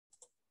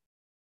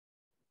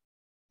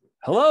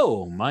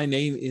Hello, my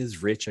name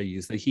is Rich. I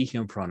use the he,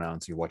 him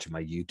pronouns. You're watching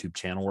my YouTube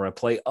channel where I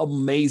play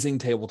amazing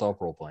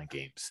tabletop role-playing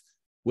games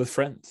with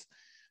friends.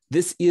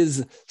 This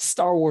is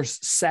Star Wars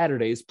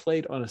Saturdays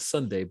played on a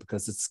Sunday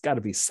because it's got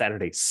to be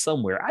Saturday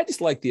somewhere. I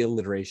just like the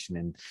alliteration,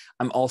 and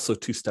I'm also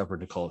too stubborn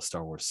to call it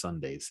Star Wars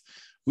Sundays.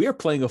 We are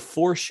playing a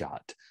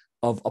four-shot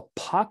of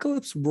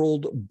Apocalypse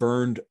World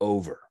Burned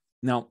Over.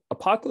 Now,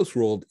 Apocalypse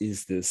World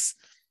is this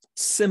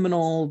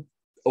seminal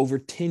over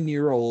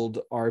 10-year-old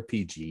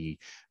RPG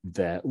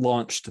that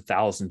launched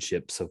 1,000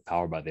 ships of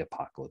Powered by the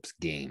Apocalypse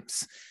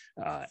games.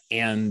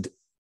 And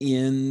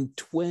in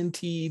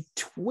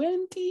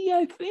 2020,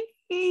 I think,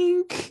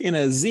 in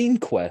a zine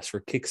quest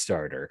for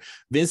Kickstarter,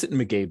 Vincent and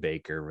McGay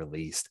Baker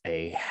released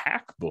a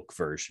hack book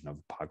version of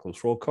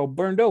Apocalypse World called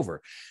Burned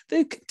Over.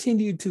 They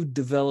continued to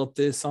develop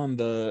this on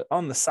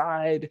the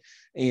side,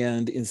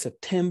 and in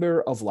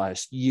September of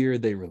last year,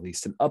 they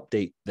released an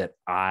update that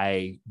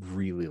I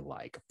really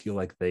like. I feel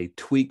like they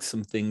tweaked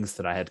some things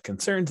that I had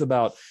concerns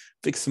about,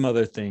 fixed some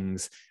other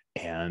things,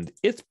 and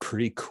it's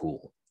pretty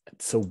cool.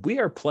 So we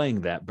are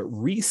playing that, but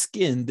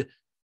reskinned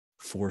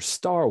for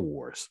Star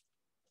Wars.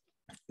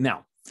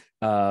 Now,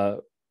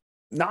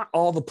 not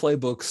all the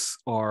playbooks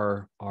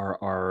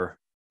are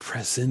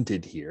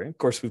presented here. Of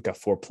course, we've got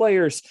 4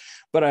 players,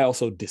 but I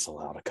also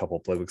disallowed a couple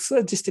of playbooks. So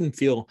I just didn't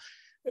feel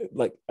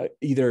like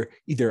either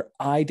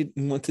I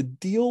didn't want to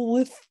deal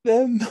with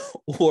them,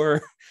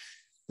 or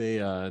they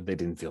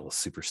didn't feel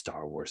super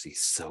Star Warsy.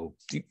 So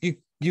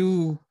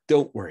you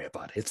don't worry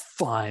about it. It's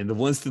fine. The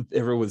ones that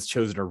everyone's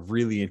chosen are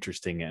really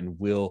interesting and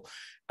will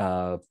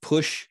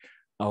push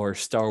our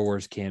Star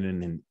Wars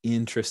canon in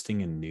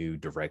interesting and new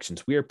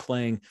directions. We are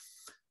playing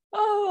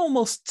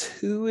almost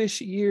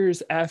 2-ish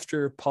years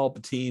after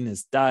Palpatine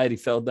has died. He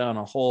fell down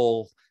a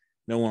hole.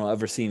 No one will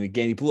ever see him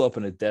again. He blew up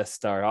in a Death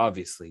Star.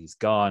 Obviously, he's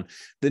gone.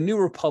 The New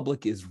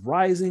Republic is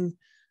rising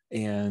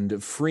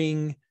and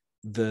freeing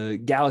the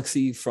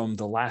galaxy from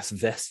the last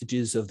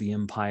vestiges of the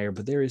Empire,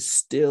 but there is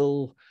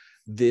still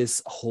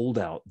this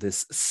holdout,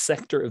 this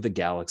sector of the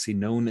galaxy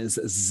known as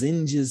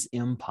Zinj's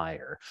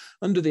Empire,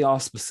 under the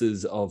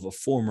auspices of a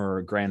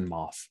former Grand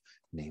Moff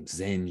named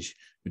Zinj,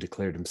 who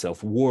declared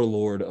himself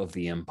warlord of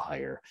the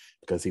Empire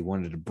because he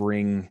wanted to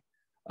bring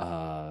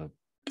the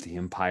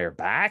Empire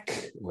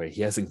back, where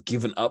he hasn't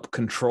given up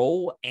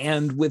control.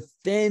 And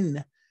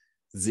within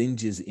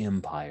Zinj's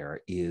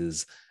Empire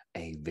is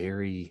a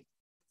very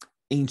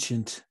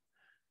ancient,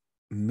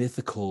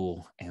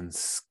 mythical, and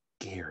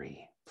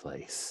scary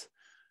place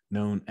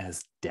known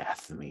as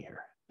Dathomir.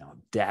 Now,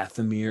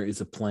 Dathomir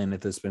is a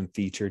planet that's been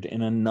featured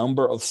in a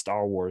number of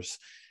Star Wars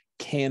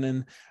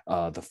canon.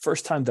 The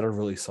first time that I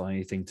really saw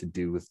anything to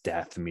do with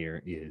Dathomir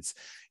is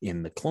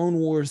in the Clone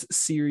Wars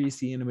series,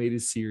 the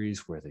animated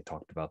series, where they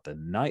talked about the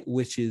Night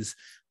Witches,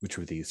 which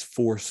were these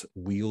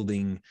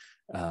force-wielding,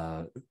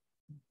 but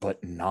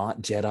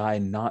not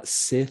Jedi, not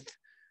Sith,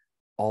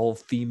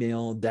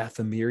 all-female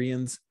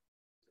Dathomirians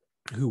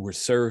who were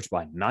served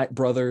by Night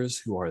Brothers,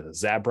 who are the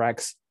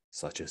Zabraks,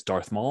 such as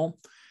Darth Maul.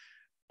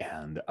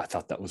 And I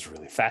thought that was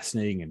really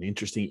fascinating and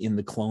interesting. In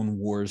the Clone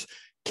Wars,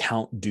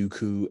 Count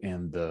Dooku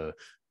and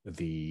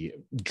the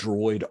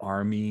droid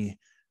army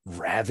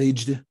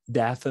ravaged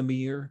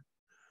Dathomir.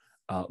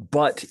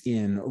 But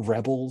in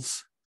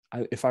Rebels,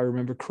 if I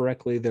remember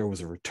correctly, there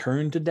was a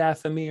return to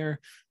Dathomir.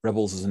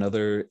 Rebels is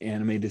another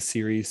animated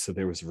series, so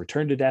there was a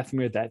return to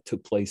Dathomir that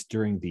took place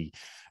during the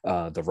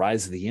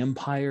Rise of the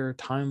Empire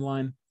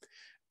timeline.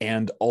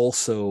 And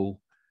also,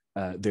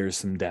 there's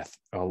some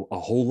a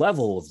whole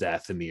level of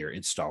Dathomir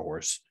in Star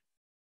Wars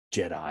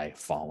Jedi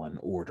Fallen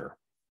Order.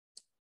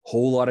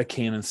 Whole lot of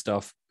canon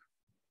stuff,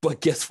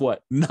 but guess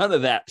what? None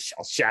of that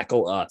shall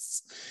shackle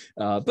us.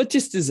 But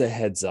just as a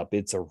heads up,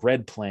 it's a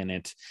red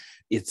planet.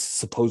 It's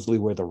supposedly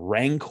where the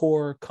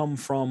Rancor come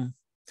from.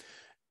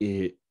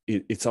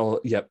 It's all,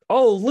 yep.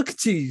 Oh, look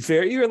at you,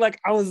 Fair. You're like,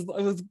 I was,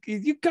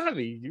 you got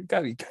me. You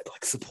got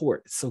like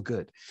support. It's so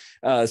good.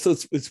 So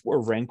it's where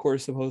Rancor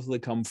supposedly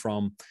come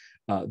from.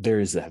 There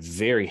is a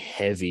very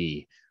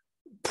heavy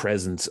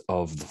presence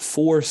of the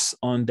Force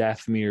on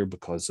Dathomir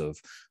because of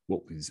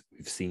what we've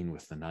seen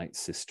with the Night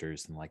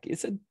Sisters, and like,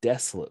 it's a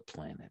desolate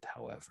planet.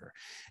 However,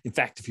 in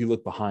fact, if you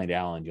look behind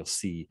Alan, you'll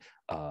see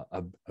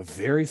a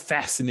very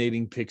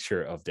fascinating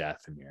picture of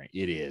Dathomir.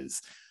 It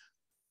is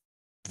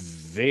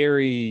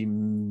very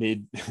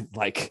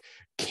like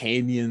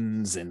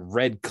canyons and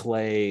red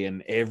clay,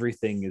 and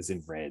everything is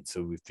in red.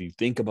 So if you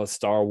think about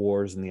Star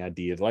Wars and the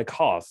idea of like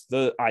Hoth,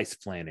 the ice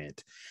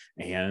planet,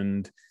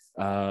 and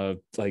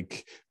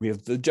like we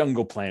have the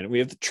jungle planet, we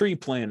have the tree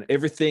planet,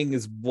 everything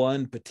is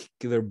one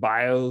particular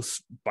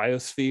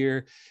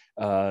biosphere.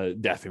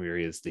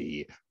 Dathomir is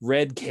the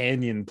Red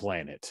Canyon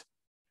planet.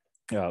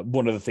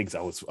 One of the things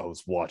I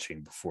was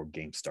watching before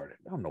game started,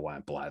 I don't know why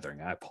I'm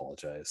blathering, I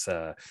apologize.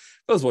 I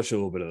was watching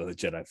a little bit of the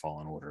Jedi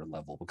Fallen Order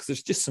level because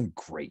there's just some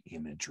great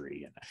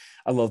imagery, and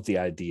I love the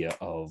idea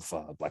of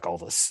like all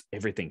this,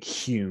 everything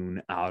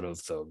hewn out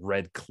of the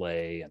red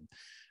clay, and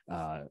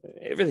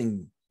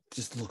everything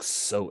just looks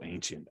so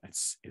ancient.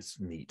 It's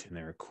neat and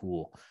they're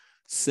cool.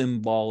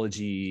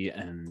 symbology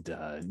and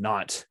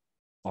not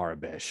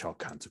Arabic, all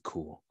kinds of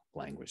cool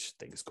language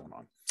things going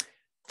on.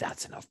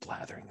 That's enough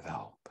blathering,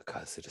 though,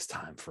 because it is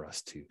time for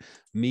us to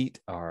meet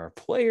our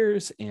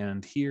players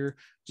and hear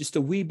just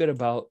a wee bit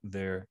about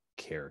their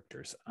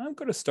characters. I'm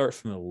going to start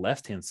from the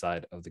left-hand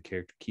side of the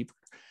character keeper,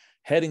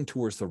 heading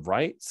towards the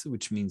right,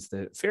 which means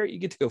that Ferret, you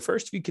get to go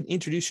first. If you can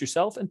introduce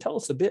yourself and tell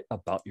us a bit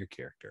about your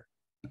character.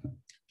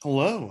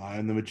 Hello,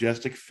 I'm the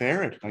Majestic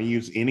Ferret. I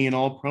use any and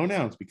all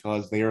pronouns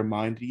because they are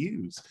mine to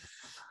use.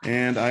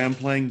 And I am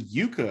playing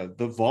Yuka,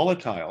 the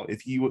Volatile.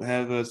 If you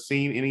have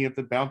seen any of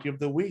the Bounty of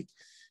the Week,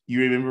 you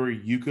remember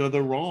Yuka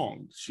the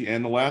Wrong.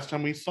 And the last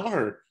time we saw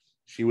her,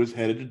 she was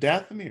headed to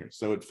Dathomir.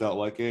 So it felt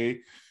like a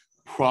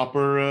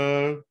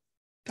proper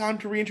time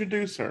to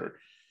reintroduce her.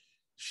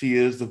 She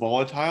is the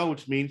Volatile,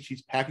 which means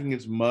she's packing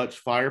as much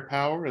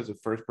firepower as a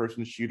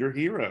first-person shooter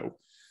hero.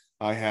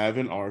 I have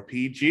an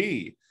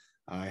RPG.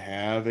 I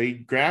have a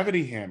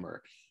gravity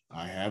hammer.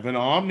 I have an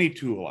Omni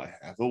tool. I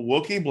have a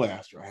Wookiee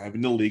blaster. I have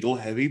an illegal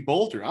heavy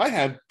bolter. I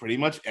have pretty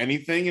much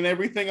anything and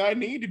everything I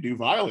need to do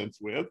violence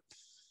with.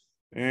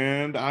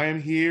 And I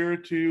am here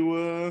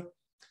to,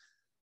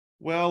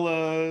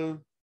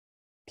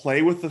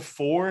 play with the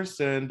Force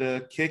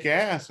and kick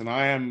ass. And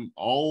I am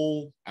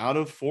all out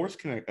of Force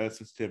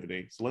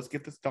sensitivity. So let's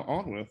get this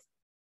on with.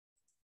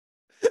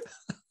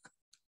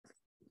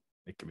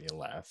 Making me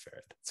laugh,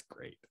 Ferret. That's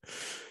great.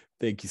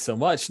 Thank you so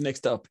much.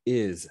 Next up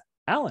is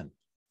Alan.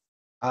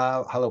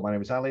 Hello, my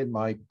name is Alan.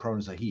 My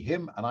pronouns are he,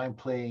 him, and I'm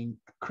playing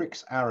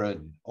Crix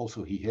Aaron,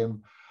 also he,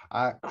 him.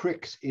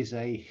 Crix is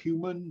a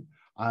human.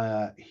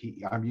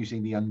 I'm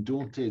using the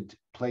Undaunted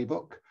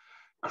playbook.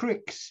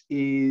 Crix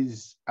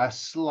is a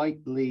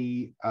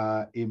slightly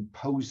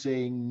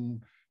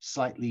imposing,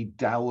 slightly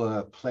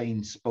dour,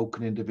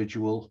 plain-spoken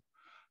individual.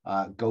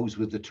 Goes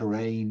with the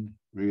terrain,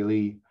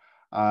 really.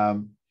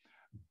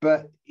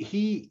 But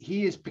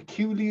he is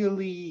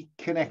peculiarly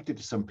connected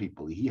to some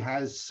people. He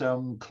has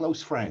some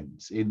close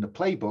friends. In the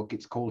playbook,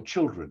 it's called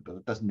children, but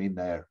it doesn't mean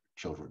they're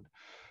children.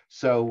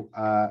 So,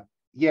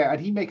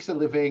 and he makes a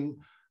living.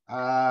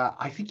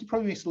 I think he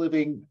probably makes a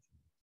living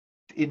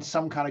in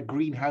some kind of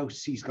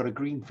greenhouse. He's got a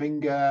green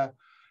finger.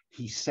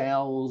 He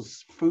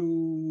sells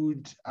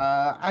food.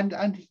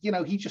 And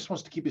he just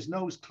wants to keep his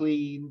nose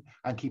clean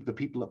and keep the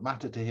people that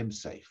matter to him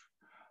safe.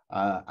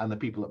 And the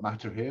people that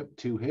matter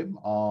to him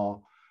are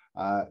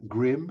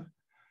Grim,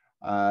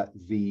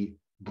 the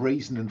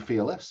brazen and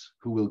fearless,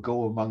 who will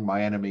go among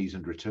my enemies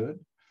and return.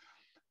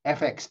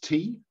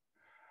 FXT,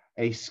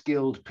 a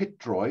skilled pit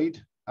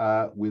droid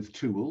with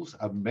tools,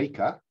 a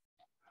maker.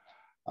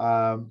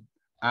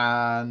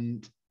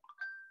 And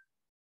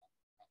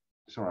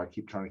sorry, I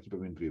keep trying to keep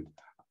him in view.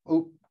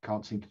 Oh,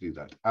 can't seem to do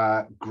that.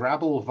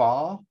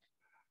 Grabble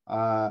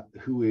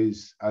who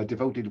is a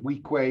devoted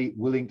weequay,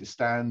 willing to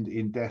stand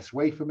in death's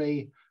way for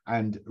me,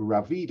 and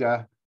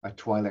Ravida, a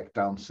Twi'lek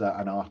dancer,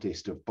 an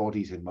artist of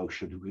bodies in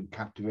motion who can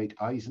captivate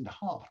eyes and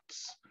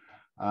hearts.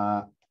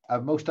 A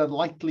most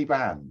unlikely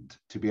band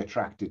to be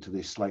attracted to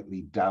this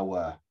slightly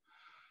dour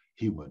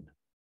human.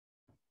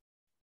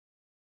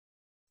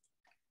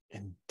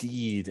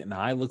 Indeed. And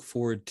I look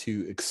forward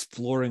to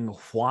exploring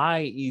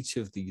why each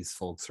of these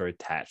folks are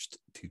attached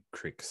to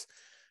Crix.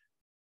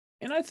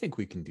 And I think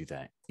we can do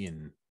that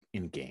in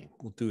game.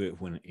 We'll do it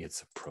when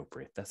it's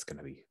appropriate. That's going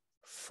to be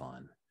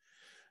fun.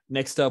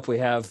 Next up, we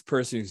have the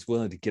person who's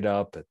willing to get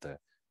up at the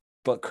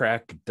butt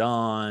crack of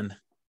dawn,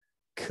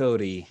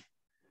 Cody.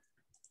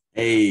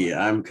 Hey,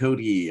 I'm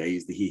Cody. I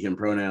use the he, him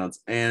pronouns,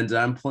 and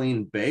I'm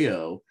playing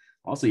BO.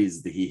 Also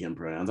uses the he, him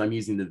pronouns. I'm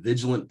using the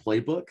Vigilant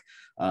playbook.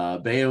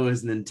 BO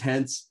is an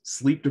intense,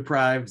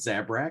 sleep-deprived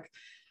Zabrak,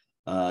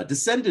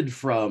 descended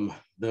from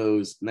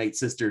those Night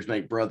Sisters,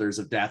 Night Brothers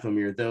of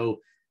Dathomir, though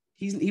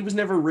he was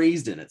never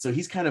raised in it. So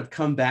he's kind of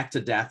come back to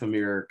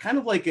Dathomir, kind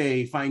of like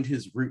a find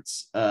his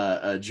roots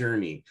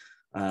journey.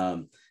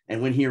 And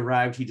when he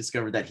arrived, he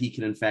discovered that he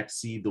can in fact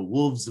see the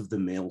wolves of the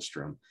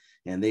maelstrom.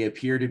 And they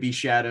appear to be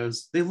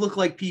shadows. They look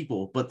like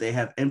people, but they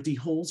have empty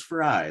holes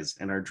for eyes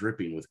and are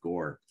dripping with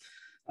gore.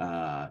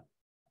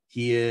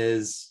 He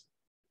is,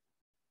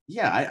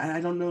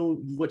 I don't know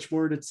much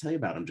more to say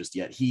about him just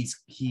yet.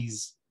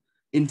 He's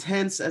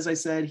intense, as I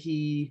said.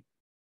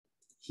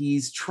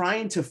 He's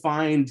trying to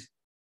find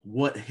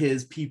what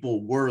his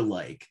people were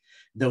like,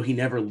 though he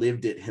never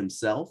lived it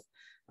himself.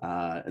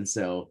 And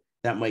so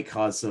that might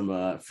cause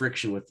some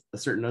friction with a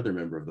certain other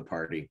member of the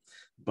party.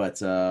 But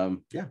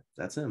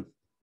that's him.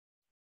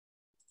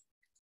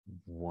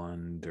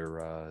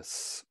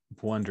 Wondrous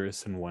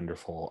and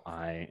wonderful.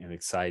 I am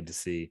excited to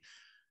see.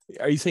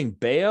 Are you saying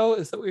Bao?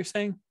 Is that what you're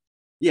saying?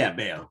 Yeah,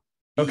 Bao.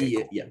 Okay,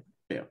 cool. Yeah,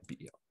 Bao.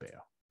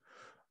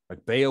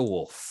 Like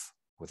Beowulf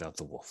without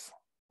the wolf.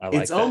 I like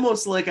it's that.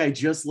 Almost like I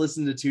just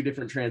listened to 2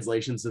 different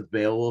translations of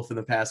Beowulf in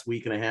the past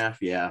week and a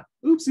half. Yeah.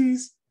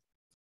 Oopsies.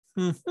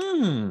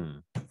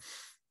 And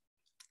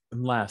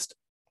last,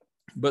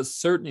 but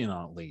certainly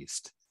not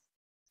least,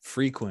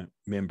 frequent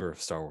member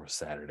of Star Wars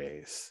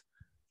Saturdays.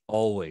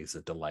 Always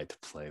a delight to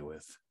play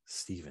with.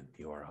 Steven,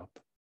 you're up.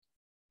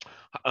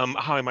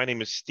 Hi, my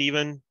name is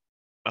Steven.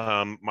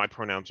 My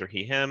pronouns are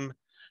he, him.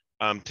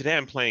 Today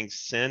I'm playing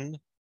Sin,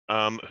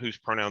 whose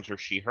pronouns are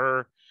she,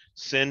 her.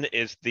 Sin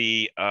is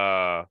the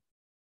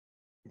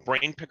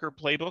brain picker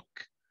playbook.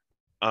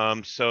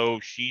 So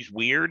she's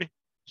weird,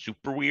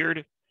 super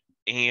weird,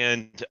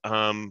 and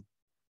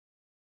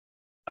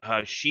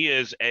she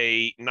is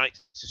a Night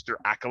Sister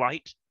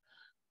acolyte.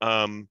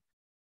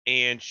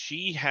 And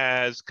she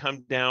has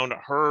come down.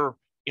 Her,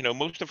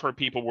 most of her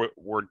people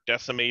were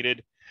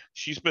decimated.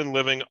 She's been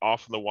living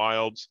off in the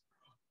wilds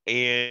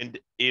and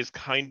is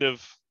kind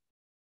of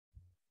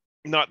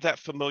not that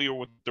familiar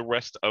with the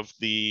rest of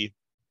the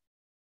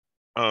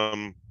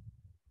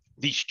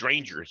these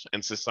strangers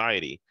in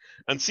society,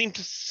 and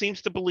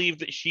seems to believe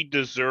that she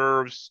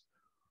deserves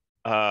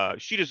to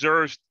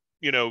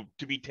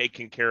be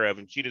taken care of,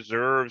 and she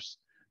deserves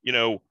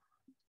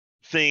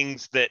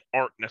things that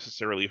aren't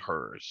necessarily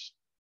hers.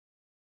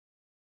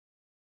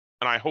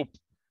 And I hope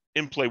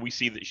in play we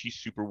see that she's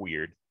super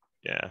weird.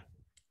 Yeah,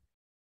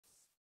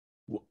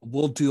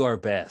 We'll do our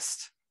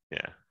best.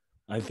 yeah.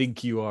 I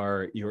think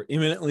you're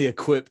eminently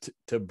equipped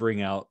to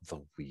bring out the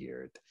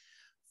weird.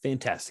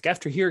 Fantastic.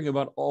 After hearing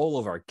about all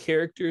of our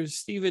characters,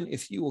 Stephen,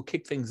 if you will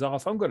kick things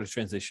off, I'm going to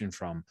transition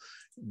from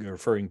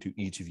referring to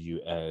each of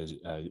you as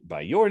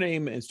by your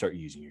name and start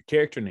using your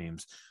character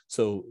names.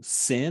 So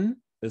Sin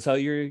is how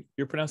you're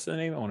pronouncing the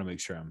name. I want to make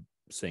sure I'm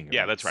saying it.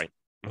 Yeah, right. that's right.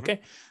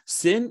 Okay.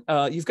 Sin,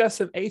 you've got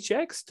some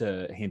HX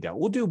to hand out.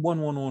 We'll do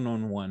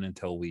 1-1-1-1-1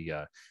 until we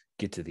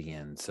get to the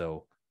end.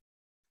 So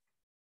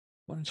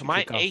why don't you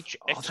my kick off? HX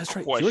Oh, that's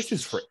right. Yours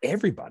is for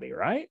everybody,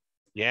 right?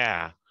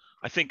 Yeah.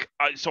 I think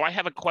so. I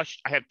have a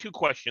question. I have two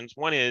questions.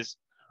 One is,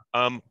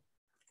 are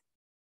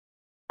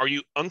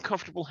you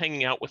uncomfortable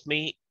hanging out with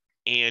me?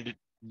 And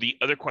the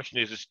other question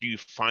is do you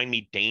find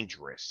me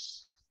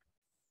dangerous?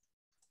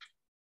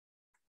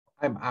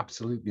 I'm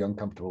absolutely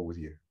uncomfortable with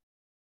you.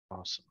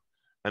 Awesome.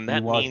 And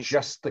that you are means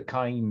just the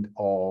kind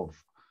of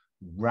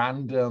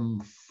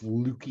random,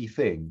 fluky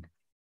thing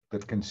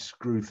that can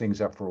screw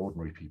things up for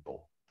ordinary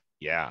people.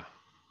 Yeah.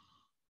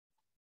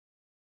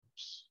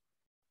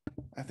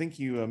 I think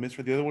you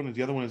misread the other one.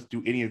 The other one is,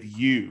 do any of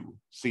you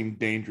seem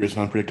dangerous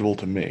and unpredictable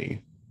to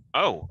me?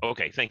 Oh,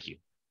 okay. Thank you.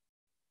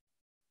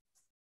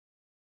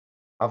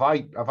 Have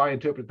I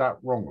interpreted that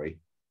wrongly?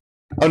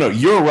 Oh no,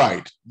 you're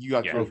right. You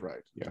got both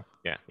right.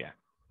 Yeah. Yeah.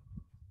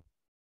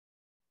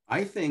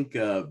 I think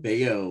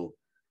Bayo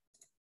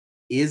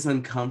is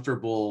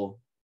uncomfortable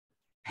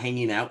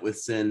hanging out with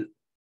Sin,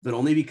 but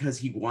only because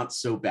he wants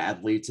so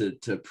badly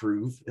to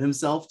prove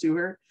himself to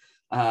her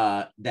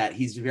that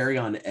he's very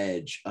on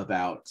edge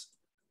about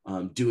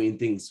doing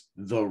things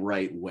the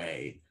right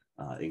way,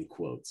 in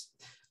quotes.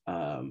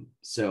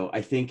 So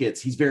I think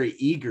he's very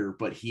eager,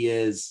 but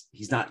he's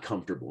not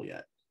comfortable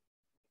yet.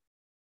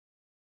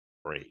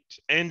 Great.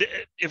 And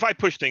if I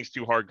push things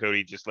too hard,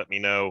 Cody, just let me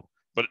know.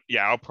 But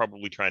yeah, I'll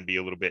probably try and be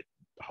a little bit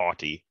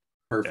haughty.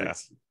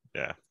 Perfect.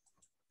 Yeah.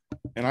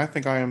 And I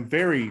think I am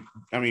very,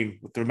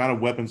 with the amount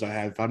of weapons I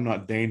have, if I'm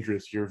not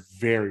dangerous, you're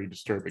very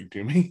disturbing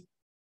to me.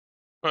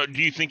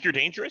 Do you think you're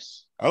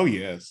dangerous? Oh,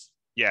 yes.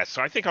 Yeah,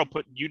 so I think I'll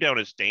put you down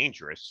as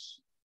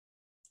dangerous.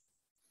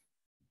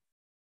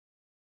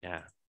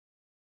 Yeah.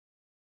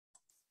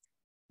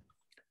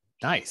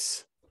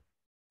 Nice.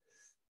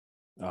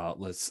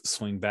 Let's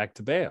swing back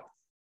to Bayo.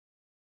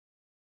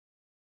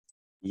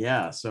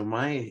 Yeah, so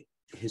my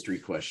history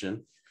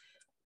question,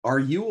 are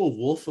you a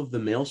wolf of the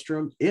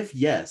maelstrom? If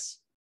yes,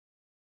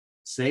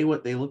 say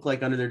what they look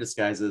like under their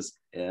disguises,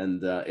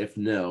 and if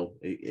no,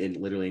 in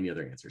literally any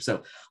other answer.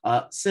 So,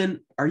 Sin,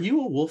 are you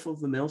a wolf of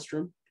the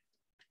maelstrom?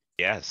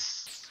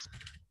 Yes.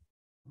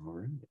 All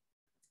right.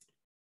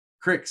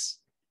 Crix,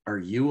 are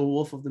you a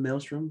wolf of the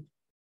maelstrom?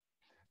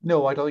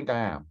 No, I don't think I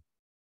am.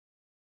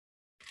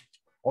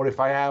 Or if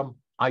I am,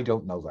 I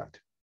don't know that.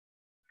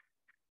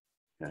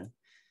 Okay.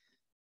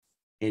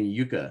 And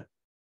Yuka,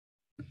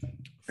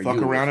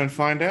 fuck around and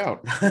find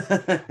out.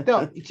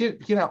 No,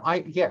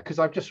 because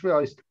I've just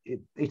realized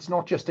it's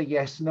not just a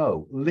yes,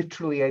 no,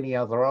 literally any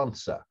other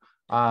answer.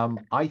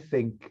 I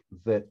think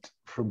that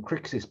from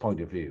Crix's point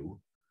of view,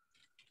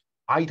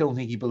 I don't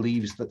think he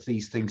believes that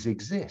these things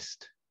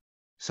exist.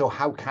 So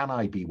how can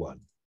I be one?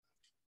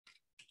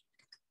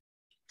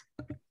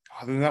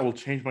 Then that will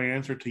change my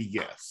answer to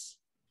yes.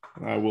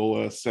 I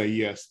will say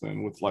yes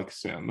then with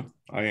Sin.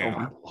 I am. Oh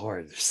my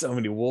lord, there's so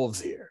many wolves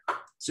here.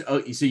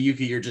 So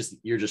Yuka,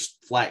 you're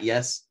just flat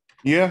yes?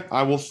 Yeah,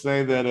 I will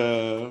say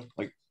that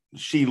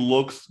she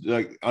looks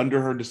like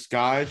under her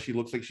disguise, she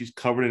looks like she's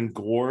covered in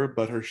gore,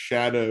 but her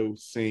shadow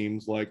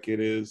seems like it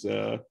is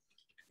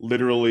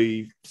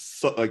literally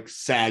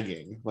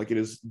sagging, like it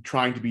is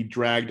trying to be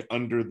dragged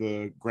under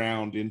the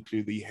ground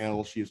into the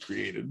hell she has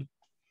created.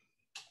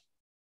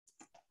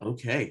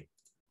 Okay.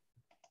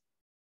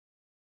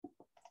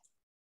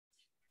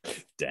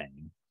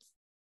 Dang.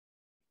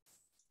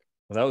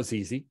 Well, that was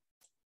easy.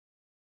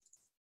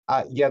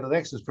 Yeah, the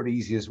next is pretty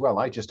easy as well.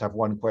 I just have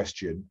one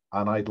question,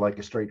 and I'd like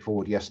a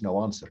straightforward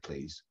yes/no answer,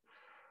 please.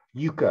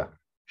 Yuka,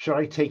 should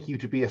I take you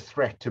to be a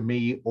threat to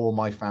me or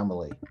my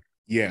family?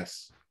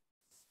 Yes.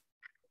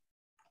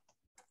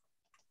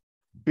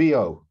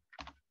 BO,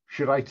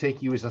 should I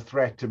take you as a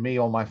threat to me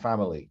or my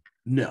family?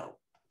 No.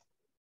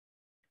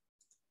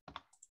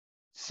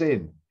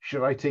 Sin,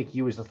 should I take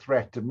you as a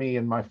threat to me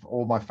and my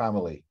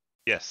family?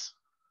 Yes.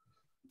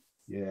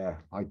 Yeah,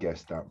 I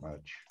guess that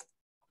much.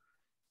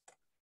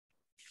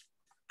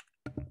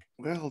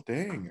 Well,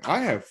 dang, I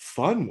have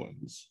fun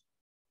ones.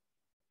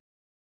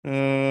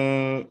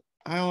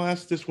 I'll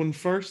ask this one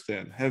first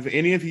then. Have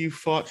any of you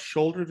fought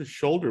shoulder to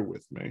shoulder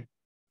with me?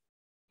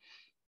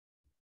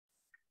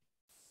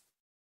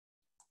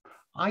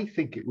 I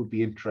think it would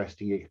be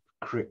interesting if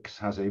Crix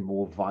has a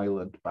more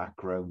violent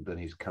background than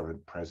his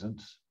current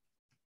presence.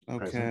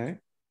 Okay.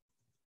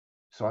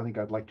 So I think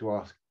I'd like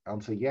to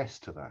answer yes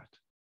to that.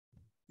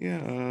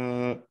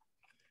 Yeah.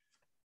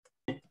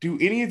 Do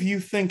any of you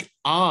think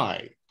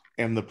I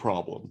am the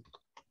problem?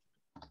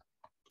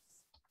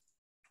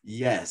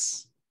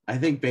 Yes, I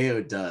think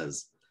Bayo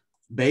does.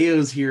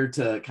 Bayo's here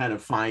to kind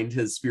of find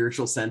his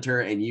spiritual center,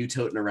 and you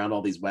toting around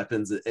all these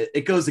weapons,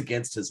 it goes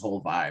against his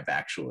whole vibe,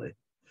 actually.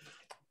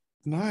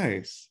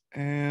 Nice.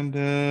 And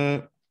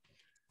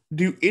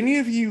do any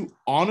of you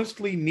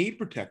honestly need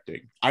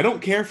protecting? I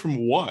don't care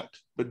from what,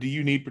 but do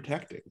you need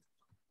protecting?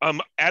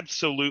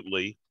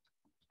 Absolutely.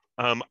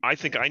 I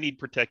think I need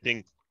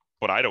protecting,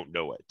 but I don't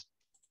know it.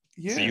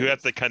 Yeah. So you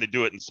have to kind of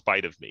do it in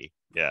spite of me.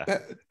 Yeah.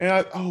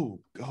 Oh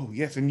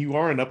yes, and you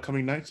are an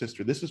upcoming Night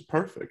Sister. This is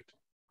perfect.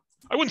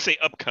 I wouldn't say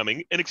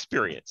upcoming,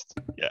 inexperienced.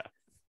 Yeah.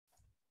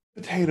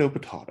 Potato.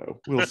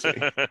 We'll see.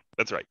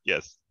 That's right.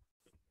 Yes.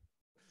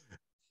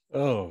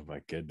 Oh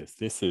my goodness,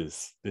 this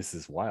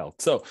is wild.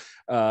 So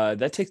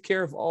that takes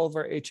care of all of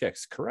our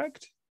HX,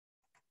 correct?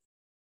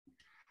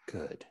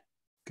 Good.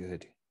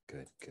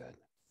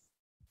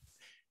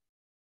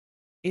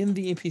 In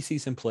the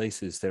NPCs and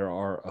places, there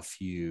are a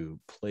few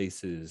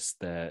places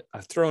that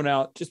I've thrown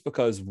out just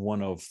because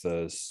one of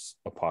the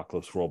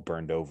Apocalypse World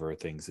burned over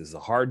things is a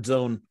hard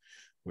zone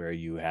where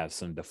you have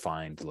some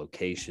defined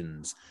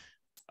locations.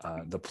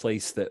 The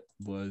place that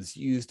was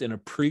used in a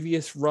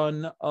previous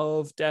run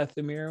of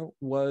Dathomir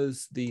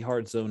was the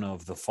hard zone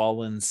of the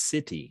Fallen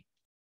City.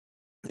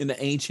 In the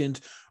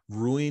ancient,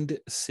 ruined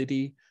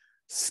city,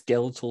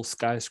 skeletal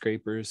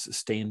skyscrapers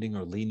standing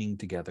or leaning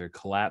together,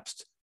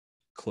 collapsed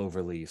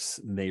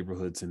cloverleafs,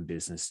 neighborhoods, and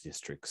business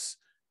districts,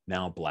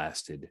 now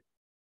blasted,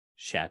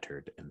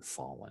 shattered, and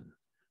fallen.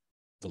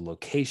 The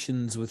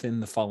locations within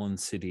the Fallen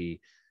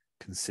City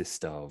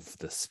consist of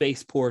the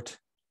spaceport,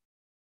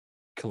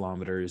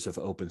 kilometers of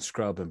open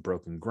scrub and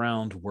broken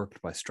ground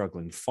worked by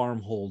struggling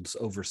farmholds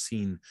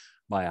overseen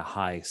by a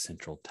high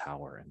central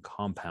tower and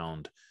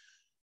compound.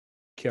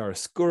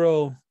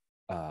 Chiaroscuro,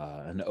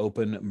 an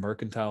open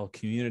mercantile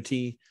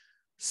community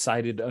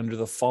sited under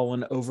the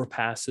fallen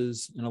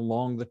overpasses and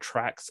along the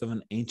tracks of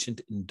an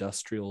ancient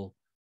industrial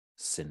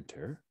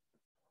center.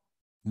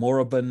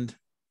 Moribund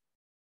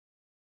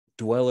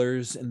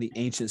dwellers in the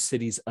ancient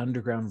city's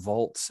underground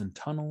vaults and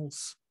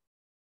tunnels.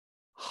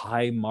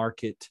 High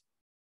market,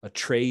 a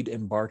trade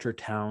and barter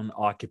town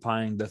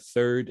occupying the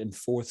third and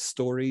fourth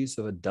stories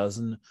of a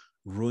dozen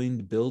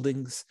ruined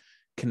buildings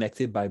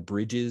connected by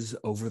bridges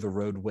over the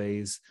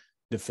roadways,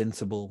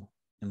 defensible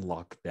and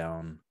locked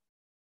down.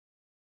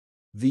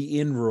 The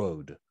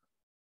Inroad,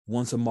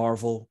 once a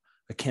marvel,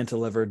 a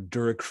cantilevered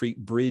Duracrete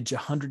bridge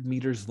 100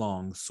 meters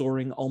long,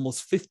 soaring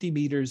almost 50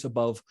 meters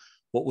above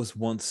what was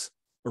once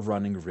a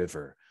running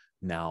river,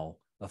 now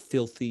a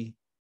filthy,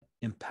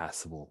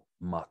 impassable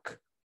muck.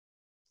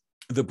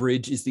 The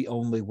bridge is the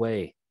only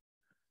way.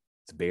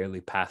 It's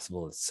barely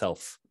passable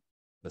itself,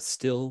 but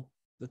still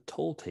the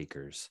toll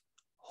takers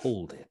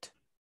hold it.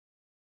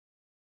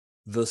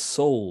 The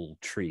Soul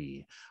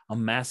Tree, a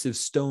massive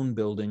stone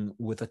building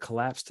with a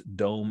collapsed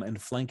dome and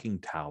flanking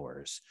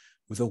towers,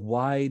 with a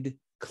wide,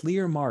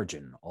 clear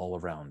margin all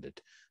around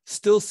it,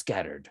 still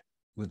scattered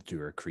with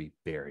Duracrete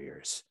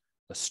barriers.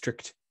 A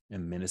strict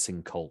and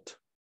menacing cult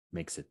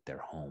makes it their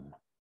home.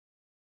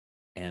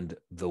 And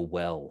the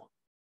Well,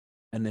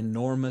 an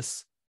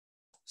enormous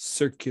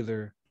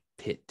circular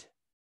pit,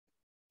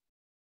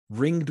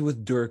 ringed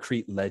with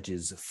Duracrete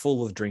ledges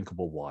full of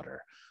drinkable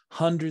water.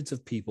 Hundreds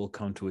of people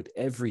come to it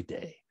every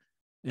day,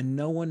 and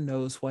no one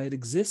knows why it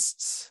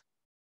exists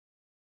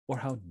or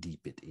how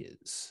deep it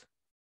is.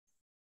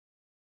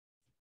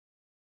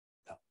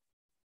 No.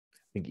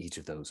 I think each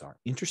of those are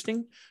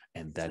interesting,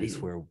 and that is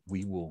where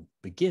we will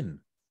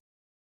begin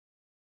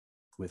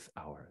with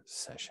our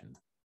session.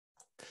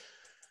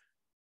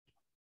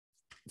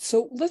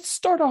 So let's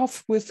start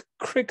off with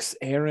Crix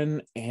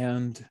Aaron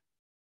and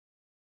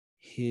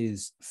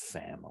his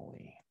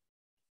family.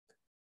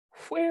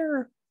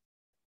 Where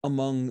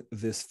among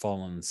this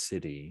fallen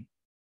city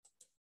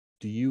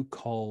do you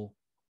call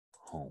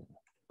home,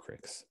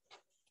 Crix?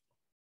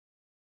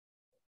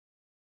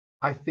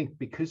 I think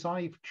because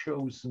I've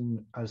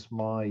chosen as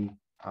my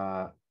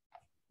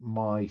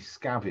my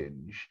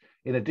scavenge,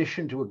 in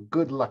addition to a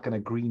good luck and a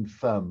green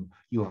thumb,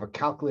 you have a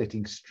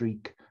calculating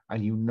streak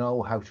and you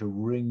know how to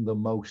wring the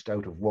most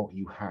out of what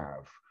you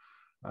have.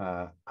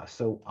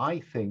 So I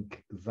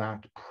think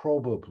that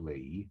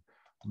probably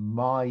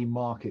my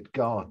market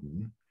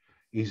garden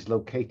is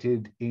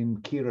located in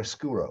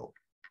Chiaroscuro.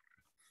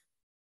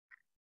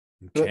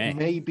 But Okay.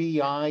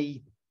 maybe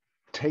I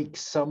take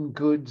some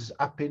goods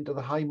up into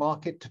the high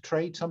market to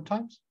trade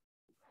sometimes.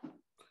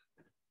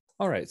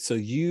 All right. So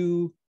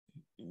you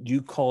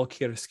call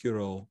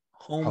Chiaroscuro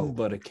home, Home.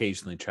 but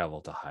occasionally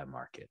travel to high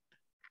market.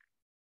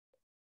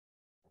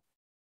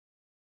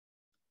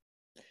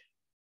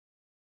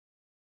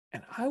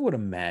 And I would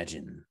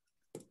imagine,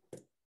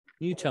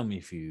 you tell me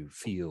if you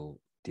feel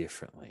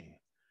differently,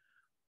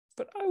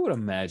 but I would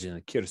imagine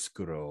that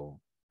Chiaroscuro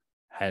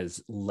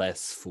has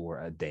less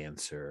for a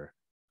dancer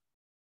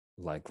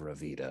like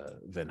Ravita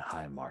than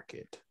high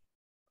market.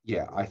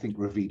 Yeah, I think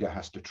Ravita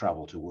has to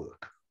travel to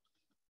work.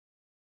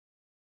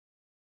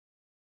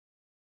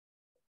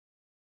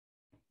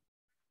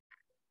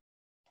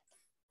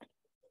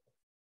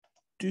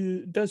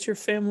 Does your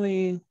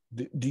family,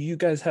 do you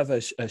guys have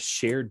a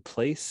shared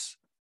place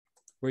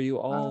where you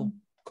all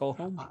call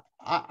home?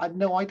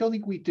 No, I don't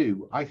think we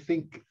do. I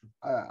think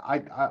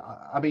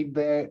I mean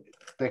they're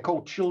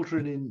called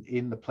children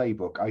in the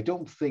playbook. I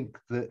don't think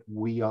that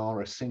we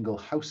are a single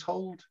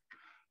household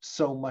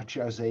so much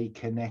as a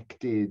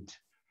connected,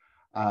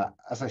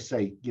 as I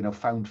say,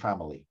 found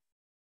family.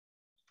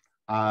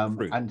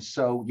 And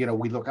so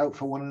we look out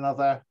for one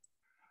another,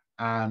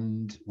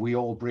 and we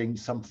all bring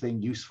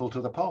something useful to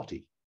the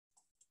party.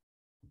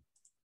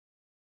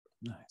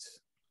 Nice.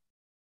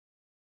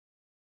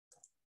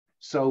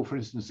 So, for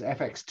instance,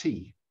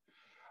 FXT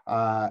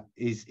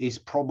is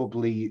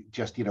probably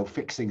just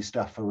fixing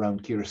stuff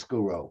around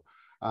Chiaroscuro.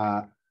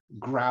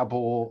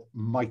 Grabor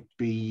might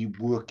be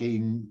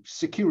working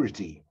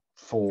security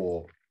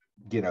for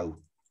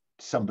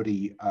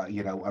somebody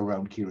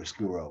around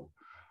Chiaroscuro.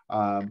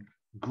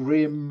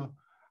 Grim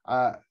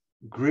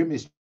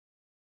is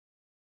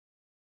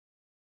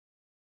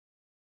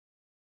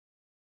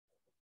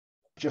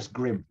just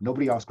Grim.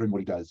 Nobody asks Grim what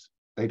he does.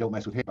 They don't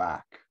mess with him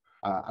back.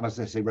 And as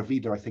I say,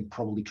 Ravida, I think,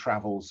 probably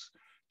travels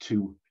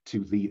to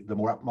the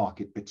more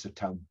upmarket bits of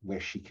town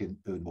where she can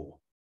earn more,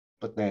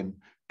 but then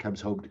comes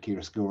home to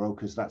Chiaroscuro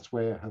because that's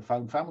where her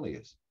found family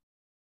is.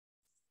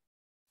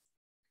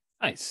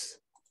 Nice.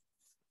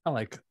 I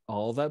like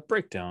all that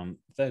breakdown.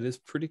 That is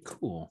pretty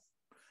cool.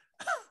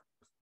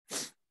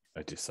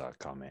 I just saw a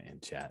comment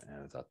in chat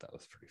and I thought that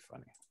was pretty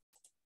funny.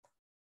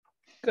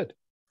 Good.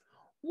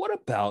 What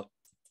about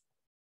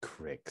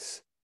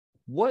Crix?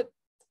 What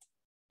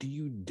do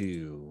you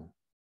do?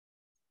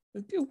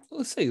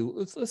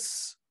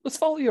 Let's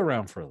follow you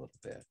around for a little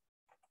bit.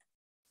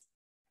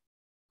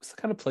 What's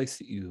the kind of place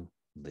that you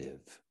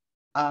live?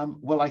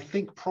 Well, I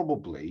think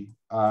probably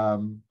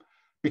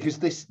because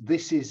this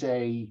is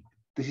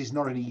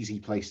not an easy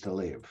place to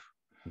live.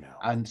 No.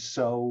 And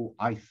so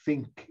I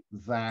think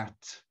that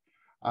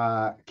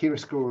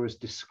Chiaroscuro is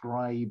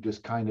described as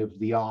kind of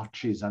the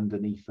arches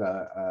underneath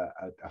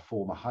a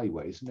former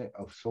highway, isn't it,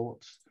 of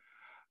sorts?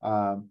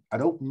 An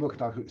open look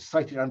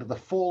sited under the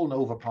fallen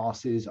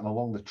overpasses and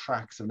along the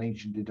tracks of an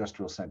ancient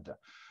industrial center.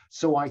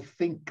 So I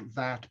think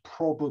that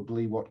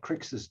probably what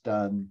Crix has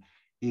done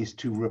is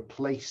to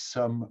replace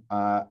some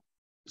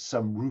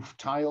roof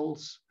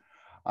tiles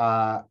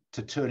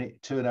to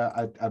turn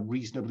a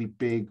reasonably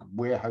big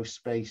warehouse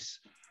space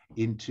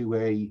into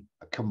a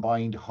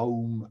combined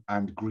home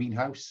and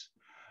greenhouse.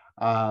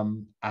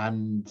 And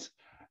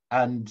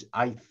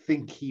I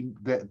think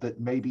that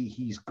maybe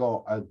he's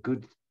got a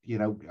good,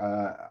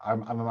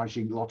 I'm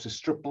imagining lots of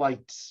strip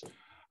lights,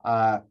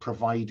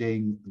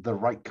 providing the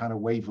right kind of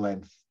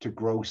wavelength to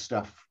grow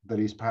stuff that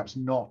is perhaps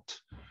not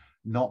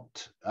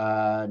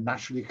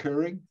naturally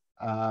occurring,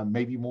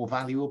 maybe more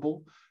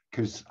valuable,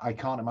 because I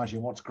can't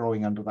imagine what's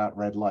growing under that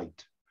red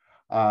light.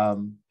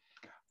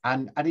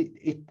 And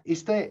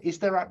is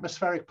there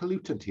atmospheric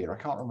pollutant here? I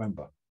can't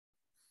remember.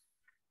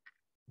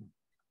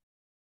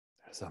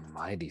 That's a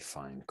mighty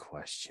fine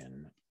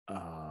question.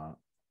 I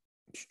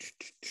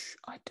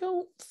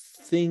don't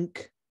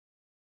think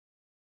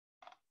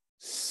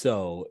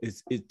so.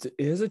 It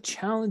is a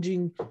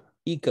challenging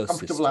ecosystem.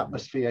 Comfortable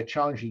atmosphere,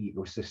 challenging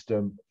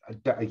ecosystem.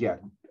 Yeah,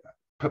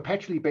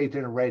 perpetually bathed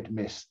in a red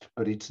mist,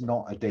 but it's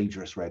not a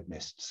dangerous red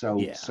mist. So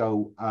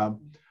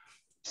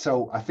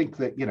I think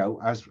that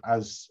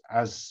as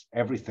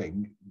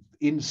everything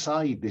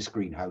inside this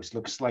greenhouse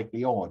looks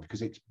slightly odd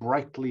because it's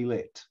brightly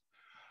lit,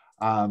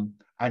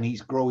 and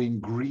he's growing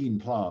green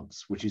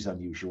plants, which is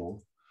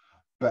unusual.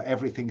 But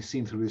everything's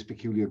seen through this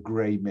peculiar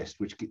grey mist,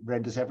 which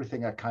renders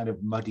everything a kind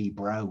of muddy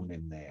brown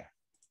in there.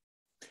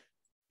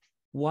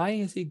 Why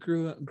is he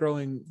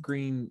growing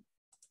green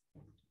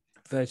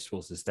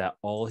vegetables? Is that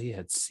all he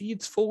had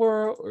seeds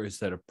for, or is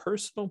that a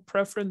personal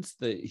preference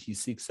that he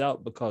seeks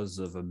out because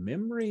of a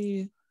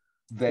memory?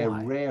 They're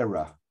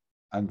rarer,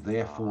 and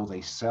therefore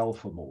they sell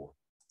for more.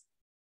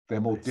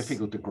 They're more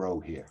difficult to grow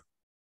here.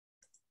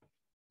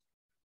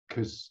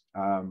 Because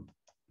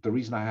the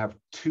reason I have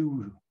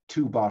two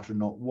barter,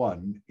 not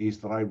one, is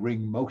that I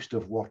wring most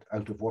of what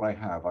out of what I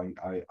have. I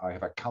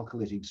have a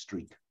calculating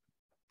streak.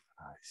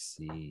 I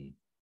see.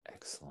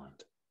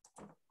 Excellent.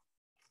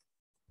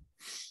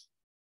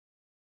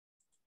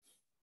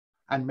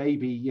 And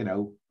maybe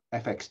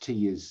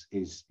FXT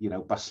is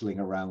bustling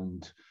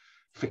around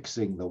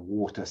fixing the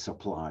water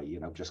supply,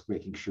 just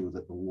making sure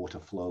that the water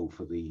flow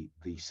for the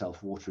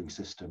self-watering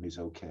system is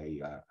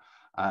okay.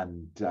 I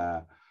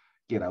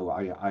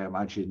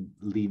imagine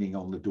leaning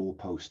on the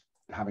doorpost,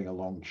 having a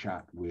long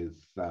chat with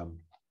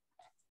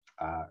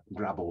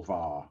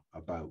Grabblevar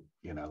about,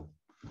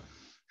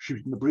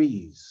 shooting the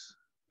breeze.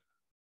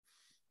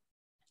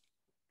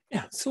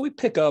 Yeah, so we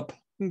pick up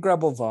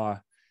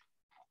Grabblevar.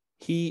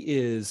 He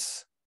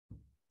is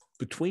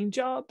between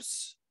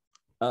jobs.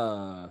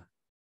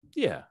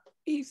 Yeah,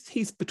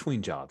 he's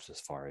between jobs as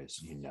far as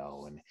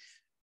and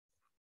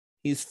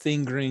he's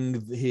fingering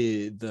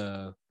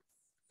the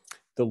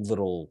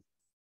little.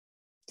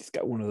 He's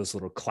got one of those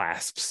little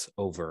clasps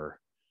over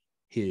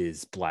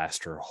his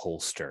blaster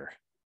holster,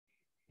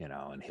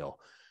 and he'll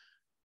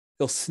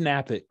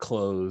snap it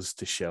closed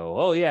to show,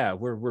 oh yeah,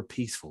 we're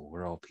peaceful,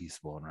 we're all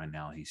peaceful. And right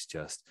now he's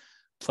just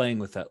playing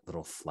with that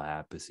little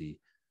flap as he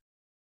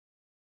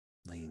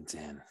leans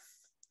in.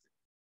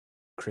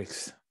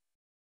 Crix,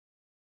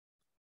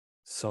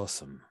 saw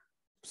some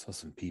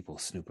people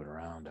snooping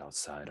around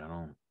outside. I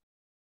don't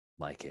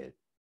like it.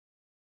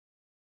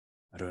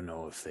 I don't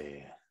know if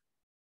they're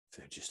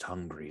just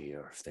hungry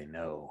or if they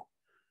know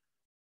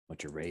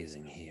what you're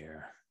raising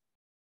here.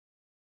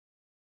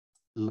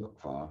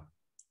 Look, Var,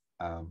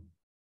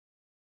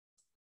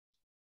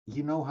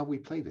 you know how we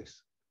play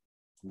this.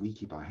 We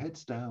keep our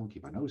heads down,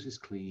 keep our noses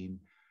clean,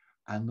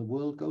 and the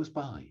world goes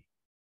by.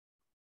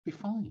 Be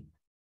fine.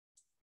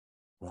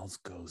 World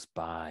goes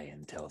by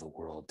until the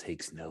world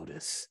takes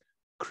notice,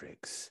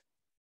 Crix.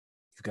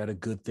 You've got a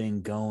good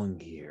thing going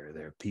here.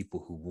 There are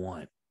people who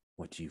want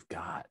what you've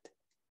got.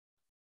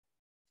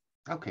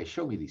 Okay,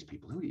 show me these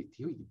people. Who are you?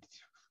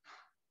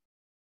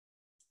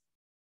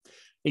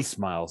 He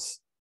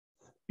smiles.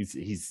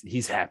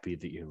 He's happy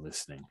that you're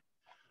listening,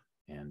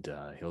 and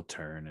he'll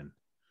turn and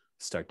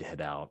start to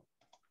head out,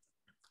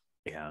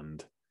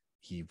 and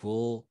he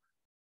will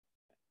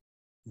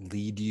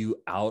lead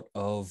you out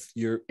of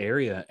your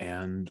area.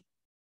 And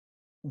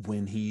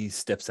when he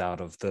steps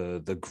out of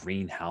the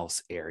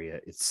greenhouse area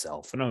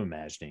itself, and I'm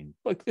imagining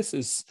like this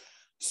is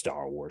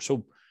Star Wars,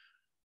 so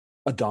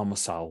a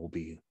domicile will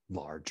be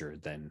larger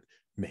than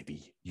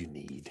maybe you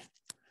need,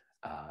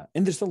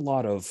 and there's a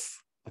lot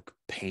of like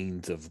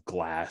panes of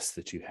glass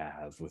that you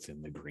have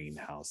within the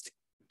greenhouse to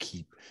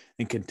keep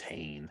and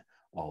contain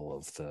all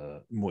of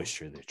the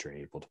moisture that you're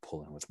able to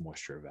pull in with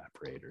moisture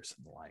evaporators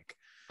and the like.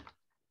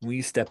 When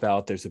you step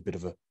out, there's a bit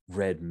of a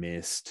red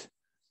mist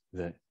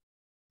that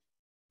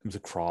comes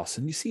across,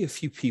 and you see a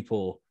few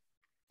people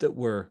that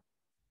are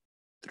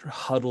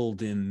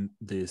huddled in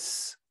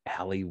this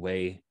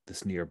alleyway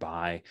that's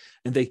nearby,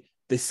 and they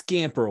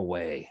scamper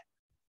away.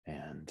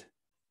 And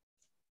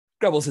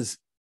Grubble says,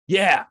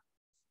 "Yeah,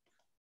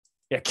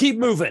 keep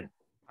moving."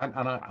 And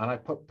I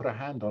put a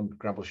hand on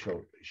Grabble's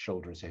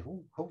shoulder and say,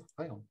 "Oh,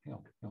 hang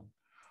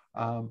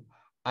on.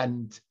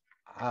 And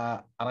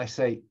I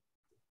say,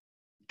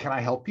 "Can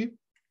I help you?"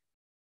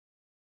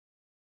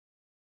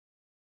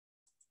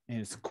 And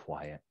it's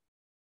quiet.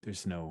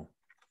 There's no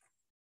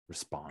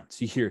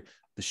response. You hear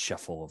the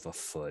shuffle of a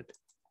foot,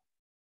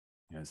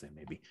 as they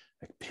maybe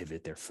like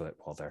pivot their foot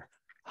while they're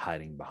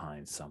hiding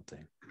behind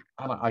something.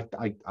 And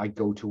I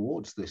go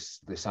towards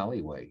this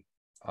alleyway.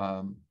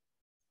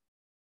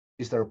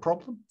 Is there a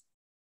problem?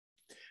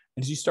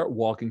 As you start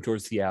walking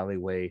towards the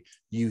alleyway,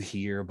 you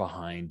hear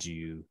behind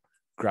you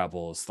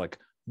Grabble's like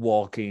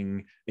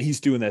walking. He's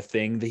doing that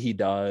thing that he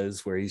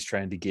does where he's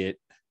trying to get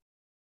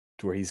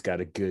to where he's got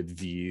a good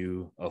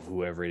view of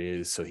whoever it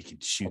is so he can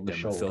shoot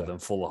them and fill them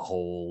full of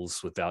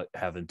holes without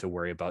having to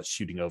worry about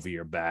shooting over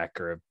your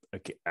back or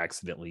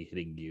accidentally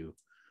hitting you.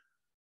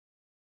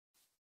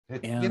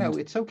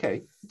 It's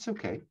okay. It's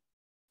okay.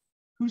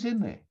 Who's in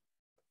there?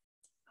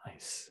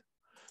 Nice.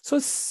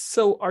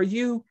 So are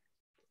you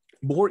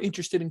more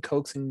interested in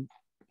coaxing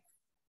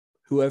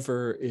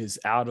whoever is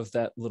out of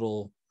that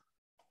little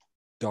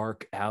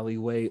dark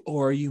alleyway,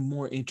 or are you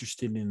more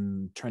interested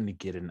in trying to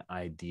get an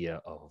idea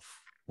of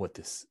what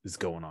this is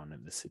going on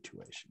in this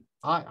situation?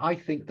 I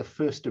think the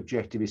first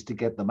objective is to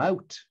get them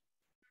out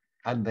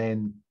and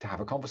then to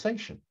have a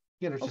conversation.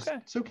 Okay.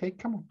 It's okay.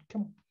 Come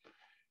on.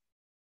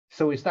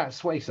 So is that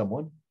sway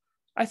someone?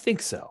 I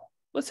think so.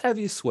 Let's have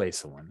you sway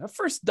someone. Now,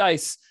 first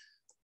dice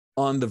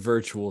on the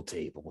virtual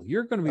table.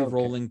 You're going to be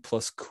rolling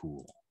plus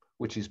cool.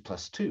 Which is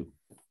 +2.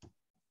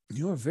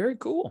 You are very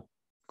cool.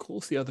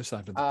 Cool's the other side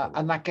of the board.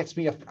 And that gets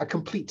me a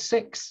complete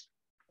 6.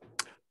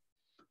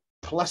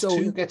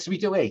 +2 gets me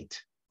to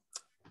 8.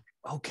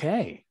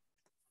 Okay.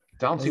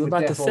 Dancing with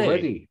Death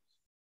already.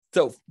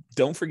 So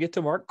don't forget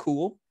to mark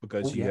cool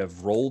because you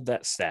have rolled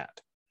that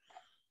stat.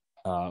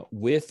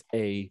 With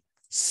a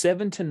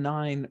 7 to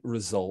 9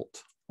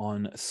 result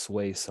on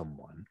sway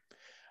someone.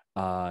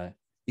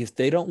 If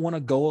they don't want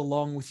to go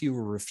along with you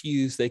or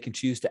refuse, they can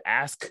choose to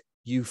ask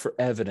you for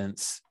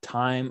evidence,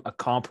 time, a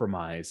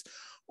compromise,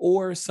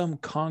 or some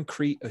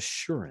concrete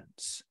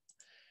assurance.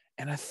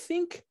 And I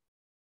think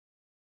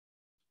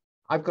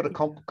I've got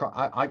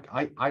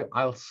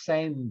I'll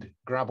send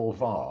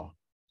Grabblevar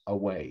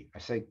away. I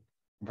say,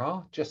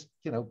 Ra, just,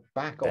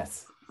 back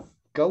That's off.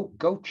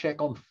 Go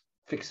check on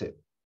Fix It.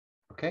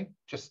 Okay?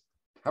 Just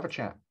have a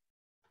chat.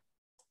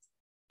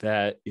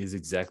 that is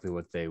exactly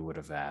what they would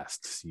have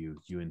asked. You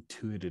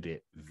intuited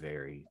it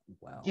very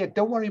well. Yeah,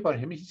 don't worry about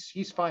him.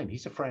 He's fine.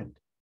 He's a friend.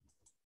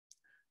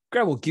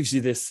 Gravel gives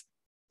you this,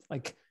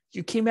 like,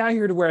 you came out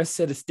here to where I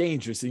said it's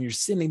dangerous and you're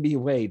sending me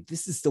away.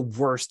 This is the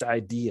worst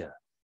idea.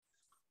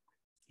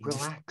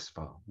 Relax,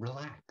 Val.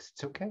 Relax.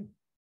 It's okay.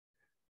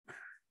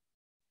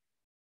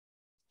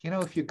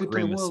 If you're good to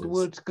the world, the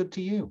world's good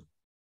to you.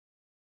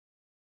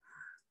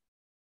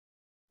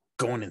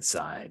 Going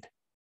inside.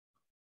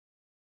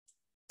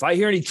 If I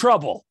hear any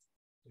trouble,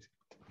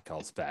 he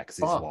calls back as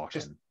he's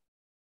walking.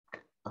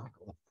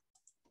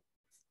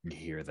 You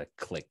hear the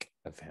click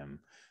of him,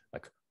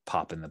 like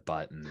popping the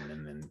button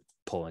and then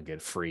pulling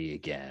it free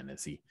again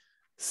as he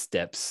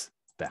steps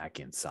back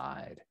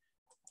inside.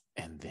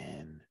 And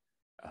then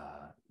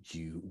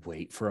you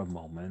wait for a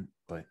moment,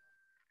 but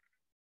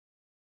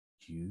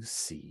you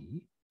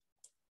see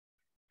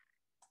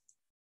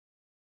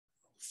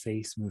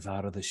face move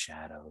out of the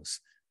shadows,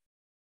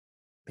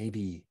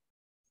 maybe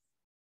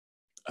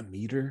a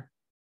meter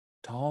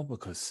tall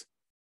because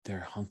they're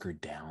hunkered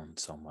down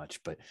so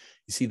much. But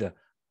you see the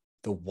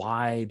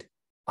wide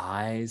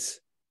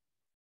eyes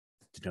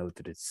denote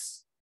that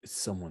it's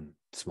someone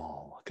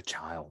small, like a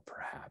child,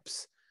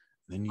 perhaps.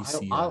 And then you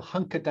see I'll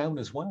hunker down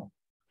as well.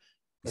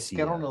 Let's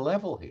get on a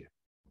level here.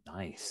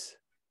 Nice.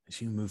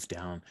 As you move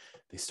down,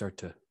 they start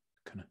to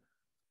kind of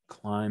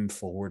climb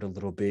forward a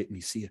little bit, and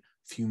you see a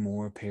few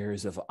more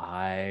pairs of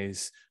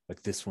eyes.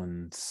 Like this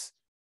one's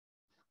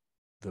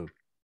the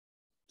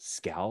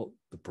scout,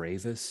 the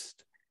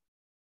bravest.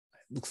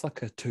 It looks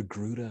like a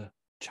Togruta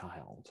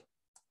child.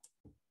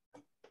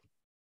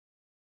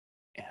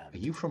 And are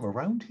you from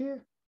around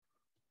here?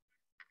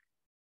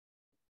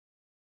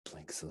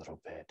 Blinks a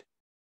little bit.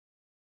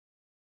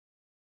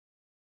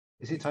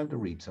 Is it time to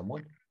read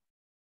someone?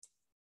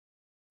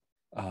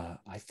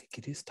 I think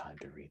it is time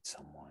to read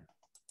someone.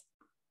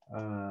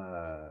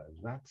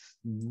 That's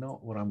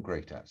not what I'm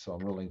great at, so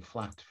I'm rolling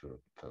flat for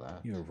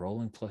that. You're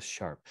rolling plus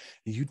sharp.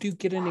 You do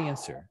get an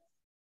answer.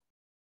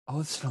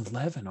 Oh, it's an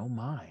 11. Oh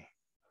my.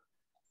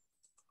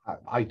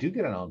 I do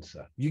get an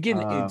answer. You get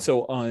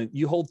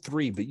you hold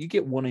 3, but you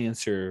get one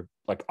answer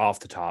like off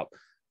the top.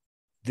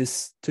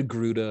 This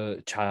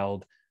Togruta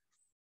child,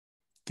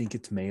 think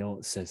it's male.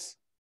 It says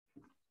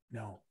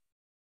no.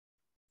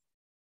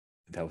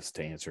 That was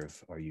the answer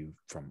of, are you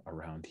from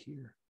around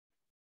here?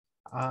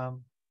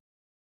 What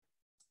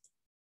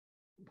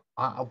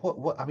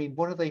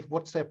are they?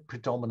 What's their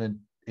predominant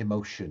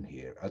emotion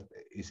here?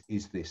 Is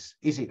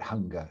it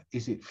hunger?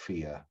 Is it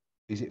fear?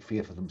 Is it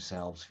fear for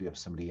themselves, fear for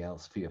somebody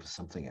else, fear for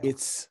something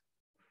else?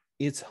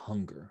 It's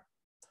hunger.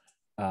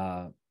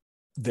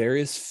 There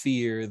is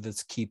fear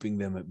that's keeping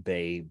them at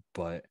bay,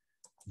 but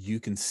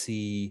you can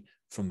see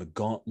from the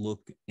gaunt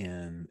look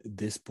in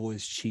this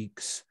boy's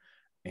cheeks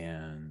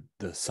and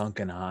the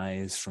sunken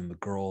eyes from the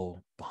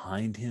girl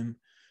behind him,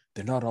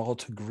 they're not all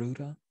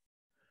Togruta.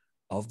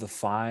 Of the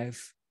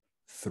 5,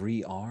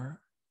 3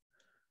 are.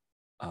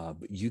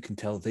 But you can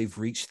tell they've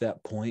reached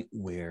that point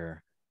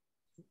where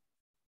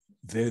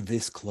they're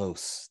this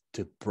close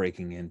to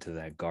breaking into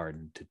that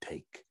garden to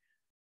take,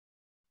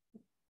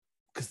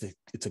 because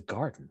it's a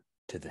garden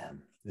to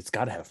them. It's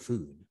got to have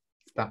food.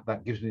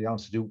 That gives me the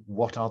answer to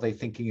what are they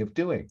thinking of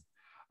doing.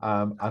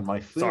 And my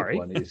third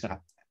one is,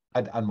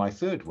 and my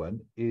third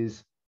one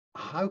is,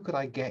 how could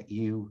I get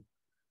you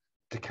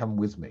to come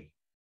with me?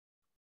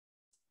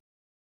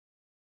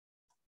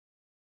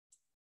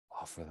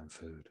 Offer them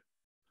food.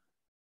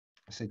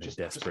 I say, they're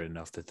desperate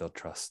enough that they'll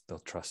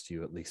trust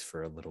you at least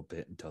for a little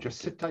bit until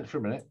just sit tight for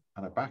a minute,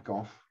 and I back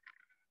off,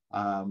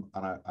 and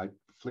I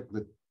flick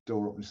the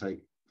door up and say,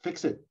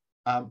 "Fix it.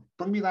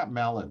 Bring me that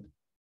melon."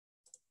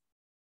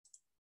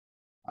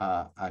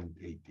 And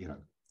he,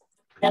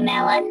 the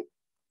melon.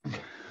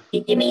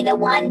 You mean the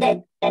one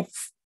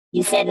that's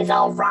you said is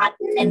all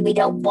rotten and we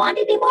don't want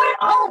anymore?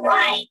 All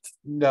right.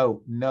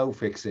 No,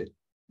 Fix It.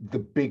 The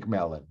big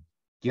melon.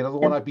 You know the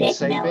one I've been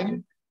saving?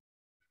 Melon.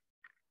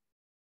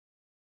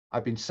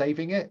 I've been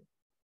saving it.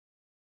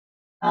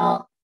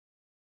 Oh,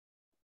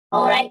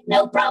 all right,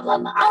 no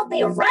problem. I'll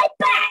be right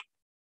back.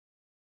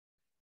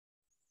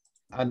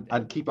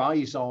 And keep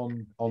eyes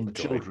on the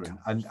children,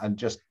 and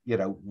just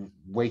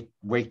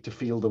wait to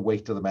feel the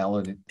weight of the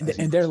melon.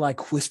 And they're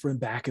like whispering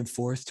back and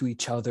forth to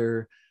each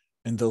other,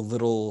 and the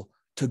little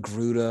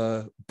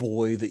Togruta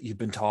boy that you've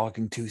been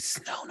talking to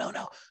says, no,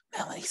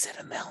 melon. He said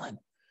a melon.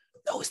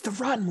 No, it's the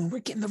rotten one. We're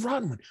getting the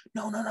rotten one.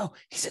 No.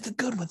 He said the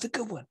good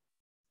one.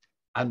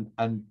 And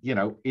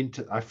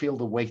I feel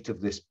the weight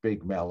of this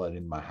big melon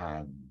in my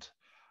hand,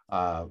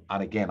 and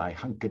again I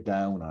hunker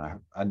down,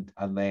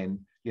 and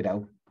then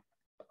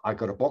I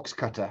got a box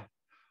cutter,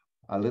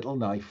 a little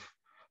knife,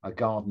 a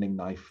gardening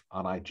knife,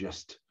 and I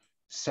just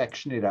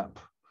section it up,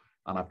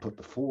 and I put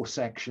the 4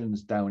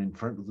 sections down in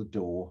front of the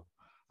door,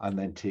 and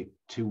then take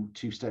two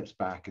steps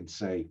back and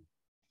say,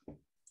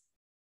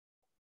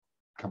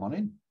 "Come on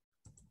in."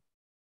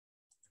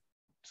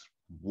 Just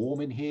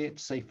warm in here.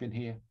 It's safe in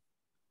here.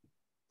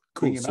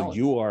 Cool. So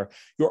you're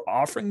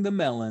offering the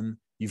melon.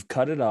 You've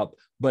cut it up,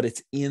 but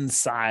it's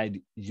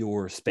inside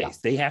your space. Yeah.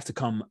 They have to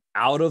come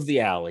out of the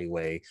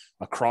alleyway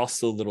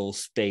across the little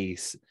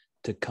space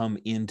to come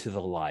into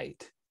the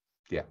light.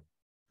 Yeah.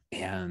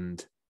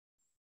 And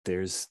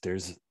there's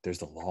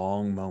a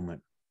long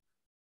moment.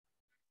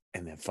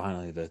 And then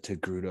finally the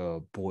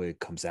Togruta boy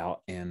comes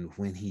out. And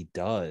when he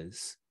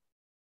does,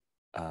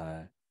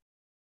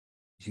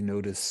 you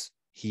notice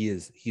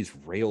he's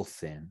rail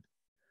thin.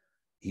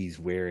 He's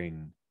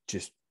wearing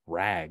just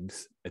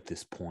rags at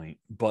this point,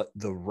 but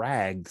the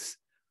rags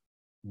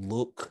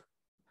look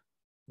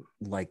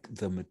like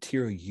the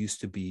material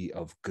used to be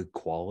of good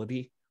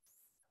quality,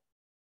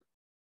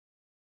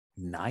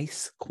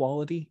 nice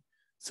quality,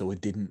 so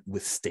it didn't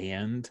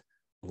withstand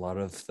a lot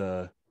of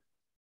the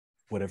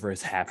whatever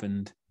has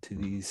happened to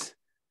these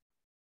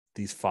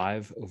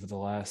five over the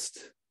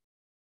last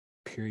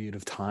period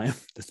of time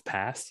that's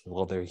passed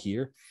while they're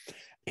here.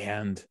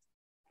 And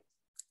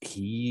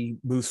he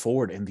moves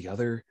forward, and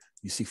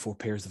you see 4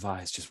 pairs of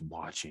eyes just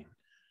watching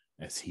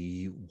as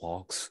he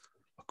walks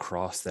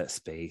across that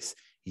space.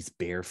 He's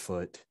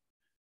barefoot.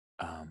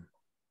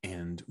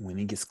 And when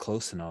he gets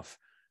close enough,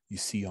 you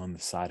see on the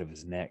side of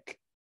his neck,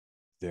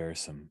 there are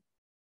some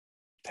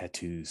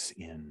tattoos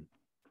in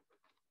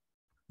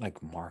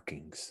like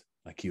markings,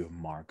 like you have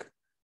mark.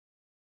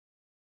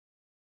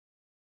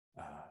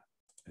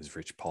 As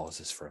Rich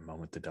pauses for a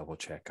moment to double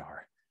check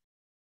our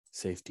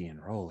safety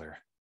and roller.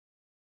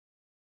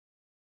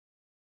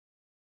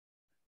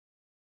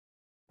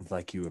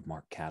 Like you would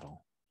mark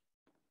cattle.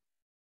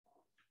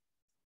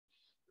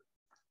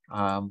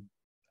 And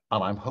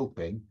I'm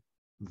hoping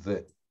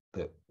that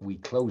we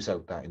close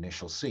out that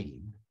initial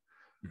scene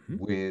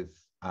with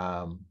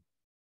them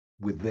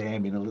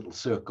in a little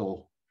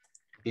circle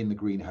in the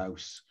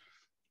greenhouse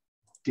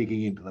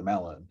digging into the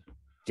melon.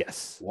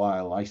 Yes.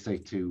 While I say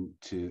to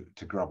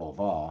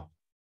Grabalvar,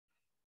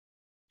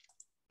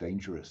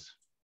 dangerous.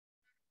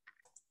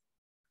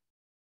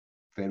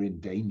 They're in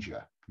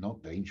danger,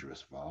 not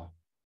dangerous, Var.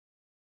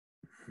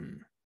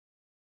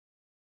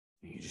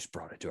 You just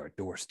brought it to our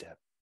doorstep.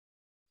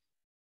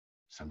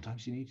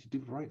 Sometimes you need to do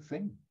the right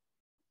thing.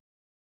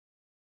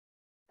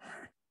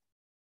 And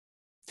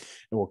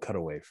we'll cut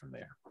away from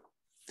there.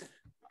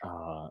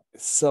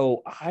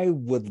 So I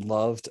would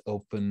love to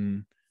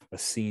open a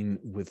scene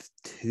with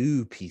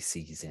 2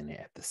 PCs in it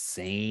at the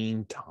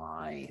same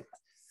time.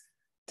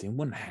 Does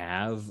anyone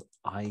have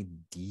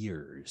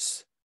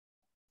ideas?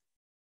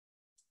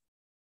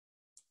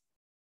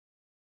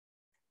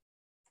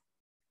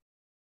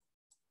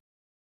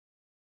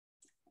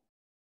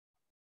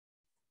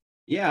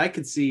 Yeah, I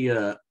could see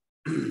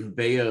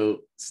Bayo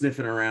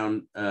sniffing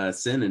around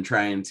Sin and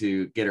trying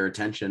to get her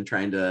attention,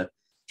 trying to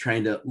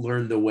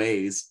learn the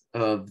ways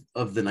of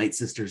the Night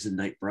Sisters and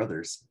Night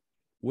Brothers.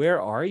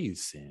 Where are you,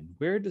 Sin?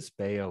 Where does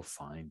Bayo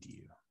find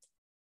you?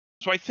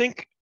 So I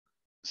think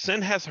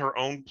Sin has her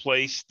own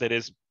place that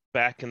is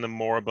back in the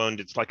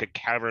Moribund. It's like a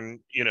cavern,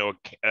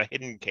 a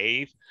hidden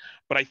cave.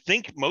 But I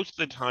think most of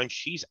the time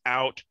she's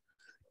out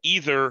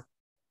either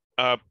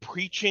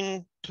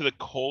preaching to the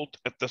cult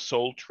at the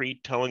Soul Tree,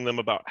 telling them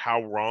about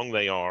how wrong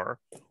they are,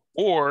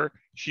 or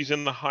she's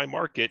in the high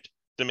market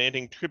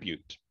demanding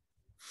tribute.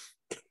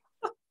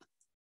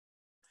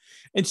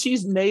 And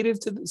she's native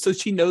to, so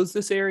she knows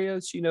this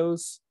area. She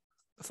knows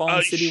the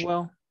Fallen City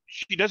well.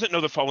 She doesn't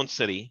know the Fallen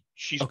City.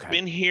 She's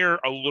been here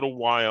a little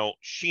while.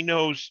 She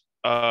knows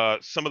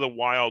some of the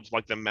wilds,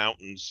 like the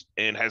mountains,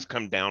 and has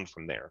come down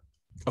from there.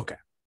 Okay.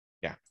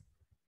 Yeah.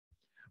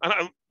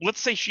 And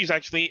let's say she's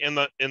actually in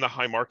the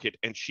high market,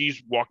 and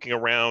she's walking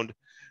around,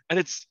 and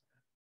it's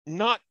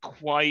not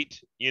quite,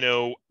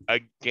 a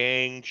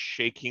gang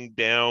shaking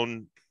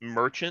down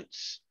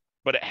merchants,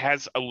 but it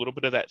has a little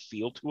bit of that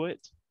feel to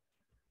it.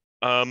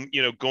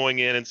 Going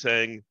in and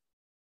saying,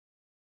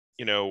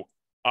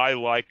 I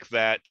like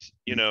that,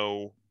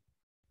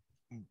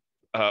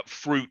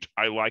 fruit.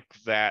 I like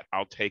that.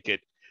 I'll take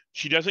it.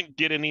 She doesn't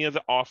get any of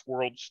the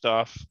off-world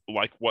stuff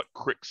like what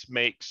Crix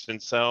makes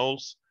and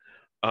sells.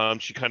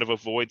 She kind of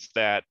avoids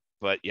that,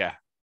 but yeah.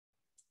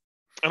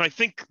 And I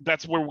think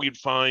that's where we'd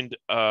find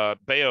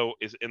Bayo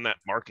is in that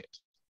market.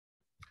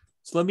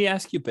 So let me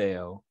ask you,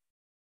 Bayo,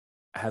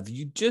 have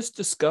you just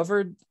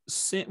discovered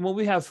Sin? Well,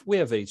 we have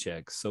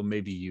HX, so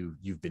maybe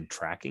you've been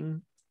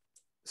tracking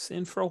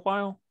Sin for a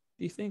while,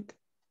 do you think?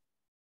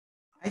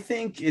 I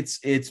think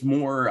it's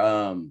more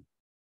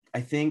I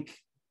think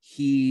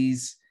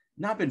he's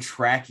not been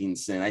tracking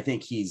Sin. I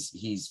think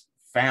he's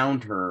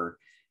found her,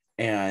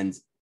 and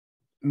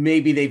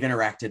maybe they've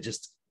interacted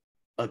just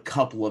a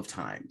couple of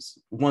times,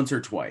 once or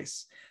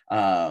twice.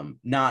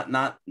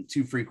 Not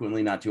too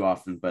frequently, not too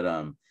often,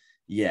 but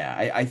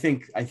yeah, I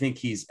think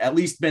he's at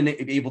least been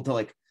able to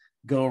like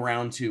go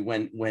around to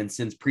when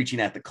Sin's preaching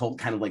at the cult,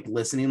 kind of like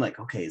listening, like,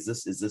 okay, is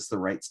this the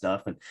right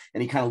stuff? And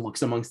he kind of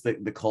looks amongst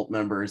the cult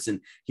members, and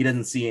he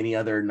doesn't see any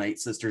other Night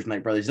Sisters,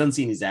 Night Brothers. He doesn't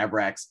see any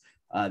Zabraks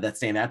that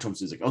stand out to him.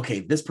 So he's like,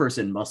 okay, this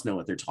person must know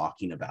what they're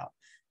talking about.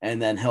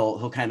 and then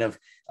he'll kind of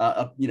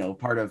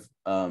part of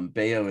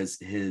Bayo is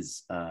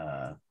his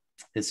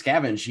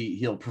scavenge.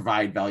 He'll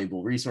provide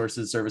valuable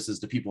resources, services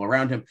to people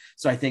around him.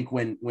 So I think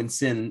when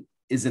Sin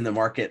is in the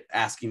market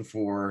asking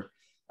for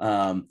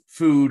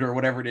food or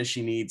whatever it is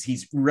she needs,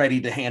 he's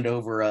ready to hand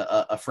over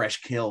a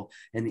fresh kill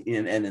and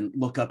then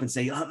look up and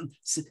say,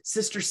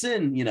 Sister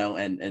Sin,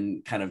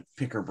 and kind of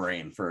pick her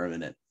brain for a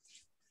minute.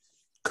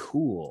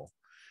 Cool.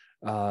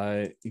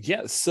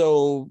 Yeah,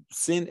 so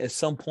Sin, at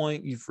some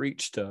point you've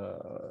reached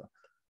a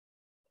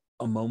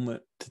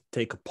moment to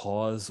take a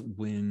pause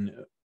when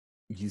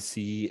you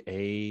see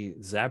a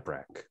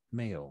Zabrak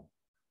male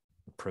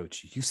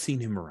approach you. You've seen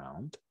him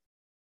around.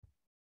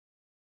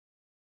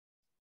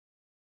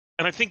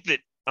 And I think that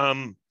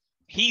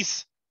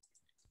he's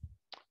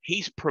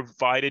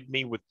provided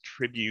me with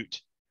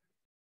tribute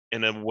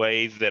in a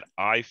way that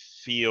I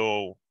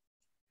feel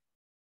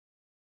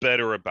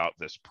better about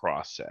this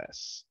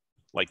process.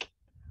 Like,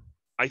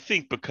 I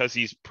think because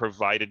he's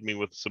provided me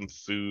with some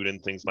food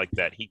and things like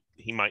that,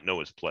 he might know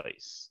his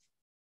place.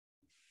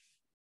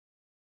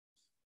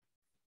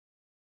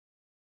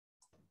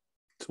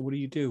 So what do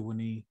you do when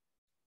he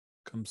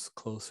comes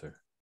closer?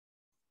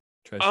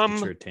 Tries to get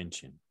your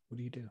attention. What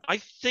do you do? I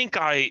think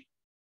I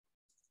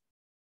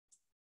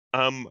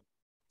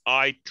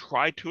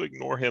try to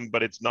ignore him,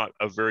 but it's not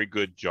a very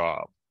good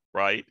job,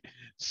 right?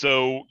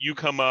 So you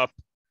come up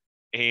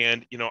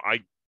and,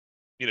 I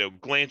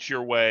glance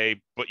your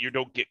way, but you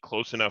don't get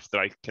close enough that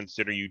I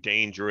consider you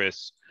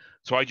dangerous.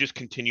 So I just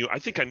continue. I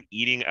think I'm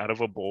eating out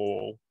of a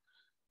bowl.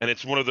 And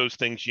it's one of those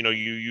things, you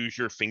use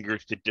your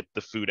fingers to dip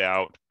the food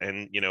out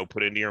and,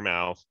 put it into your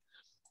mouth.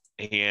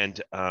 And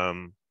I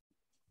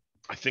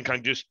think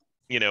I'm just,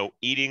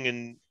 eating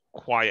and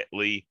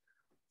quietly.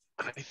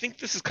 I think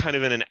this is kind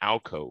of in an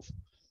alcove.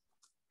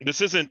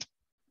 This isn't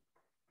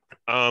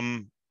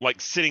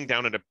like sitting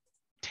down at a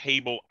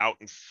table out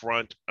in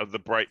front of the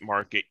bright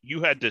market.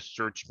 You had to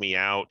search me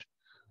out.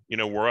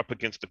 We're up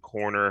against a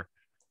corner.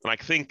 And I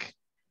think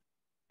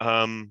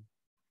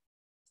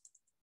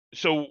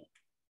so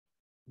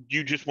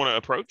you just want to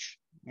approach?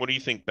 What do you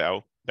think,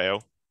 Bao?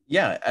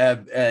 Yeah,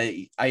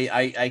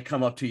 I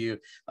come up to you,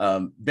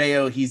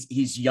 Bayo.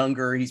 He's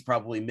younger. He's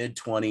probably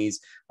mid-20s.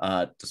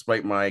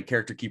 Despite my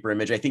character keeper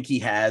image, I think he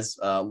has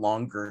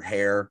longer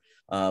hair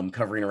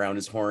covering around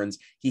his horns.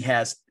 He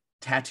has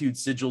tattooed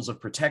sigils of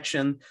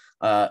protection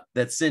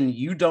that Sin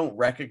you don't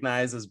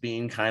recognize as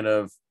being kind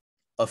of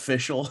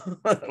official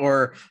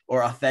or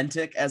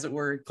authentic, as it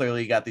were.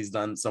 Clearly, you got these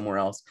done somewhere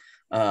else.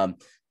 And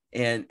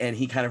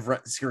he kind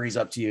of scurries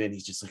up to you and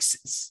he's just like,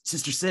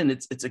 Sister Sin,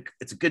 it's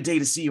a good day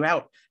to see you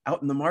out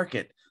in the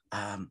market.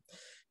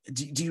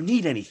 Do you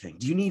need anything?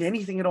 Do you need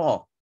anything at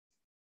all?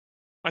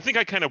 I think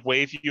I kind of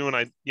wave you and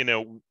I,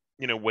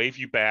 wave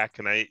you back,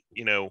 and I,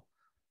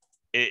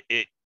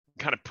 it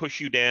kind of push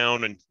you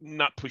down, and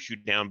not push you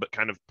down, but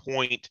kind of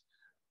point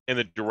in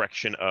the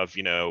direction of,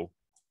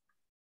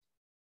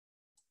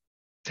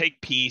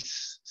 take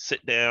peace,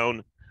 sit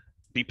down,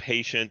 be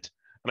patient.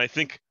 And I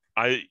think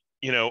I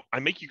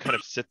make you kind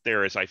of sit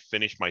there as I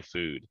finish my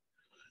food.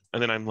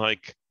 And then I'm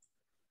like,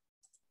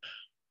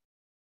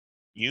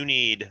 you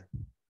need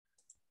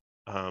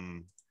a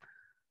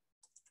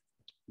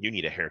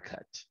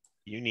haircut.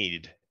 You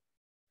need,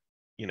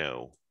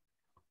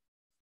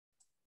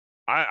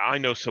 I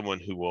know someone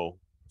who will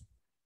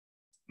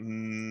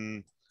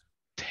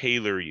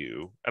tailor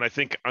you. And I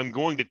think I'm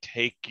going to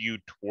take you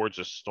towards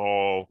a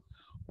stall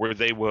where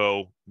they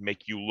will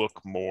make you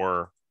look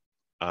more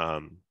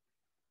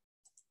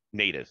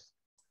native.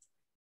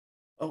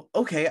 Oh,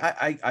 okay.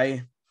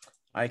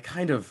 I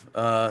kind of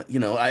I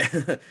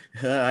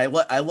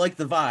I like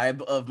the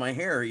vibe of my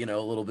hair, a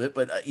little bit,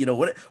 but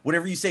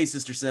whatever you say,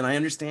 Sister Sin, I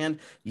understand.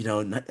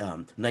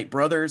 Knight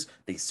brothers,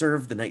 they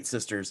serve the Knight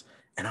sisters,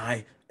 and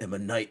I am a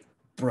Knight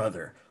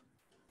brother.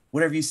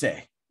 Whatever you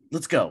say.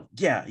 Let's go.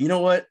 Yeah, you know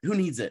what? Who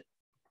needs it?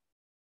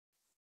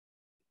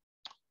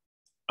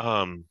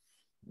 So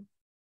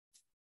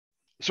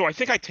I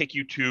think I take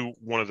you to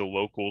one of the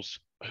locals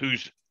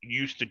who's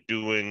used to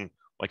doing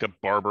like a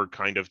barber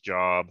kind of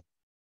job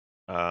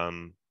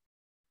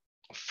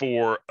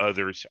for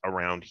others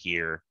around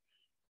here.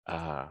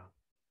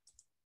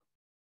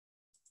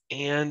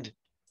 And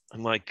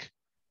I'm like,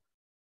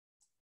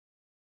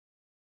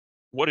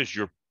 what is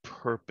your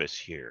purpose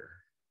here,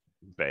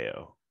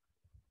 Bayo?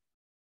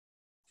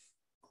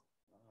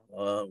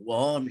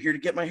 Well, I'm here to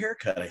get my hair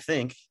cut, I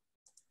think.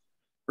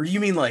 Or you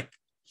mean like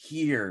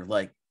here,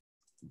 like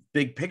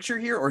big picture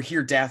here, or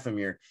here,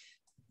 Dathomir?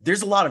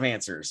 There's a lot of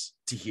answers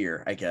to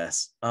here, I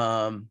guess.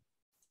 I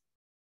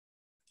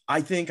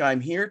think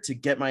I'm here to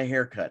get my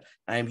hair cut.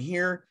 I'm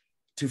here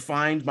to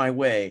find my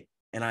way,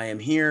 and I am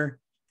here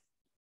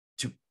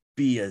to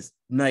be a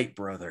Knight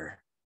brother,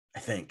 I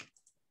think.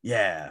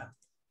 Yeah.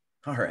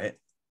 All right.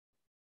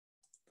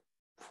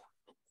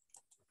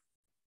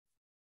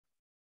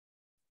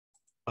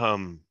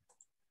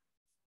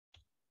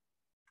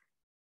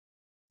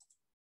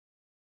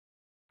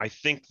 I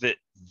think that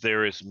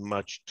there is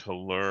much to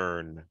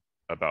learn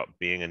about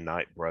being a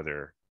Knight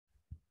brother,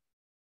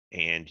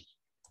 and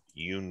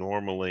you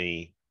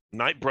normally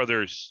Night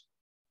Brothers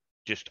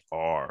just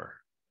are.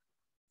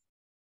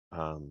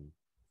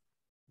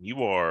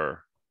 You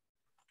are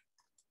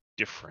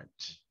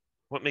different.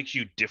 What makes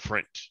you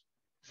different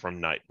from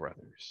Night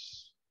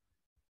Brothers?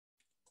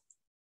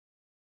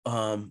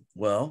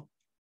 Well,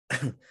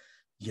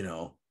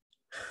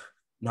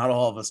 not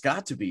all of us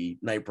got to be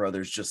Night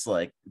Brothers just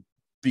like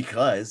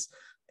because.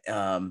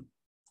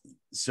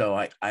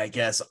 So I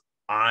guess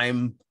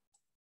I'm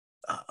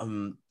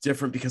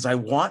different because I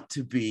want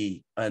to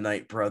be a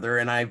Night Brother,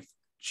 and I've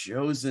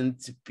chosen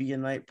to be a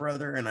Night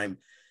Brother, and I'm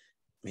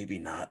maybe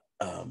not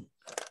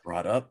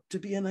brought up to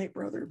be a Night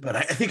Brother, but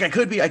I think I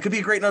could be a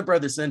great Night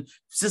Brother.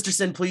 Sister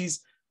Sin,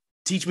 please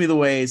teach me the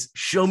ways,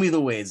 show me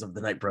the ways of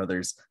the Night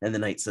Brothers and the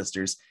Night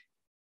Sisters,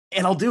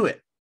 and I'll do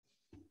it.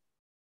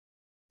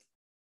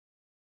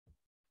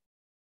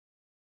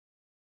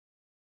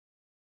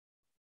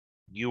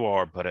 You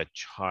are but a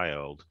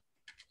child,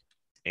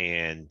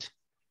 and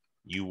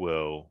you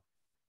will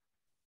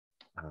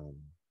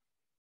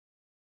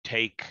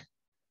take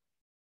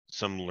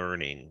some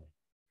learning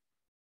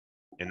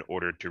in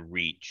order to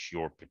reach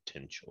your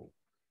potential.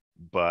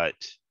 But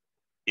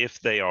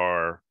if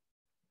your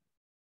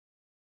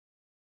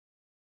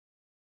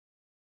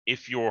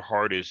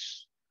heart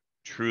is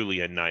truly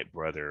a Night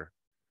Brother,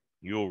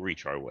 you'll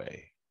reach our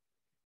way.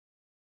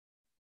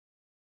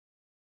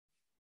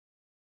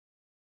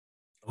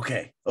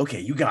 Okay,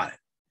 you got it.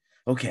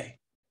 Okay.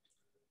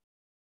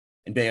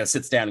 And Bayo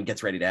sits down and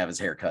gets ready to have his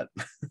hair cut.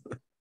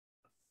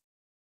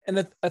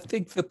 And I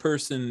think the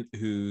person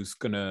who's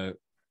gonna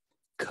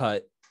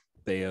cut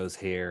Bayo's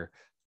hair,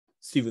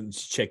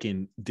 Steven's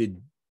checking.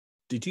 Did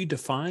you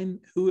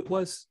define who it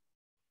was?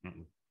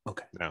 Mm-mm.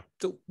 Okay. No.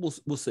 So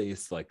we'll say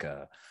it's like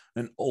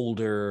an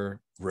older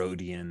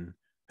Rhodian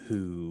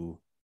who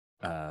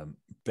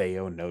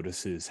Bayo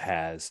notices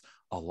has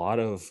a lot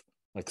of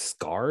like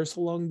scars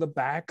along the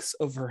backs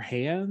of her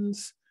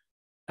hands.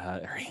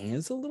 Her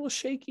hands a little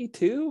shaky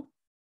too.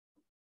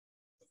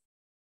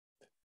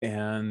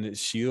 And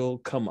she'll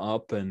come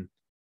up and,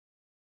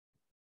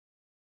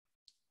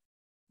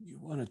 you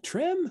want to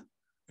trim,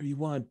 or you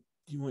want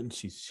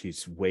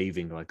she's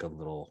waving like a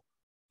little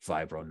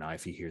vibro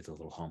knife. You hear the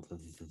little hum. It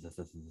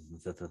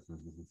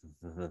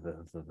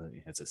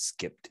has a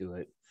skip to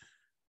it.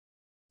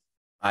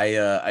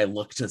 I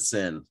look to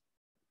Sin.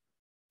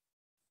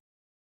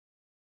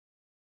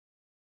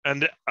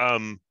 And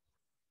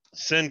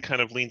Sin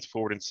kind of leans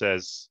forward and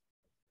says,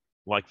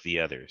 like the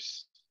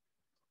others.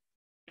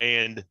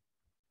 And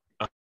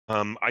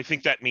I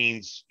think that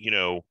means,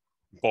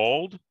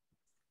 bald,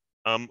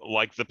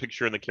 like the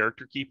picture in the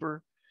character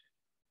keeper.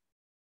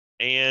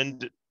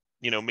 And,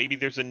 maybe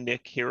there's a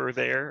nick here or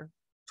there.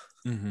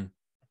 Mm-hmm.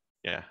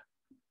 Yeah.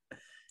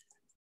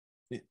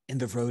 In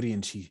the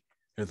Rhodian,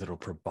 her little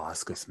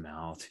proboscis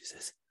mouth, she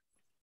says,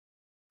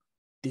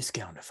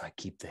 discount if I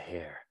keep the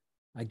hair.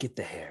 I get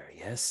the hair,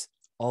 yes?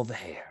 All the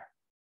hair.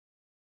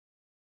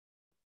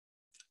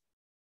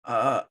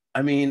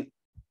 I mean,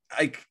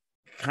 I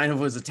kind of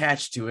was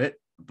attached to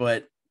it,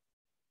 but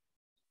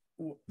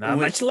not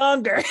much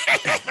longer.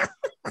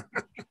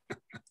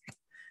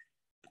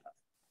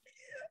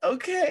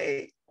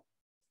 Okay.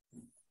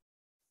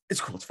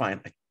 It's cool. It's fine.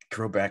 I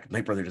grow back.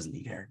 Night Brother doesn't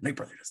need hair.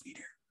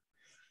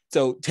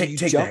 So take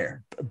the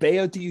hair.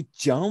 Bayo, do you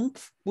jump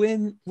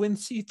when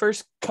she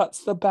first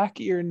cuts the back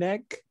of your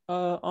neck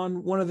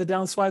on one of the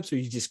down swipes, or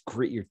you just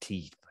grit your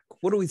teeth? Like,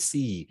 what do we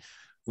see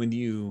when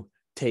you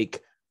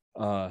take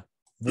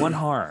one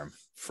harm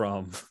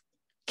from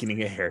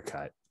getting a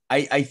haircut?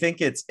 I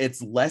think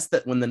it's less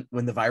that when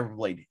the vibro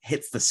blade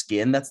hits the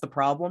skin, that's the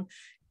problem.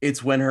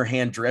 It's when her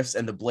hand drifts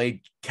and the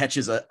blade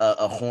catches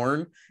a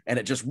horn and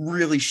it just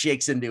really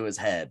shakes into his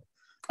head.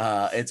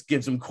 It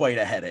gives him quite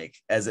a headache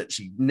as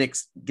she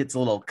gets a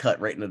little cut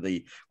right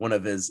into one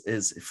of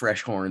his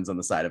fresh horns on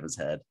the side of his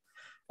head.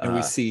 And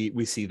we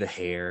see the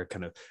hair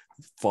kind of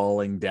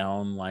falling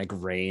down like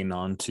rain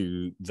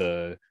onto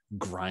the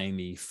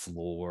grimy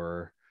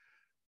floor.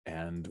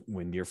 And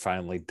when you're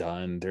finally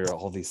done, there are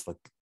all these like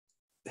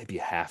maybe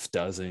a half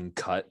dozen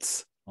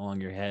cuts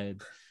along your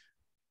head.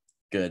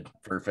 Good.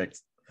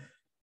 Perfect.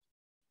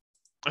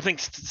 I think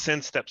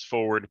Sin steps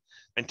forward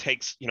and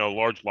takes, a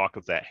large lock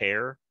of that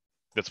hair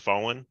that's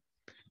fallen,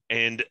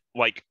 and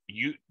like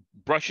you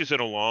brushes it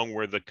along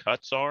where the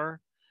cuts are,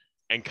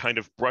 and kind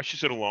of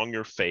brushes it along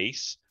your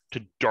face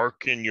to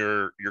darken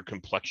your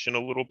complexion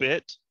a little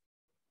bit.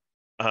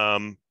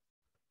 And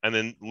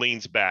then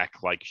leans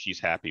back like she's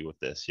happy with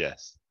this.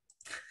 Yes.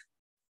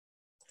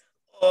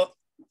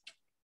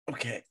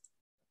 Okay.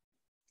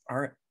 All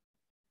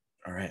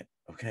right.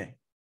 Okay.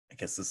 I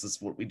guess this is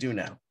what we do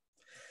now.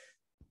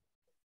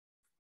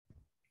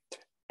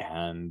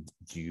 And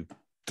you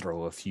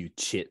throw a few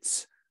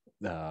chits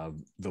the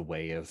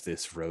way of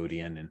this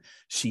Rhodian, and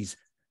she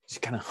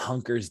kind of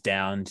hunkers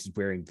down. She's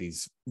wearing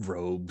these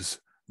robes,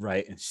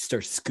 right? And she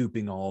starts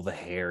scooping all the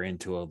hair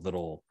into a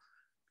little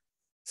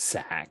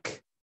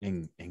sack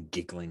and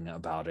giggling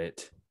about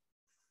it.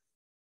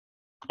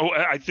 Oh,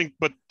 I think,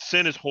 but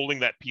Sin is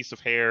holding that piece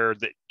of hair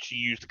that she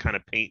used to kind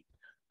of paint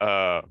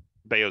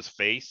Bayo's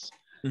face.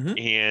 Mhm.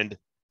 And,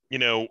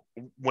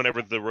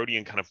 whenever the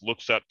Rhodian kind of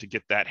looks up to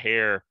get that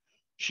hair,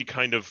 she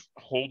kind of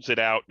holds it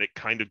out and it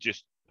kind of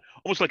just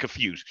almost like a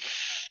fuse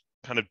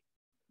kind of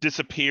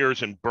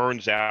disappears and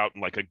burns out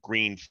in like a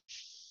green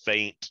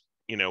faint,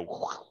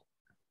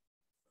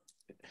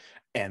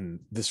 And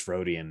this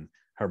Rhodian,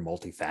 her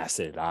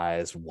multifaceted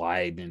eyes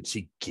widen and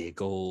she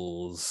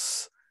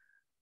giggles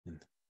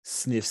and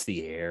sniffs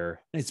the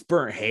air. It's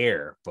burnt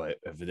hair, but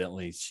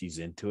evidently she's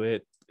into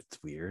it. It's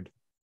weird.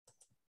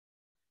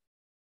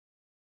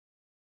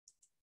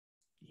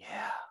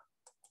 Yeah.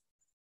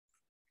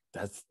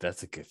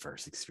 That's a good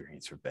first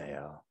experience for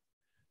Bayo.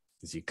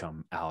 As you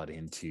come out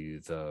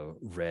into the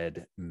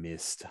red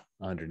mist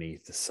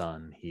underneath the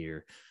sun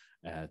here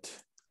at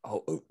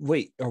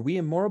wait, are we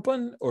in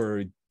Moribund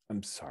or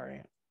I'm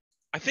sorry.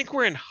 I think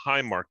we're in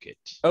High Market.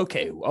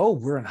 Okay. Oh,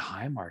 we're in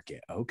High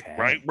Market. Okay.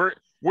 Right?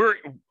 We're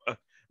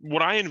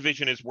what I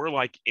envision is we're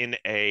like in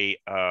a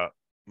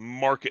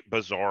market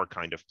bazaar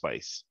kind of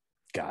place.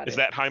 Got it. Is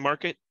that High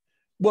Market?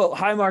 Well,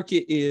 High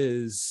Market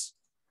is,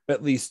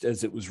 at least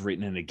as it was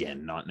written, and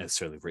again, not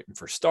necessarily written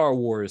for Star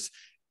Wars.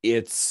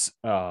 It's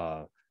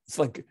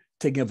like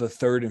taking up the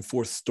third and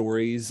fourth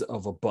stories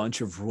of a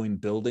bunch of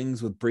ruined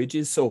buildings with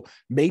bridges. So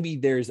maybe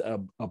there's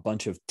a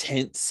bunch of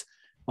tents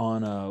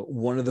on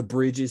one of the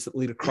bridges that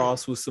lead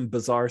across with some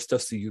bizarre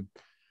stuff. So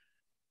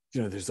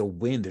there's a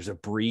wind, there's a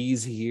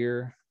breeze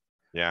here.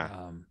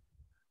 Yeah.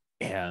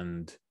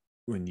 And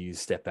when you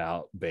step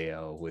out,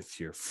 Bayo, with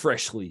your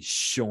freshly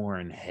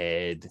shorn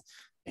head,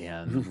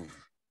 and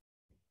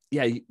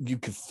yeah, you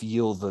could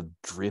feel the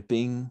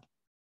dripping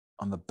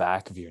on the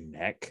back of your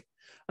neck.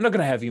 I'm not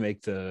going to have you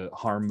make the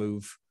harm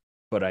move,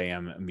 but I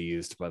am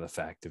amused by the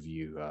fact of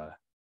you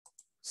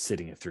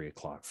sitting at 3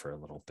 o'clock for a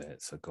little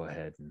bit. So go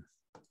ahead and.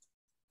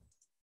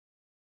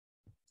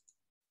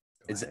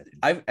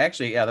 I've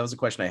actually, that was a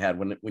question I had.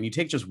 When you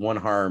take just one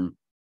harm,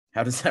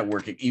 how does that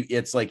work?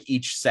 It's like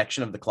each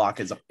section of the clock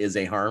is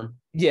a harm.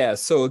 Yeah,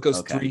 so it goes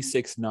Okay. 3,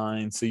 6,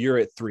 9. So you're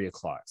at 3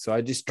 o'clock. So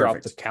I just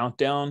dropped the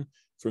countdown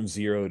from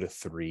 0 to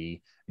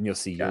 3, and you'll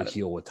see you'll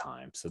heal with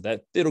time. So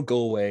that it'll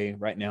go away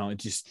right now.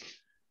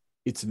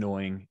 It's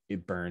annoying.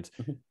 It burns.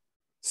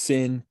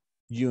 Sin,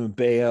 you and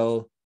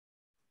Bayo,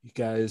 you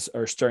guys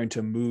are starting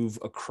to move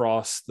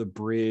across the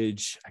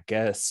bridge. I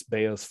guess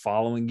Bayo's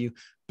following you.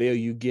 Bayo,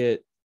 you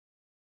get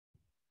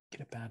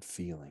a bad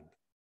feeling.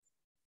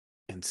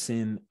 And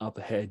Sin, up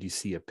ahead, you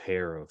see a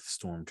pair of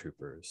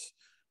stormtroopers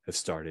have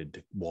started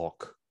to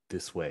walk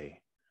this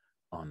way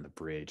on the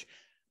bridge.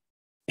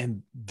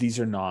 And these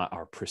are not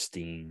our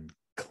pristine,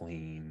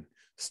 clean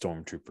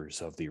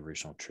stormtroopers of the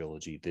original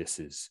trilogy. This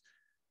is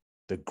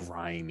the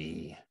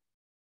grimy,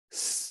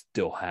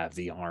 still have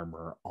the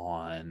armor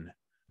on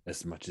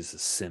as much as a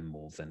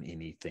symbol than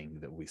anything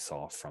that we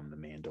saw from the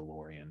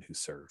Mandalorian who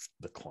served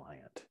the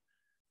client.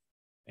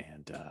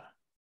 And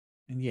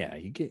yeah,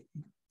 you get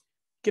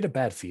a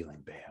bad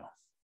feeling, Bayo.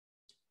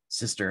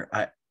 Sister,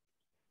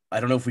 I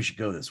don't know if we should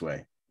go this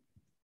way.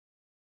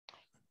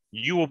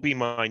 You will be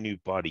my new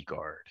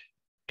bodyguard,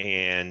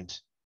 and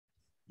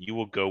you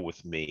will go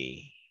with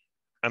me.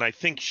 And I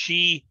think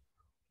she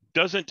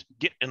doesn't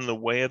get in the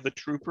way of the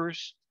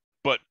troopers,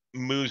 but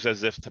moves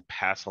as if to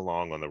pass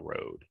along on the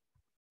road.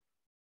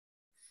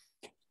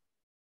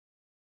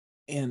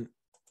 And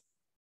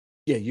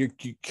yeah, you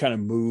kind of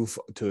move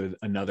to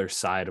another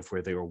side of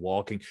where they were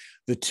walking.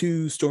 The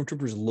two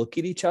stormtroopers look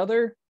at each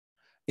other,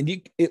 and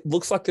it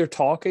looks like they're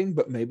talking,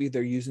 but maybe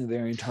they're using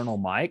their internal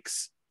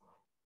mics.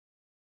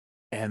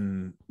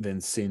 And then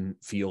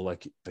feel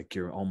like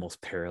you're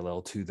almost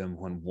parallel to them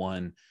when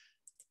one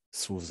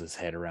swivels his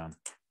head around.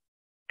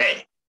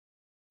 Hey,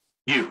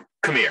 you,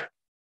 come here.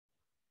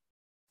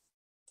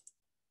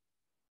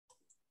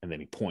 And then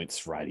he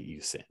points right at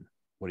you, Sin.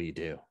 What do you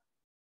do?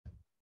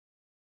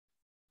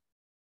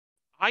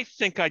 I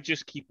think I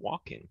just keep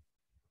walking.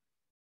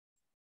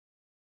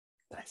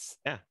 Nice.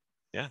 Yeah.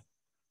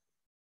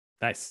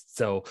 Nice.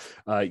 So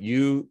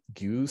you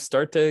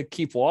start to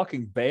keep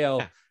walking.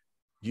 Bayo,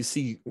 you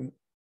see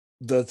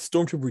the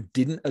stormtrooper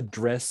didn't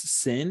address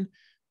Sin,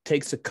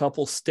 takes a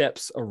couple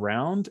steps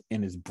around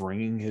and is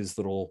bringing his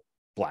little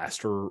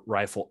blaster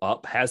rifle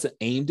up, hasn't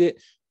aimed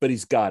it, but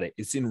he's got it.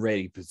 It's in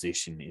ready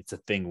position. It's a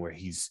thing where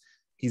he's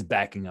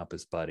backing up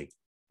his buddy.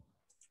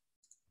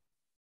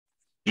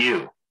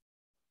 You.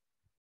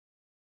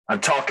 I'm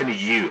talking to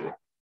you.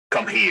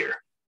 Come here.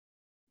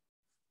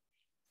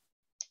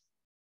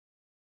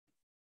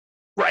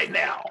 Right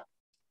now.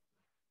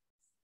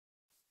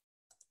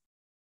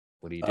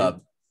 What do you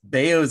do?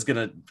 Bayo's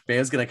gonna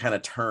kind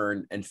of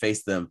turn and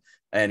face them,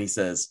 and he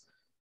says,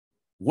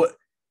 What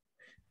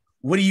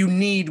do you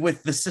need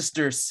with the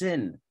sister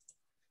Sin?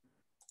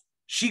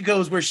 She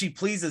goes where she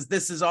pleases.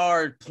 This is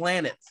our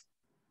planet.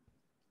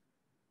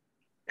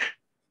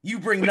 You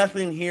bring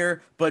nothing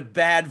here but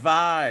bad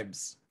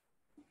vibes.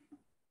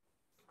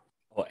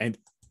 Oh, and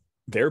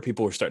there are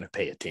people who are starting to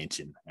pay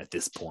attention at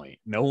this point.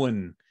 No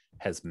one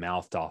has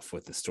mouthed off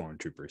with the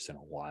stormtroopers in a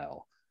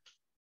while.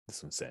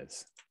 This one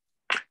says,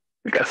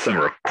 We got some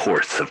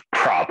reports of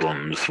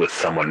problems with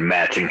someone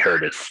matching her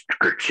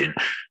description.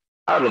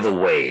 Out of the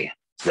way,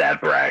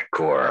 Zabrak,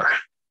 or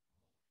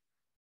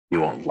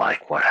you won't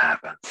like what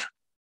happens.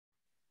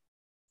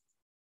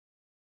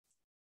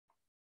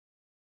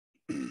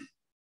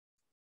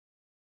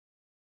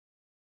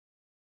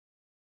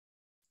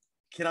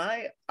 Can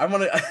I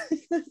want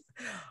to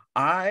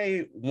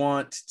I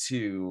want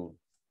to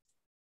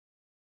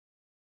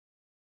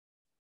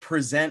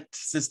present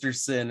Sister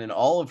Sin in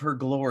all of her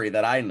glory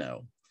that I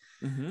know.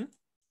 Mm-hmm.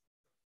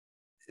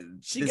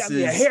 She This got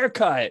me a is-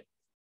 haircut.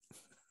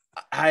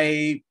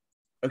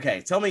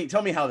 Okay, tell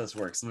me how this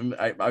works.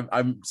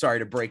 I'm sorry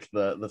to break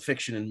the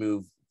fiction and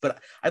move,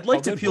 but I'd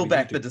like to good. peel What do you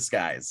back the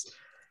disguise.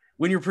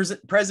 When you're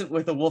present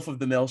with a Wolf of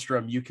the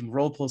Maelstrom, you can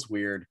roll plus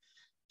weird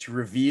to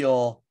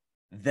reveal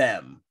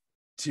them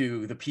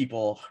to the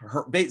people.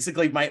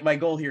 Basically, my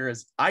goal here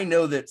is I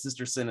know that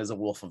Sister Sin is a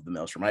Wolf of the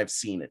Maelstrom. I've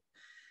seen it.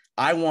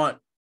 I want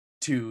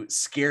to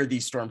scare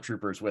these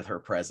stormtroopers with her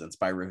presence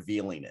by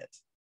revealing it.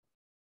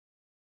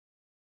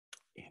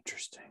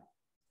 Interesting.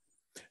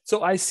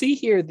 So I see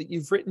here that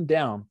you've written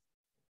down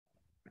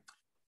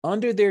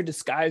under their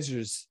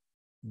disguisers,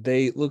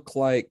 they look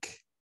like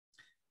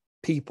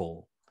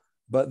people,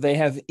 but they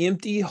have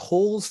empty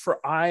holes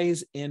for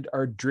eyes and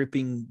are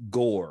dripping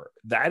gore.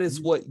 That is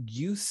what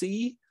you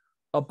see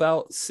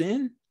about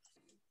Sin?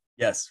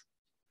 Yes.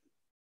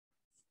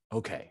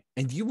 Okay.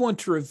 And you want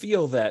to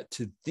reveal that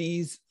to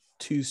these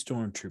two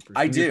stormtroopers.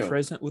 I When you're do.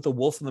 present with a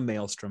Wolf in the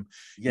Maelstrom.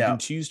 You Yeah. can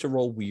choose to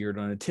roll weird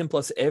on a 10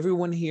 plus.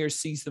 Everyone here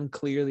sees them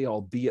clearly,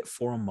 albeit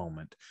for a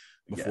moment,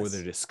 before Yes.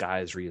 their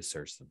disguise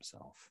reasserts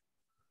themselves.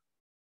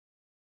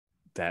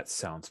 That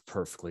sounds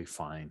perfectly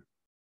fine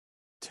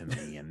to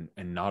me, and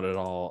not at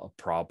all a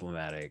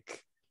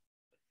problematic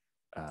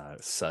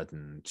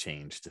sudden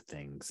change to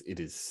things.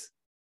 It is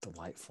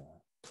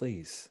delightful.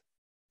 Please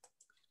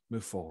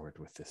move forward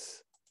with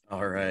this.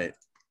 All right.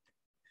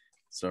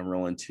 So I'm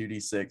rolling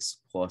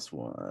 2d6 plus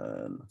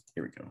 1.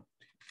 Here we go.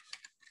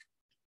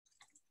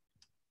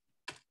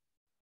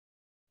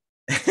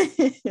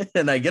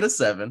 And I get a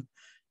 7,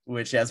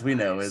 which, as we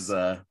know, is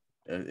a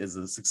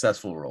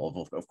successful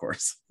roll, of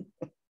course.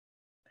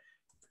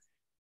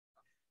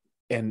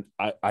 And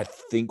I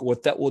think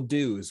what that will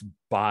do is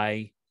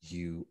buy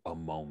you a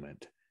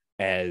moment,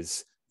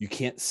 as you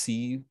can't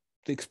see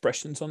the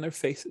expressions on their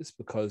faces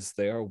because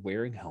they are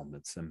wearing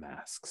helmets and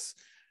masks.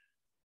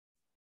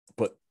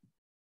 But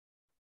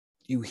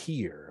you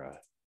hear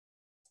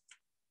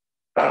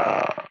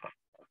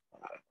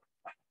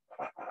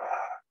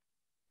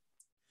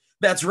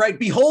That's right.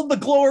 Behold the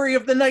glory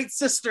of the night,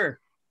 sister.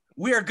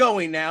 We are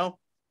going now,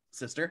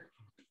 sister.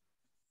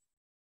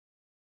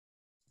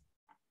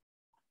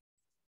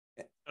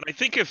 And I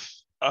think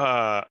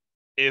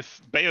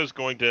if Bayo's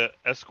going to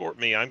escort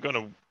me, I'm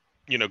going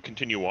to,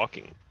 continue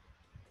walking.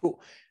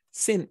 Cool.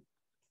 Sin,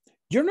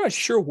 you're not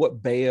sure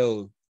what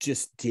Bayo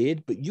just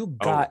did, but you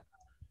got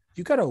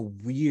a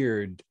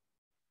weird.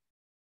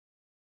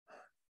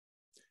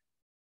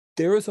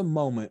 There was a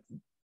moment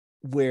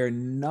where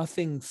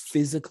nothing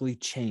physically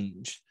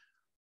changed,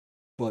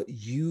 but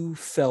you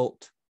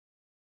felt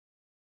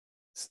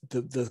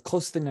the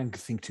closest thing I can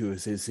think to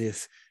is as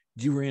if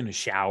you were in a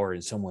shower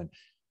and someone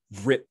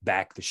ripped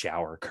back the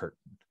shower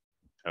curtain.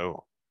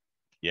 Oh,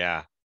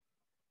 yeah.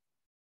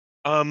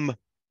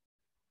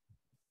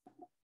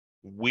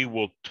 We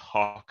will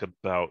talk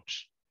about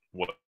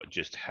what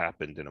just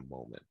happened in a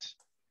moment.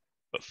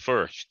 But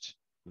first,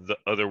 the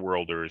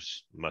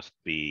otherworlders must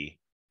be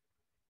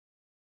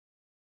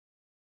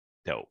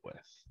dealt with.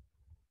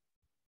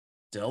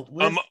 Dealt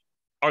with?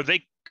 Are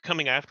they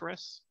coming after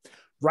us?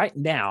 Right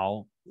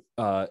now,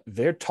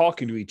 they're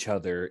talking to each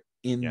other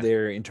in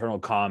their internal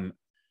comm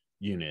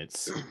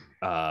units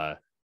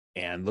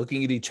and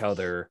looking at each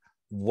other.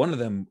 One of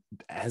them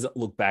hasn't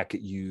looked back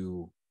at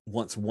you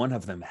once. One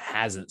of them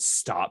hasn't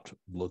stopped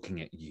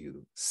looking at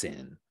you,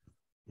 Sin.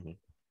 Mm-hmm.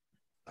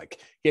 Like,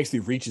 he actually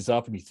reaches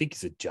up and you think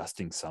he's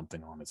adjusting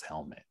something on his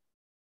helmet.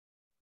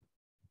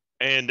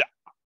 And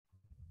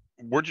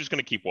we're just going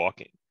to keep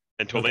walking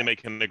until they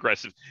make an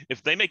aggressive.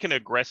 If they make an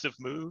aggressive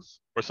move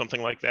or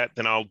something like that,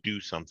 then I'll do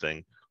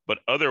something. But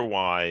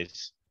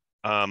otherwise,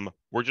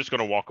 we're just going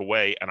to walk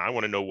away. And I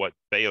want to know what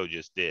Bayo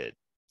just did.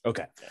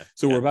 Okay.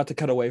 So we're about to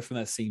cut away from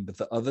that scene. But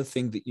the other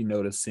thing that you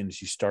notice, Sin,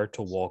 as you start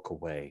to walk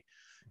away,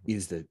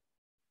 is that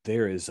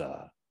there's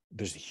a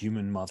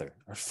human mother,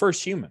 our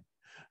first human,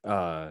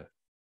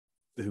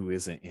 who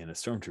isn't in a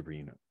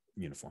stormtrooper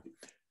uniform.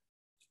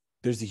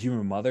 There's a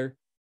human mother,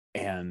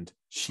 and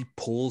she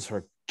pulls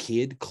her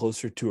kid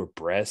closer to her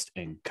breast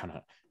and kind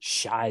of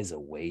shies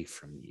away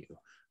from you.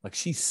 Like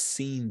she's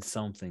seen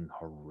something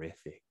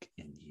horrific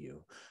in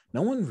you.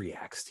 No one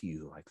reacts to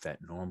you like that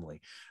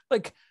normally.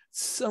 Like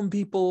some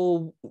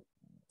people,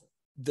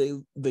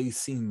 they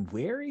seem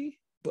wary,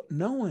 but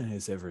no one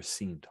has ever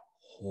seemed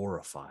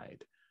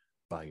horrified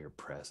by your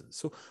presence.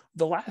 So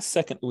the last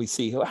second we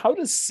see, how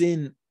does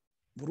Sin,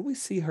 what do we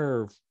see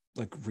her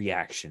like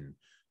reaction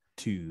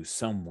to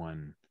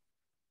someone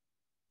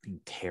being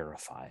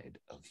terrified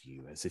of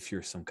you, as if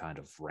you're some kind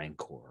of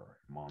rancor or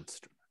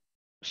monster.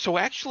 So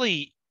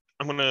actually,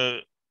 I'm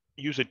gonna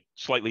use a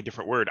slightly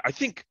different word. I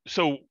think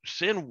so.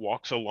 Sin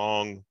walks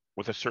along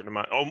with a certain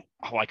amount,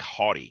 like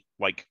haughty,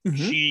 like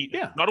she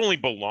not only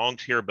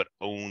belongs here but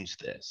owns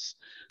this.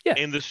 Yeah.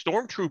 And the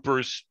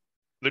troopers,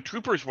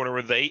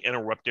 whenever they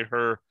interrupted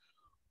her,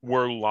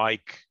 were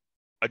like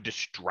a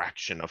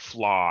distraction, a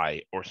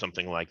fly, or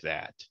something like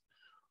that.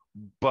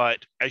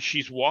 But as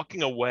she's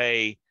walking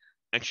away,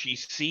 and she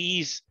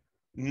sees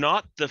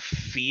not the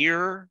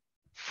fear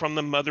from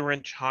the mother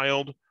and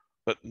child,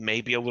 but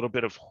maybe a little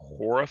bit of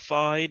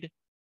horrified,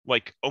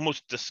 like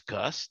almost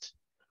disgust.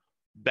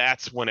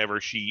 That's whenever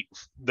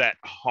that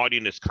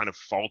haughtiness kind of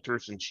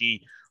falters, and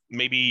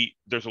maybe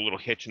there's a little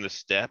hitch in the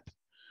step,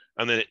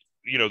 and then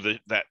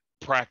that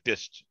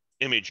practiced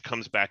image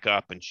comes back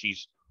up, and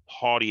she's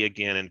haughty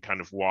again and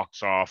kind of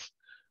walks off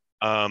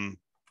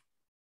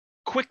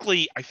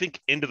quickly, I think,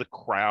 into the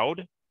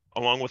crowd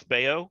along with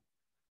Bayo,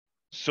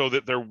 so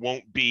that there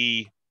won't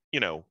be,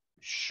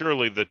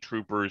 surely the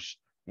troopers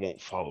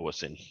won't follow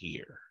us in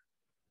here.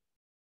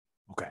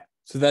 Okay.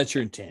 So that's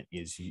your intent,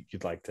 is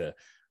you'd like to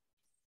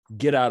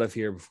get out of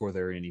here before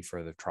there are any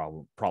further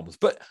problems,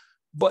 but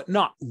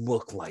not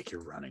look like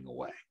you're running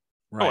away.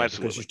 Right. Oh,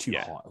 absolutely. Because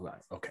you're too hot.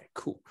 Right. Okay,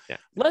 cool. Yeah.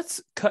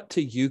 Let's cut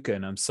to Yuka.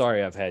 And I'm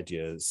sorry I've had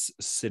you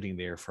sitting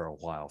there for a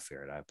while,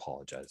 Ferret. I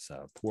apologize.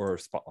 Poor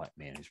spotlight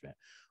management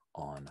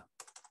on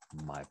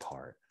my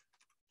part.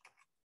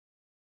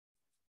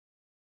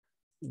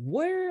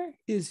 Where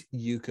is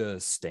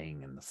Yuka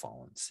staying in the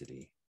Fallen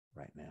City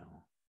right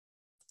now?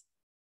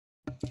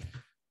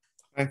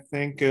 I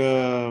think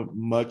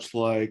much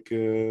like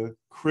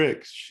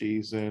Crix,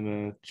 she's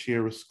in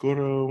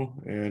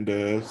Chiaroscuro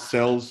and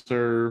sells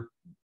her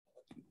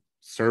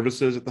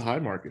services at the high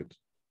market.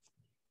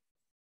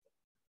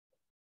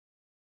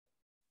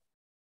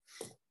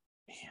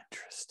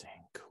 Interesting.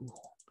 Cool.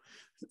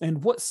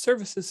 And what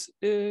services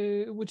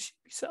would she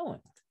be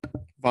selling?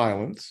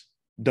 Violence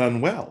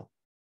done well.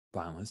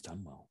 Violence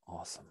done well.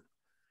 Awesome.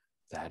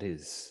 That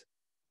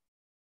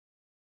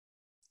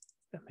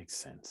makes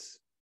sense.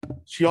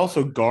 She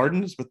also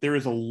gardens, but there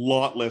is a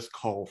lot less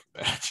call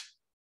for that.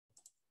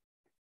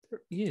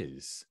 There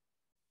is.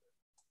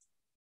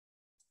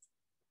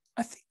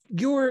 I think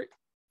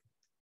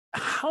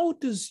how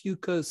does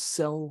Yuka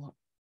sell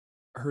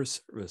her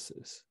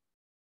services?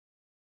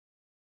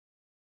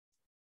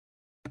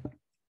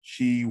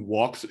 She's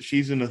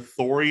an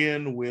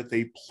Athorian with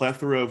a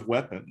plethora of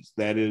weapons.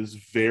 That is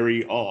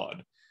very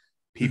odd.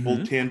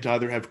 People tend to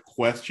either have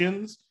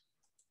questions,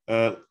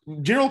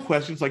 general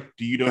questions like,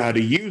 do you know how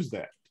to use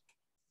that?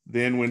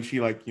 Then when she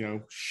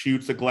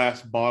shoots a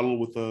glass bottle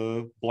with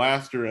a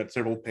blaster at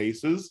several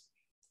paces,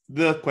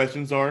 the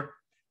questions are,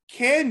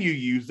 can you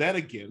use that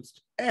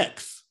against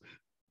X?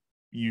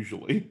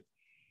 Usually.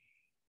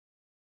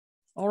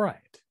 All right.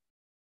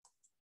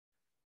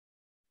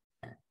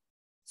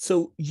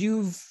 So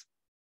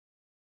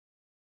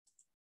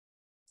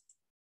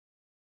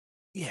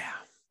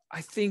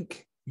I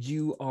think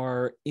you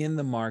are in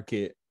the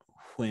market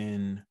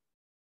when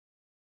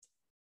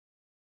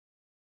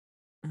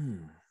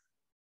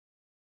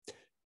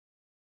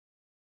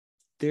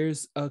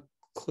there's a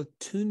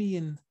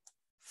Clatunian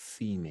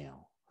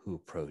female who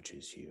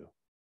approaches you.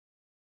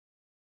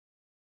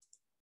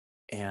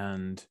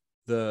 And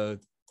the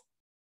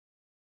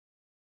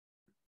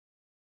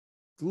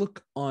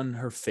look on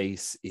her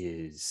face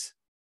is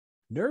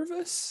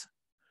nervous.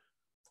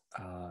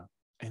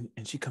 And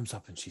she comes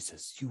up and she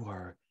says,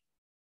 You're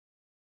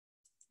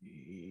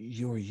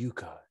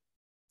Yuka.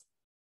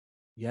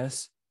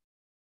 Yes?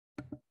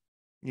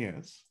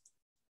 Yes.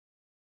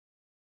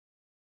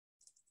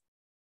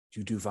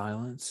 You do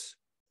violence?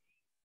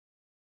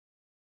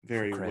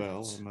 Very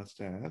well, I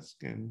must ask,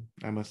 and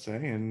I must say,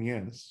 and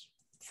yes,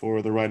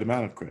 for the right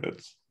amount of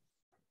credits.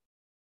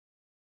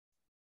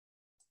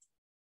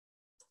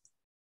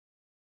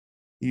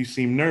 You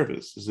seem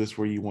nervous. Is this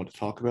where you want to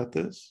talk about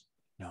this?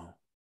 No.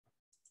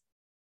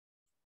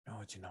 No,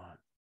 it's not.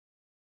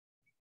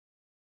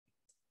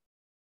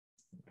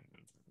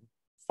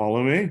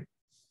 Follow me.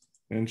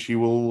 And she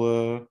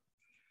will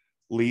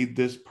lead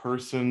this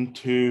person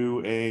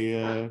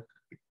to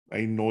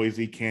a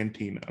noisy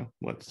cantina,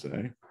 let's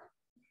say.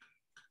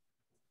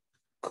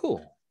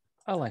 Cool.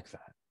 I like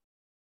that.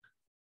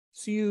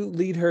 So you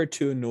lead her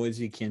to a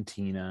noisy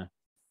cantina.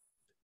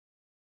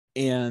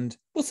 And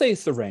we'll say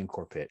it's the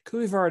Rancor Pit, because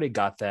we've already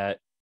got that.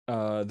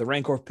 The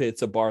Rancor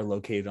Pit's a bar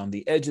located on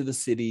the edge of the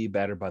city,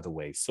 battered by the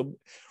waves. So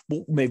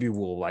maybe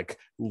we'll like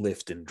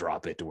lift and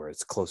drop it to where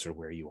it's closer to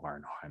where you are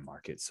in High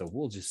Market. So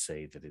we'll just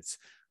say that it's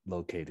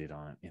located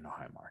in a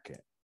High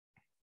Market.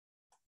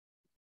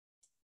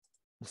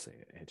 We'll say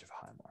edge of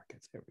High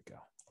Market. There we go.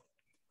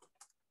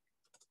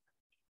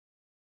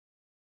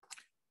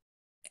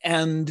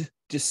 And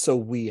just so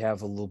we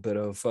have a little bit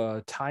of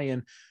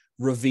tie-in,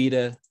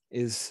 Ravita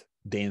is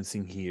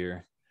dancing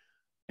here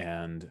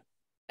and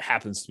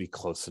happens to be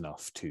close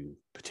enough to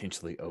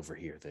potentially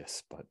overhear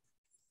this, but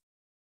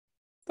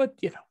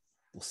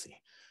we'll see.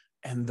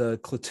 And the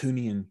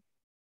Clatunian,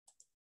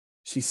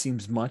 she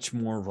seems much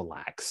more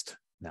relaxed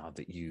now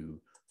that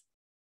you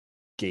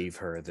gave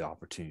her the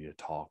opportunity to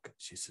talk.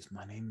 She says,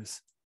 my name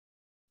is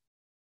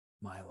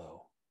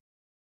Milo,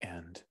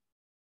 and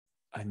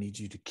I need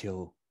you to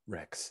kill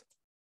Rex.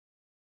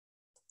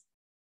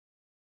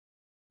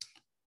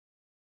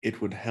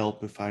 It would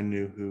help if I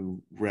knew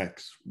who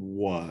Rex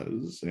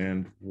was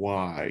and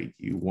why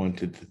you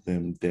wanted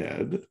them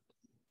dead.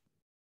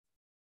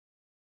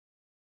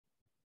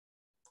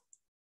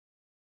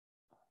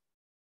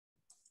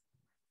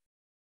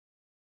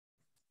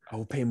 I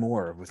will pay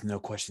more with no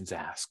questions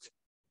asked.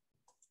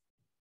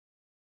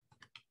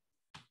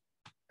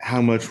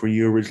 How much were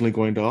you originally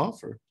going to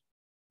offer?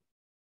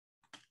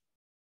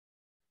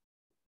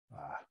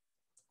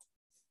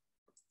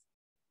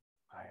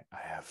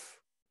 I have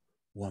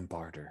one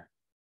barter.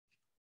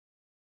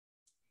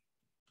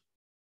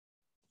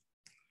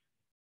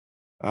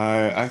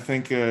 I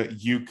think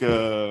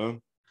Yuka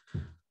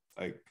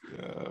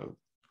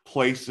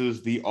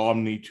places the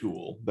Omni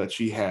tool that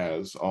she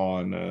has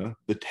on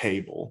the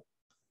table.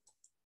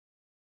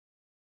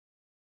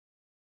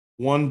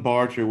 One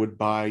barter would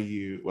buy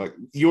you, like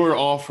your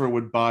offer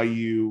would buy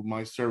you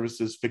my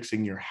services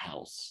fixing your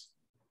house.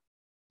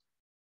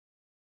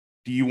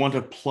 Do you want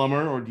a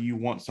plumber or do you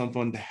want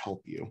someone to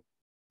help you?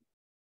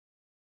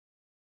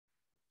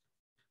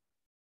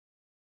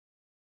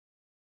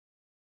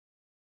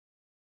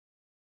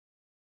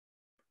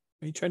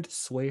 Are you trying to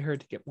sway her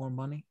to get more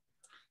money?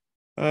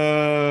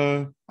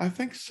 I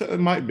think so.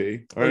 It might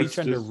be. Or are you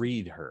trying to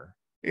read her?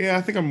 Yeah,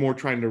 I think I'm more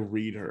trying to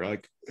read her.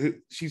 Like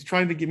she's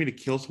trying to get me to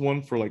kill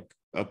someone for like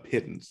a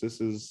pittance. This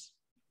is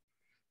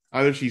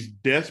either she's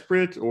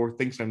desperate or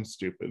thinks I'm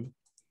stupid.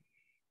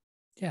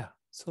 Yeah.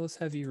 So let's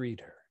have you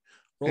read her.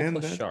 Roll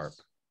plus sharp.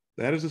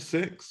 That is a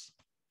 6.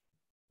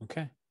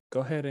 Okay.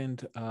 Go ahead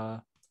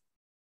and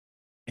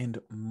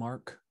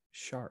mark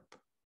sharp.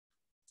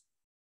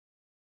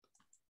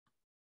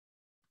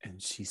 And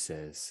she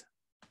says,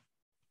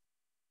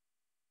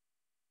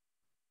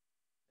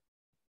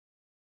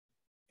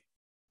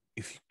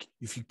 if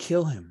you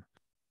kill him,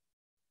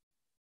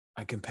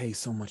 I can pay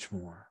so much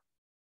more.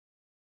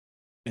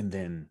 And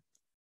then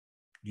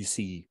you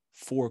see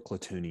 4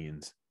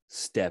 Clatunians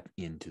step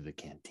into the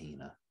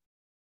cantina.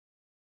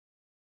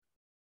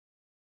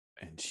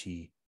 And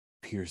she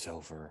peers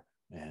over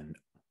and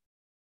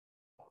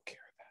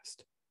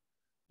Carivest.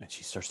 And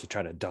she starts to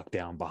try to duck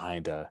down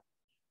behind a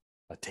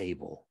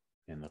table.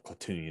 And the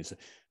Clatunians,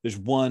 there's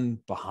one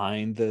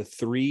behind the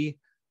 3,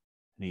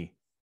 and he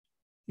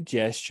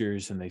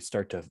gestures and they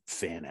start to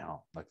fan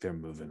out like they're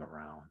moving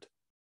around.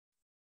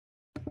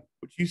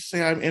 Would you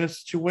say I'm in a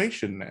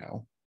situation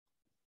now?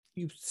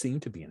 You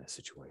seem to be in a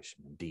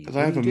situation, indeed. Because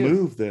I have a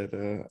move that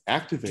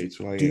activates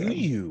who I am. Do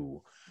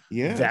you?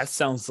 Yes. That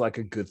sounds like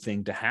a good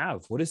thing to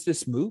have. What is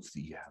this move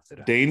that you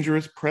have?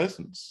 Dangerous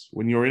presence.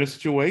 When you're in a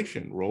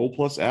situation, roll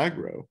plus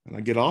aggro, and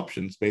I get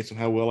options based on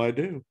how well I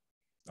do.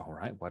 All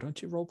right. Why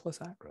don't you roll plus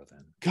aggro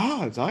then?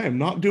 Gods, I am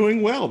not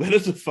doing well. That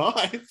is a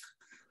 5.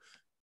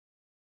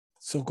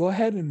 So go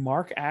ahead and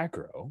mark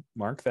aggro.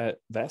 Mark that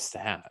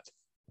stat.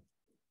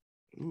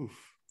 Oof.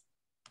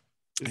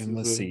 And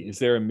let's see. Is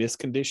there a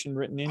miscondition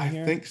written in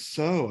here? I think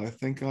so. I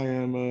think I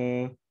am.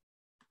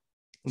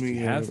 If you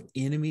have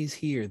enemies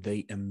here,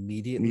 they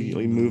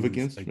immediately move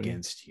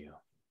against you.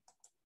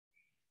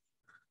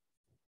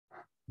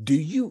 Do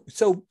you?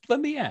 So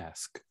let me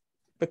ask,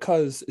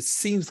 because it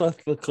seems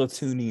like the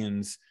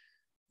Clatunians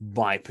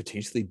might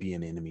potentially be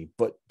an enemy,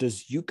 but do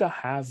you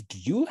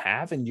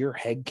have in your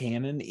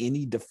headcanon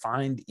any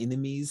defined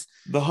enemies?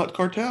 The Hutt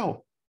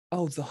Cartel.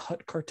 Oh, the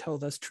Hutt Cartel.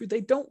 That's true.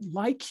 They don't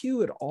like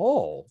you at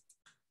all.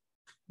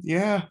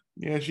 Yeah,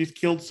 she's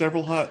killed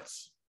several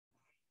Hutts.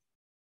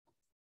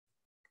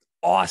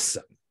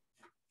 Awesome.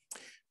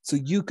 So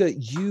Yuka,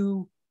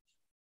 you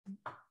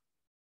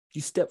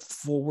step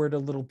forward a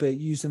little bit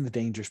using the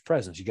dangerous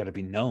presence. You got to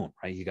be known,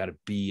 right? You got to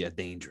be a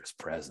dangerous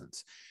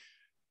presence.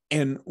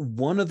 And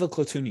one of the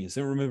Clatunians,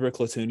 and remember,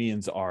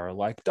 Clatunians are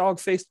like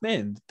dog-faced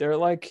men. They're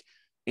like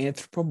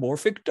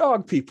anthropomorphic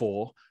dog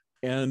people.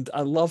 And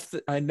I love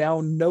that. I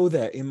now know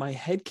that in my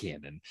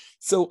headcanon.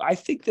 So I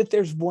think that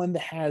there's one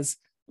that has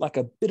like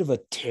a bit of a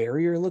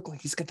terrier look,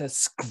 like he's got that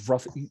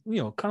scruffy,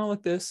 kind of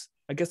like this.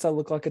 I guess I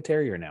look like a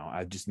terrier now.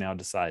 I've just now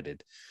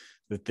decided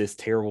that this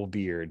terrible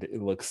beard,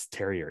 it looks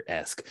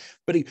terrier-esque.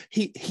 But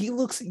he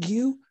looks at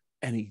you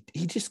and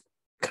he just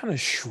kind of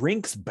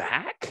shrinks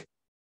back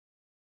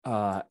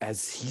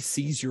as he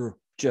sees your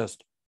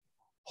just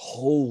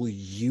whole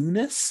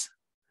Eunice.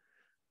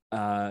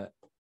 But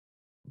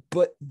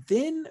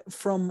then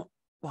from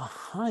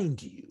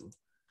behind you,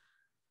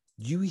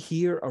 you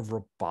hear a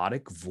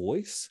robotic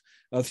voice.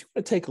 If you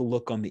want to take a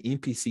look on the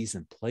NPCs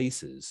and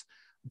places,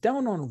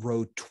 down on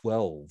row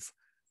 12,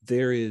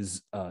 there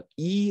is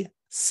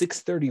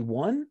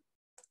E631.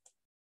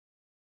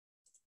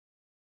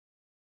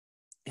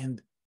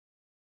 And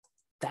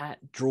that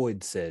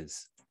droid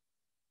says,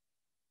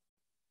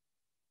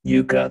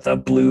 Yuka, the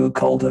blue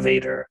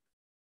cultivator.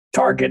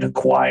 Target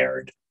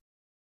acquired.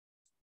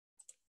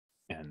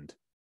 And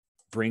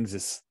brings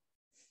his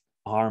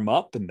arm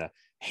up and the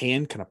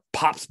hand kind of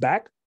pops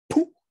back.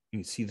 Poof, and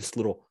you see this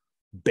little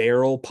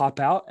barrel pop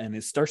out and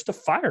it starts to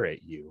fire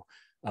at you.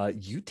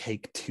 You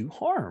take 2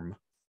 harm.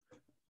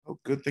 Oh,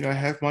 good thing I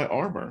have my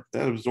armor.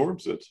 That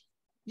absorbs it.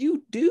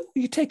 You do.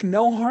 You take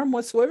no harm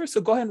whatsoever.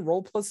 So go ahead and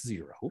roll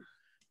 +0.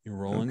 You're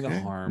rolling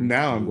the harm.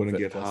 Now I'm going to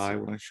get high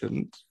when I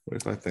shouldn't. What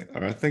if I think?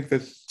 Or I think they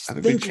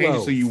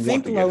change so you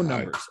want to low get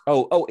numbers. high.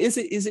 Oh, is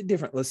it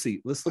different? Let's see.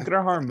 Let's look at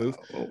our harm move.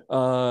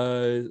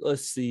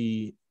 Let's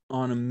see.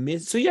 On a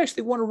miss. So you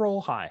actually want to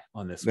roll high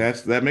on this one.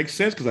 That makes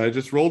sense because I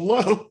just rolled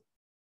low.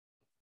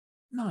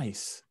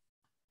 Nice.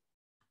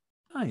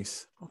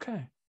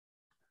 Okay.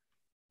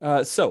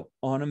 So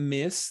on a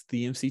miss,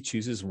 the MC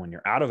chooses when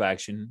you're out of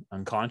action,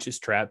 unconscious,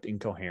 trapped,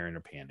 incoherent,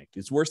 or panicked.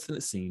 It's worse than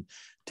it seemed.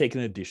 Take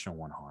an additional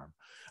 1 harm.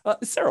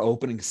 It's their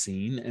opening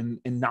scene, and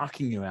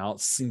knocking you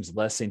out seems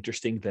less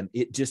interesting than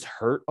it just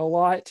hurt a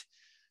lot.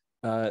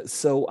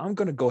 So I'm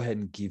going to go ahead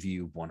and give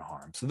you 1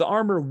 harm. So the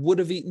armor would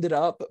have eaten it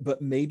up,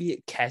 but maybe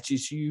it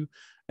catches you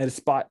at a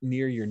spot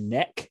near your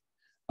neck,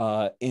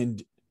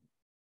 and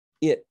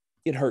it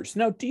hurts.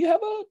 Now, do you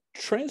have a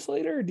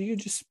translator, or do you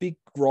just speak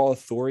raw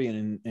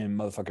Arthurian and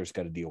motherfuckers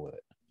got to deal with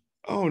it?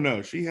 Oh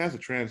no, she has a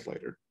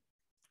translator.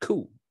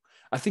 Cool.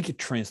 I think your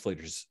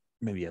translator's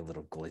maybe a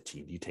little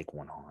glitchy. You take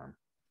 1 harm.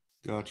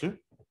 Gotcha.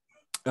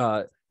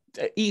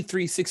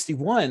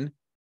 E361.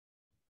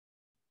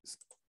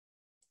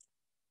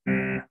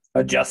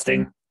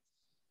 Adjusting.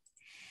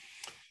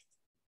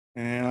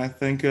 And I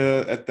think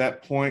at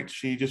that point,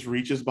 she just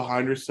reaches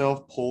behind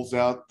herself, pulls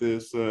out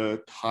this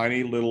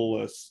tiny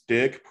little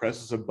stick,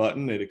 presses a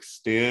button, it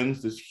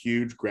extends. This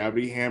huge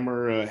gravity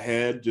hammer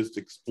head just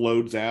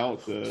explodes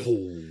out.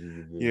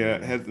 And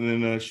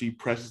then she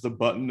presses the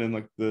button, and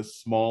like the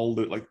small,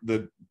 like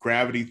the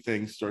gravity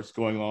thing starts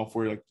going off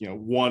where, like,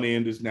 one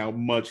end is now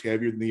much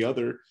heavier than the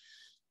other.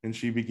 And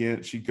she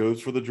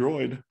goes for the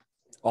droid.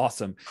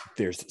 Awesome.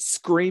 There's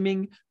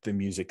screaming. The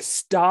music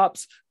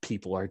stops.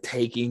 People are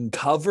taking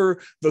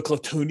cover. The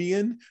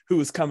Clatunian who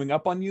was coming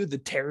up on you, the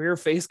terrier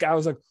face guy,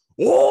 was like,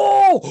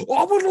 "Oh,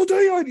 I'm gonna do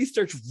you!" And he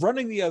starts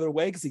running the other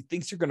way because he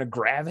thinks you're gonna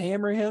grab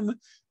hammer him.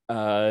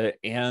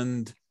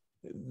 And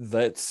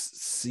let's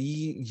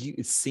see.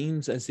 It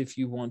seems as if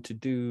you want to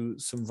do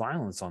some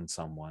violence on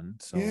someone.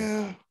 So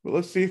yeah, but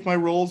let's see if my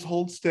rolls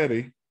hold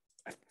steady.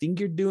 I think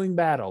you're doing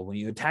battle. When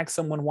you attack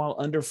someone while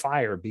under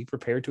fire, be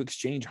prepared to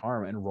exchange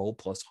harm and roll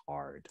plus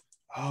hard.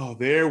 Oh,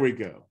 there we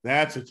go.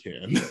 That's a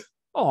 10.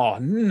 Oh,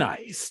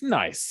 nice.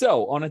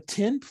 So on a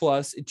 10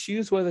 plus,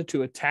 choose whether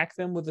to attack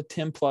them with a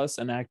 10 plus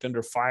and act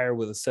under fire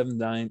with a 7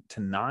 to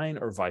 9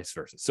 or vice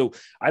versa. So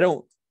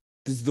this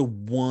is the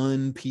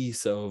one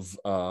piece of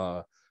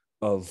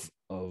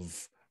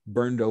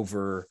burned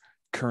over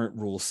current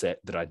rule set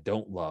that I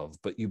don't love,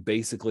 but you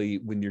basically,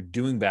 when you're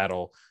doing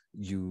battle,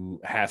 you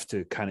have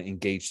to kind of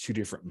engage 2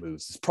 different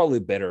moves. It's probably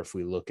better if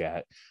we look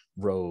at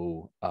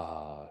row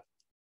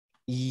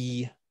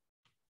E9.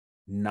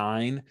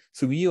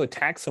 So when you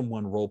attack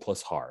someone, roll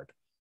plus hard.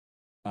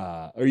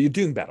 Or you're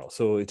doing battle.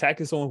 So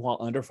attacking someone while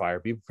under fire,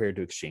 be prepared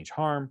to exchange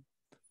harm.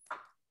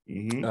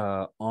 And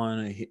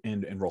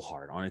roll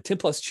hard. On a 10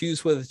 plus,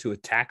 choose whether to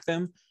attack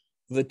them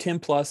with a 10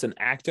 plus and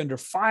act under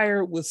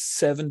fire with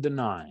 7 to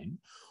 9,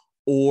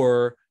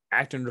 or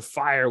act under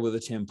fire with a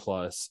 10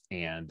 plus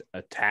and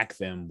attack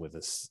them with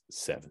a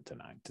 7 to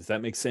 9. Does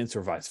that make sense,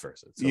 or vice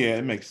versa? So, yeah,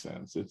 it makes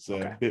sense. It's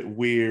a bit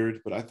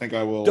weird, but I think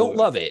I will. Don't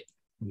love it,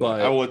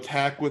 but I will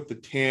attack with the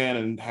 10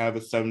 and have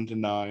a 7 to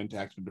 9 to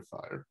act under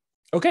fire.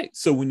 Okay,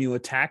 so when you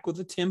attack with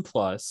a 10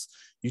 plus,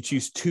 you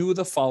choose 2 of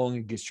the following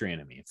against your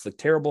enemy: inflict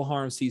terrible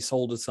harm, seize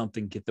hold of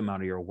something, get them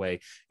out of your way,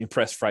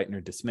 impress, frighten,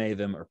 or dismay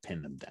them, or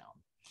pin them down.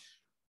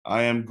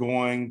 I am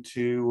going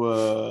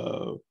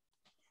to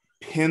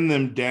pin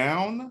them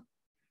down,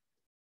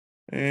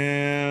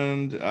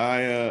 and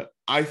I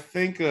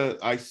think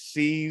I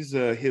seize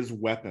his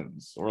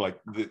weapons, or like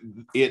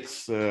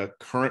its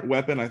current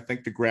weapon. I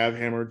think the grab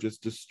hammer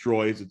just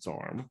destroys its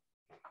arm.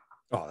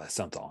 Oh, that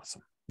sounds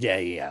awesome.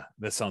 Yeah.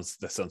 That sounds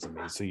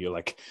amazing. So you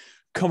like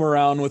come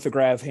around with a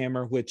grab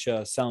hammer, which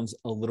sounds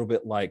a little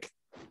bit like,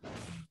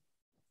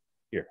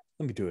 here,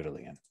 let me do it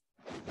again.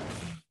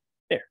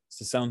 There.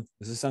 Does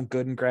this sound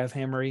good and grab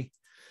hammery?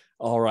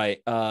 All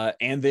right.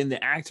 And then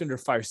the act under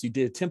fire. So you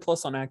did a 10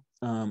 plus on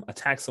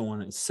attack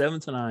someone, and 7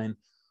 to 9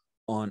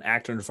 on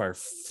act under fire.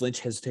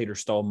 Flinch, hesitate, or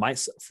stall might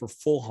for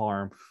full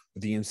harm.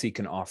 The MC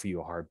can offer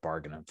you a hard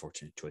bargain.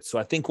 Unfortunate choice. So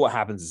I think what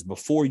happens is,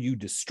 before you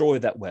destroy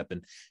that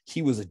weapon,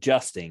 he was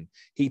adjusting.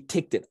 He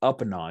ticked it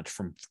up a notch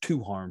from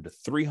 2 harm to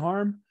 3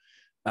 harm,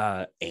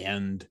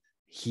 and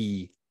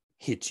he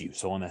hits you.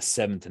 So on a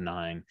 7 to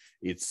 9,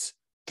 it's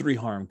 3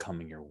 harm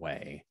coming your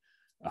way.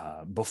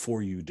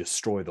 Before you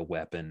destroy the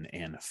weapon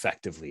and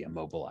effectively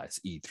immobilize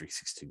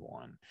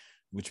E361,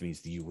 which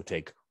means that you will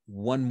take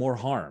 1 more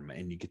harm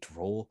and you get to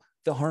roll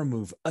the harm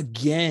move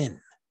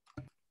again.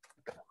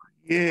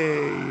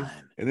 Yay.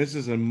 And this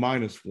is a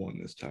 -1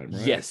 this time,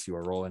 right? Yes, you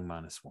are rolling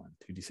 -1.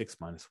 2d6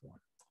 -1.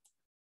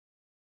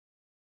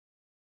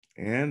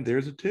 And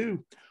there's a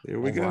 2. There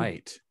we go.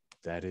 Right.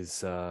 that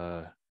is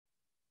the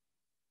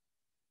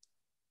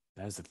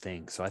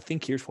thing. So I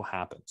think here's what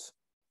happens.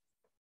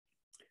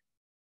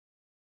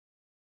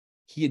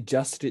 He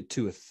adjusted it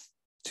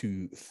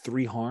to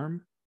 3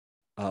 harm,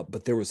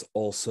 but there was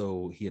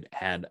also, he had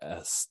add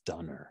a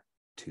stunner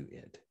to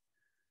it.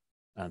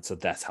 And so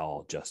that's how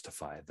I'll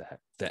justify that.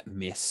 That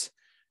miss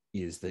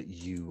is that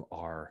you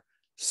are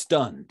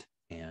stunned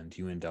and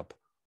you end up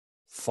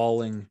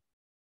falling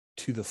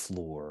to the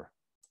floor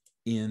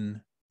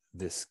in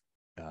this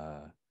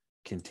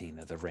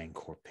cantina, the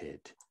Rancor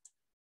pit,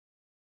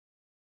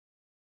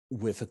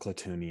 with a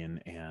Clatunian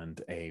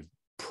and a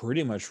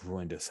pretty much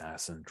ruined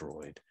assassin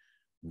droid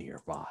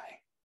nearby.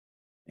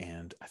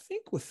 And I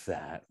think with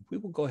that, we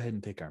will go ahead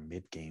and take our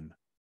mid-game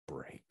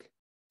break.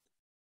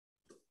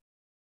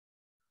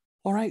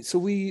 All right, so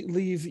we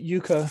leave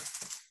Yuka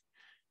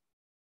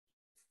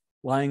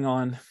lying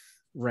on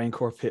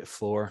Rancor pit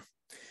floor,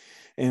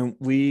 and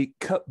we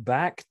cut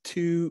back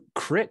to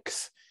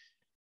Crix.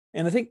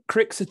 And I think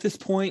Crix, at this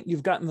point,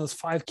 you've gotten those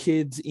 5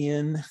 kids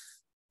in.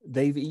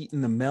 They've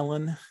eaten the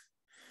melon.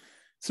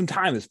 Some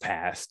time has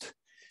passed.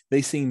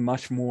 They seem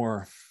much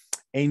more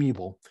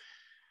amiable,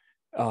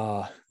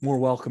 more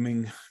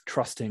welcoming,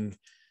 trusting.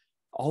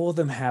 All of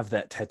them have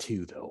that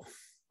tattoo, though.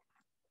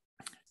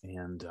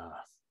 And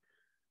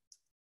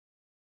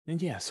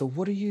yeah, so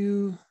what are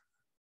you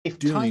If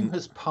doing? time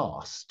has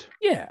passed,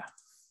 Yeah.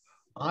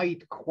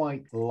 I'd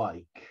quite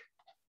like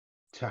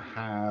to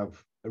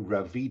have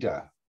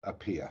Ravida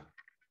appear.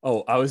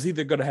 Oh, I was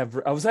actually going to have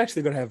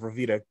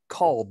Ravita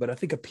call, but I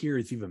think appear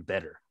is even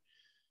better.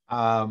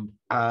 And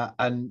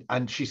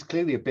she's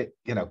clearly a bit,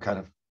 kind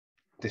of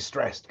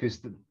distressed because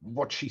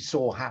what she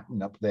saw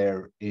happen up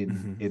there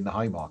in the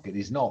High Market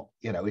is not,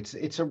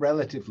 it's a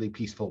relatively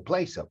peaceful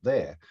place up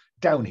there.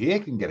 Down here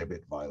can get a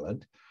bit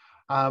violent.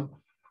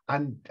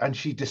 And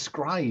she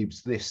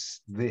describes this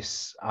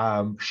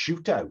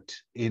shootout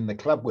in the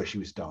club where she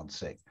was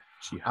dancing.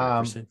 She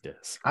 100%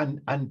 does.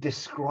 And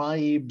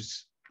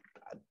describes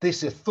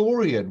this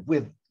Ithorian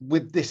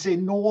with this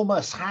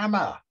enormous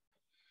hammer.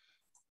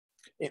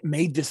 It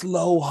made this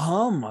low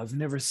hum. I've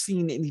never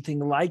seen anything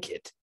like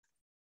it.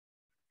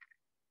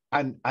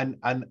 And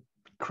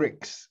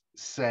Crix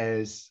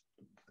says,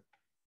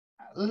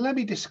 let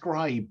me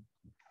describe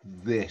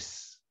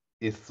this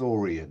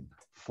Ithorian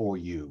for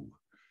you.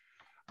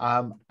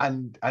 And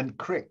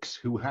Crix,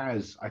 who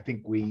has, I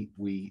think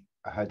we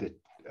had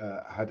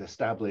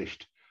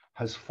established,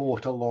 has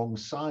fought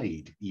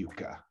alongside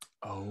Yuka.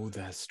 Oh,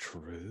 that's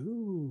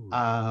true.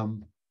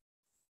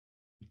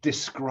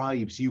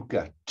 Describes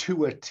Yuka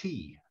to a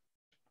T.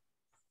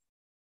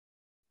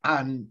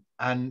 And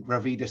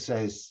Ravida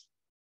says,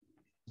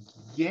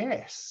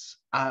 yes.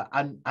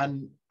 And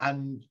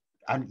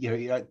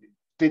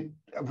did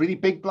a really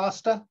big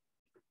blaster?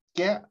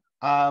 Yeah.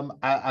 And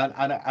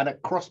a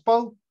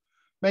crossbow,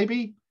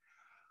 maybe?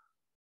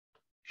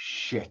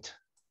 Shit.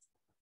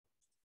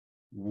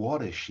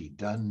 What has she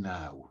done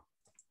now?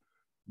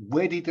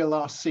 Where did they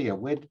last see her?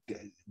 What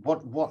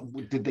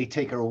did they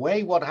take her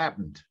away? What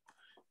happened?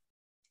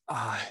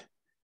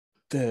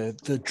 The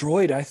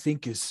droid, I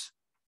think, is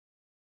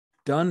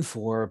done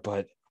for,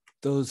 but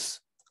those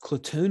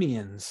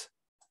Clatunians,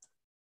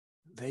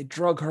 they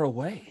drug her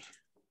away.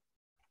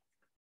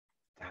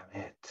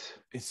 Damn it.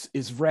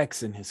 It's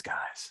Rex and his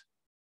guys.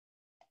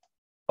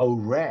 Oh,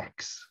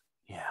 Rex.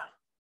 Yeah.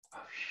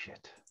 Oh,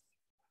 shit.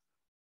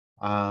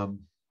 Oh,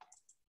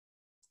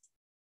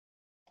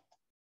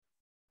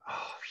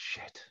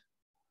 shit.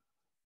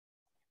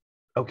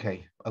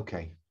 Okay.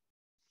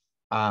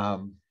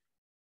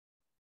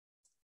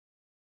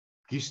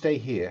 You stay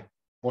here.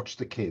 Watch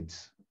the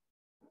kids.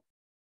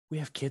 We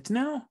have kids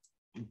now?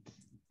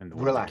 And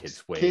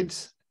Relax.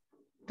 Kids,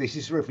 this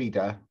is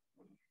Ravida.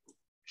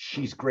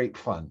 She's great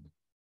fun.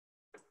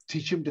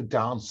 Teach them to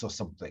dance or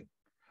something.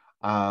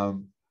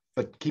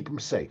 But keep them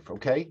safe,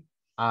 okay?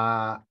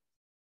 Var,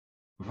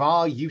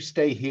 you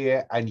stay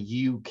here and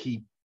you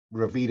keep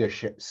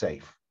Ravida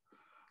safe.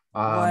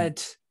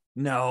 What?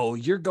 No,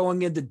 you're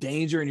going into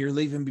danger and you're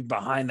leaving me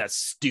behind. That's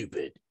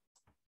stupid.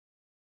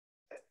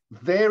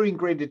 They're in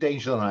greater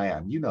danger than I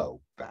am. You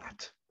know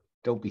that.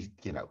 Don't be,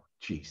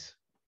 jeez.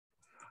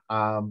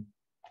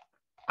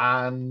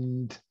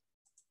 And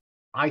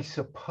I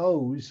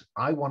suppose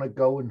I want to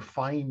go and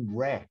find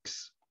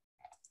Rex.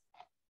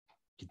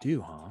 You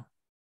do, huh?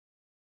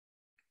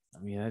 I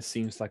mean, that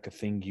seems like a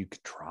thing you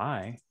could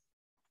try.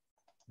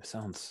 That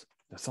sounds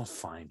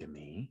fine to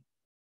me.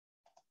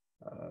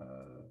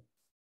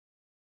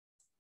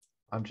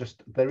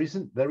 There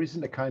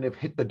isn't a kind of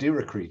hit the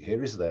Duracrete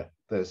here, is there?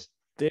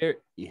 There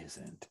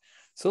isn't.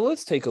 So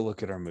let's take a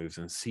look at our moves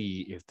and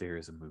see if there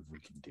is a move we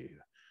can do.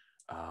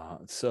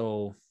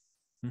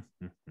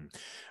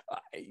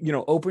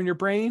 Open your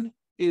brain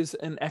is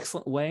an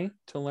excellent way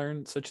to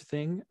learn such a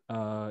thing.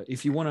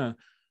 If you want to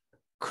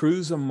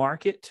cruise a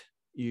market,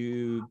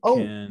 you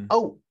can.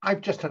 Oh,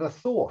 I've just had a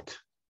thought.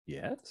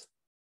 Yes.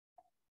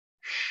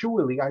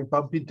 Surely I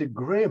bump into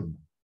Grim,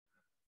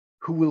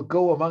 who will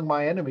go among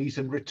my enemies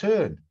and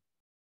return.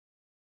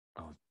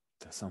 Oh,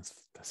 That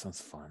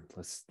sounds fun.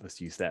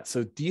 Let's use that.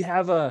 So do you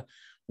have a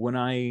when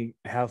I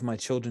have my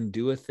children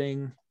do a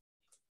thing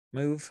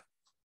move?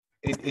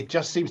 It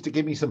just seems to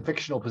give me some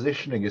fictional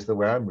positioning is the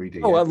way I'm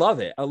reading Oh, it. I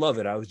love it. I love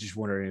it. I was just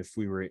wondering if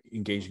we were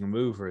engaging a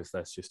move or if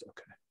that's just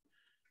okay.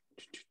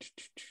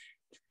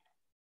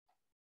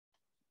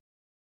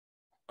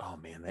 Oh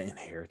man, that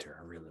inheritor.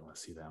 I really want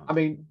to see that one. I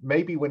mean,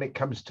 maybe when it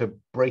comes to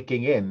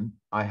breaking in,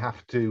 I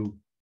have to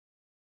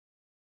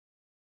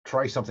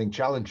try something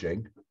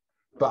challenging.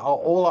 But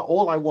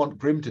all I want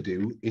Grim to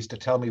do is to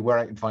tell me where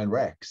I can find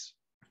Rex.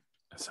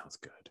 That sounds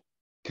good.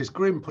 Because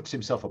Grim puts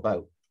himself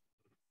about.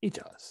 He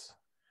does.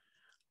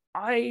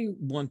 I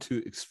want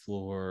to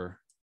explore.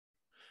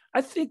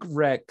 I think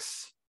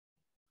Rex.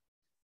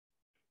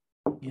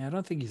 Yeah, I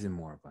don't think he's in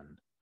Moribund.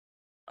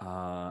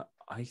 I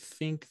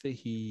think that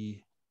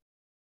he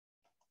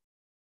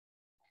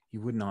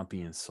would not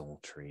be in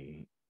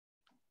Sultry.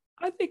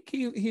 I think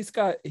he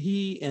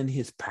and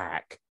his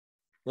pack.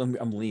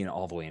 I'm leaning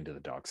all the way into the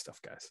dog stuff,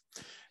 guys.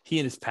 He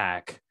and his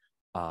pack,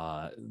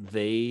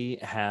 they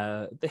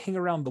hang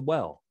around the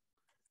well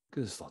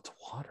because there's lots of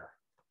water.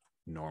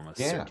 Enormous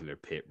circular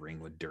pit ring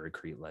with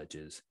Duracrete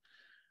ledges.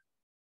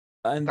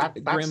 And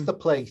that's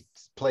the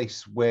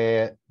place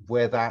where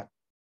that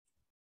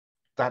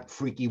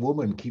freaky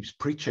woman keeps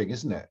preaching,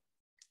 isn't it?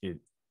 It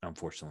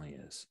unfortunately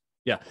is.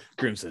 Yeah,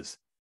 Grim says,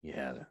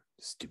 "Yeah, the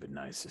stupid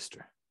Night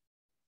Sister."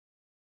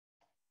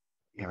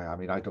 Yeah, I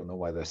mean, I don't know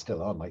why they're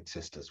still on Night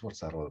Sisters. What's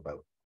that all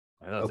about?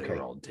 I thought they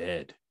were all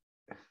dead.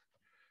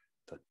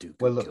 The Duke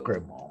well, look, killed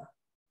Grim, them all.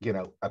 You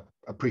know,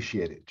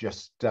 appreciate it.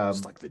 Just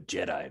it's like the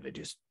Jedi. They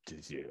just,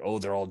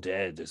 they're all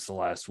dead. It's the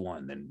last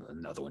one. Then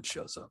another one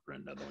shows up, or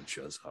another one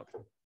shows up.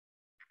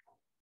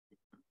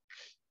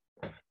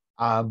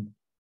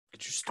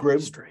 Get your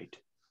story straight.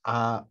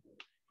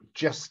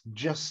 Just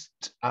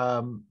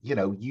you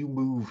know, you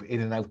move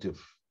in and out of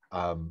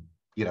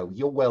you know,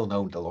 you're well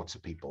known to lots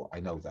of people. I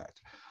know that.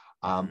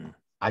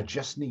 I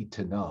just need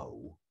to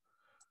know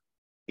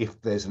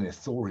if there's an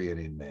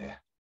Ithorian in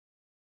there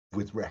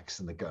with Rex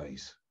and the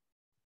guys.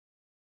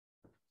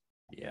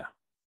 Yeah.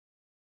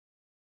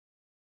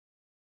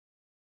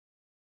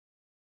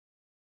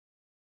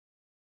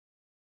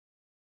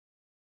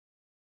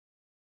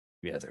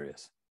 Yeah, there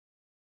is.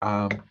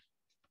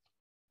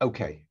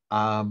 Okay.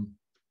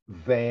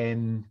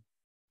 Then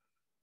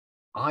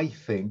I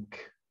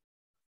think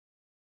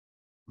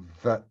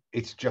that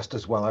it's just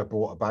as well I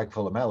brought a bag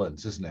full of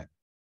melons, isn't it?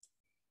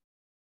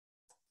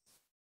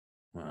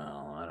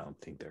 Well, I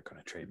don't think they're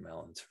going to trade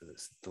melons for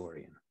this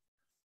Thorian.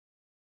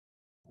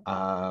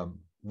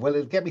 Well,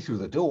 it'll get me through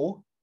the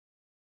door.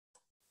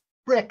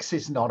 Rex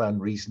is not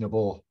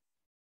unreasonable.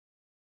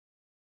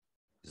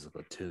 He's a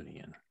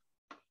Latunian.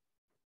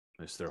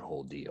 It's their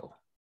whole deal.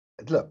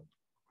 Look,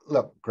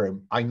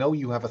 Grim, I know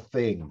you have a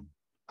thing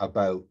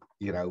about,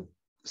 you know,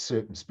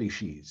 certain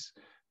species,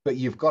 but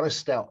you've got to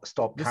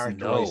stop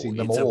characterizing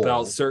them all. It's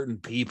about certain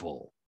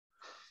people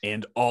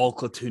and all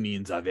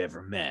Clatunians I've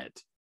ever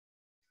met.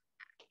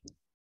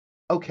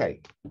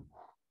 Okay.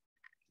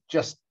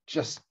 Just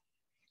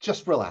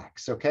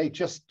relax, okay?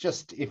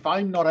 Just if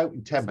I'm not out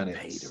in 10 minutes.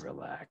 Pay to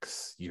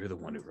relax. You're the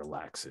one who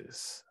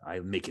relaxes. I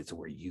make it to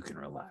where you can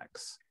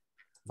relax.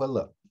 Well,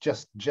 look,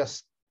 just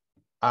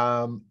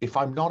if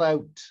I'm not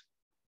out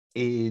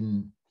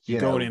in you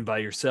going in by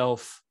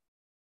yourself.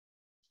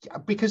 Yeah,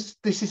 because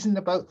this isn't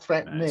about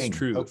threatening. It's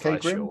true. Okay, if I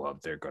Grim? show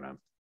up, they're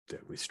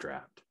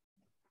strapped.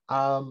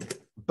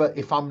 But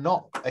if I'm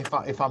not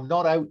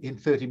out in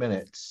 30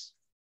 minutes,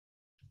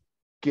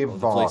 give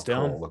Var a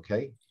call,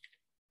 okay?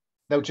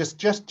 No, just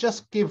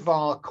give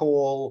Var a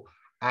call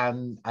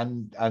and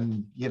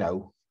you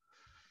know,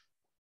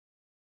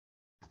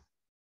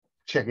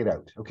 check it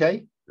out,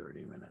 okay?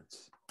 30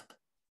 minutes.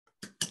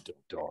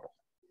 Don't dawdle.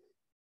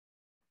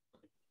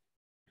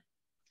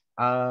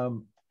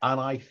 And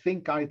I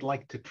think I'd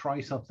like to try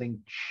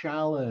something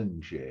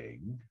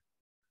challenging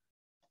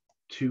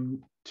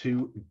to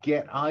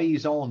get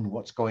eyes on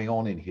what's going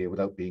on in here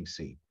without being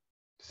seen.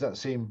 Does that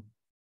seem?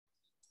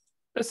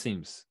 That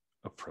seems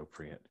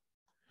appropriate.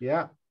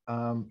 Yeah.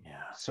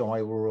 Yeah. So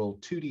I will roll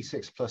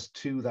 2d6 plus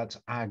 2. That's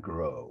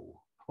aggro.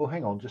 Oh,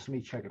 hang on. Just let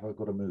me check if I've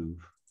got a move.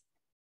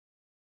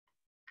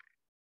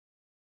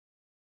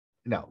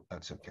 No,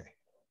 that's okay.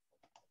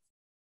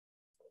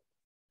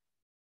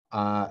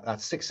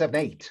 That's 6, 7,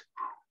 8.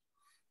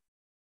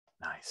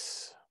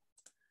 Nice.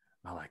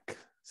 I like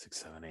 6,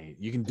 7, 8.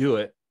 You can do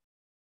it.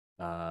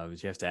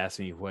 But you have to ask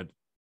me what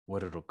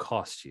it'll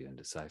cost you and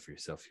decide for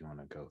yourself if you want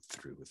to go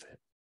through with it.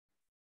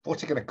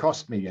 What's it going to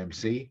cost me,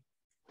 MC?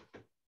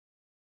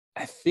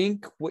 I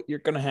think what you're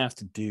going to have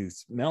to do,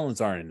 melons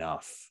aren't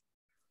enough.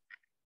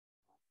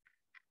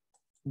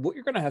 What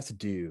you're going to have to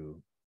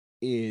do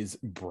is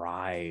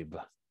bribe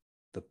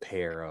the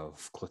pair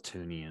of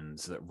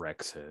Clatunians that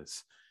Rex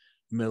has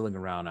milling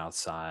around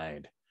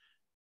outside.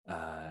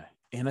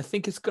 And I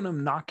think it's going to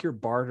knock your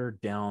barter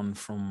down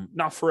from,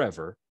 not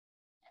forever,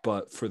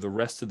 but for the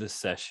rest of this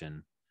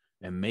session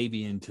and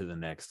maybe into the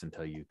next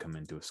until you come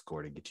into a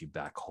score to get you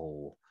back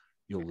whole.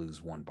 You'll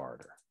lose 1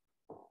 barter.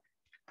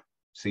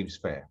 Seems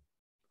fair.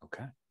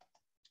 Okay.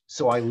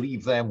 So I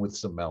leave them with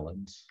some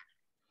melons.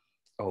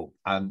 Oh,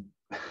 and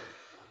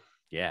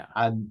yeah.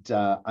 and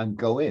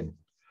go in.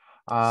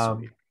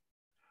 Sweet.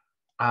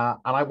 And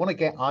I want to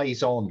get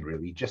eyes on,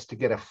 really, just to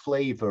get a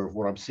flavor of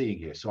what I'm seeing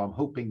here. So I'm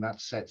hoping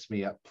that sets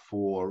me up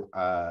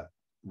for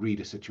read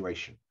a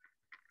situation.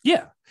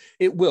 Yeah,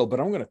 it will. But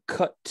I'm going to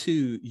cut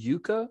to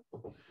Yuka.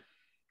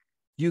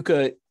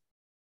 Yuka,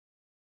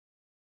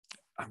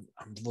 I'm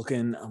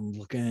looking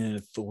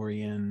at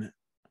Thorian.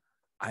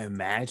 I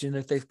imagine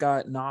that they've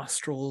got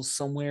nostrils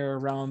somewhere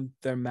around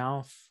their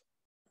mouth.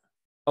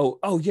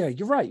 Oh yeah,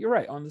 you're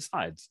right on the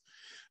sides.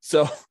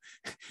 So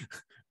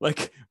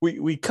like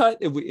we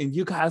cut and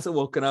Yuka hasn't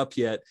woken up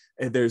yet,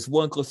 and there's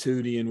one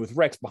Clatoonian with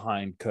Rex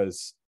behind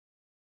because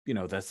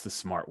that's the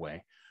smart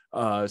way.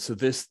 So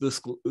this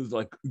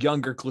like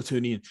younger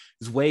Clatoonian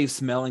is wave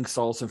smelling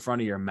salts in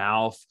front of your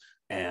mouth,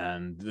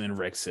 and then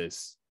Rex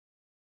says,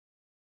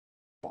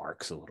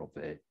 barks a little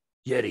bit.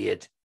 You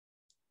idiot.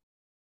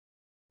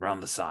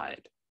 Around the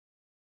side.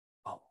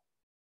 Oh.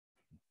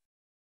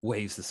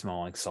 Waves the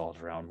smelling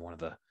salt around one of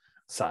the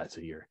sides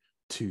of your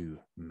two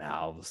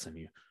mouths, and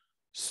you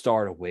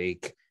start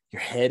awake.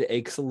 Your head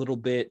aches a little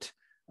bit,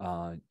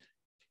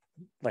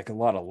 like a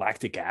lot of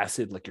lactic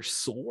acid, like you're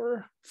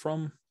sore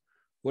from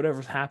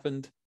whatever's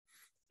happened.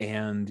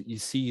 And you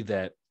see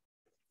that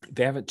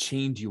they haven't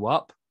chained you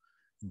up,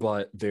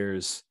 but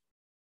there's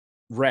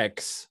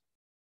Rex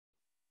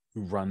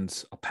who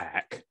runs a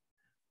pack.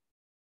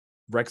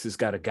 Rex has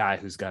got a guy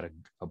who's got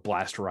a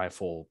blaster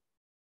rifle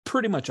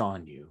pretty much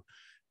on you,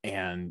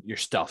 and your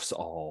stuff's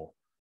all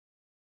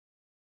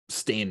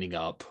standing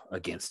up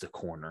against a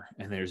corner.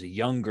 And there's a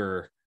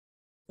younger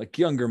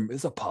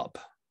is a pup,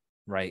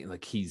 right?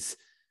 Like he's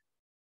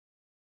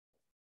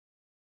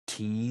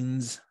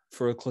teens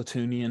for a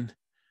Clatoonian,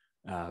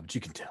 but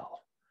you can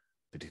tell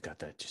that he's got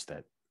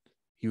that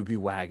he would be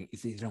wagging.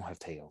 They don't have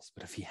tails,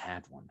 but if he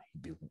had one,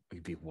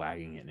 he'd be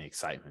wagging it in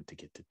excitement to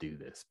get to do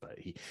this. But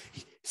he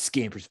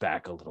scampers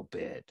back a little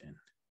bit, and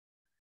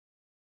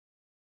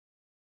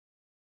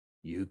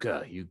you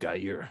got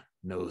your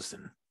nose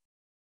in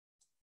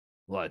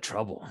a lot of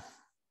trouble,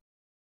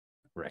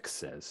 Rex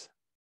says.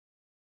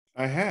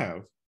 I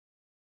have.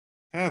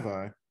 Have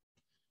I?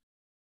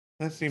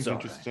 That seems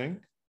interesting.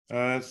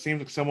 It seems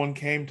like someone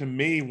came to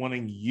me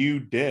wanting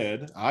you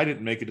dead. I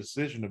didn't make a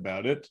decision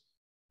about it.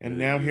 And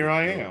now here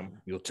I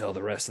am. You'll tell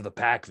the rest of the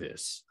pack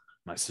this.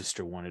 My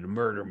sister wanted to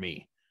murder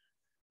me.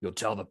 You'll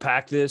tell the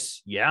pack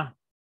this? Yeah?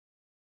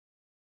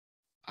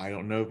 I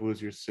don't know if it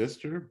was your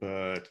sister,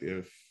 but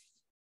if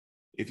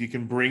you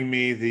can bring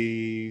me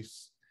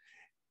these...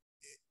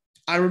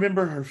 I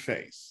remember her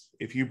face.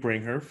 If you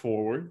bring her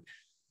forward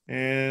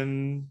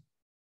and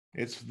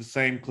it's the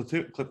same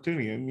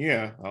Clatoonian,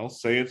 yeah, I'll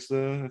say it's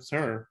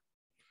her.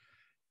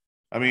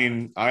 I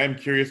mean, I am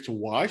curious to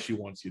why she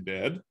wants you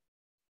dead.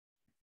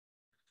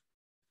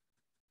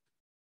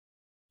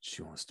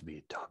 She wants to be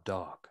a top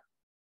dog.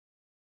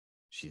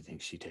 She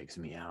thinks she takes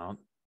me out.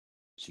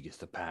 She gets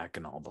the pack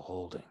and all the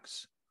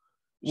holdings.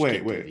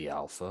 Wait. The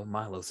alpha.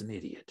 Milo's an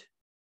idiot.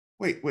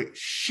 Wait.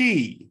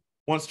 She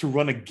wants to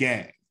run a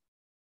gang.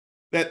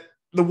 That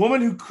the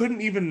woman who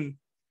couldn't even...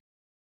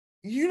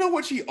 You know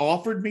what she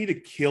offered me to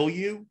kill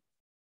you?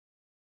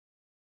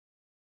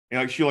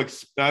 And she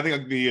I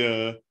think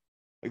the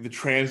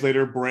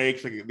translator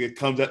breaks, like it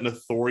comes out in a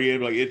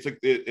Thorian, like it's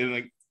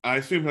like I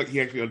assume like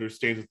he actually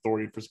understands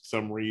Thorian for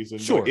some reason.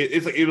 Sure.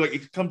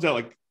 It comes out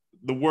like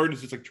the word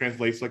is just like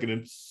translates like an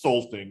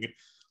insulting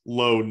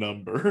low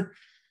number.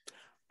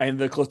 And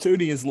the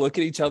Clatoonians look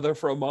at each other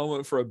for a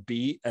moment for a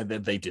beat, and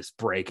then they just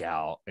break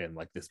out in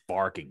like this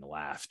barking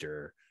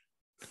laughter.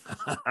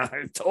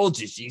 I told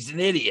you she's an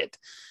idiot.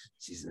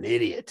 She's an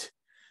idiot.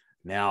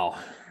 Now,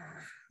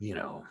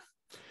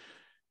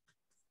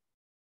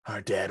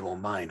 our dad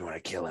won't mind when I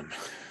kill him.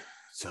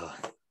 So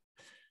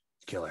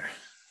kill her.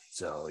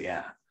 So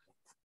yeah,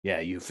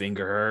 you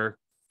finger her.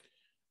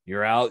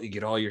 You're out. You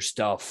get all your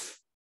stuff.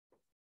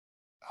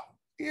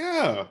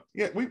 Yeah.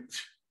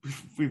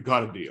 We've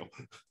got a deal.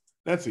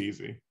 That's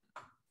easy.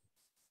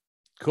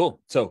 Cool.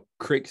 So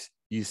Crix,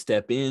 you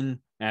step in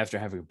after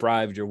having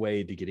bribed your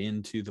way to get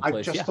into the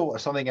place. I just thought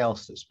of something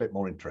else that's a bit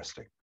more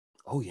interesting.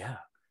 Oh yeah.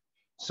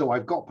 So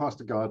I've got past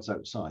the guards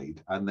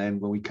outside, and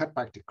then when we cut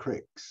back to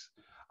Crix,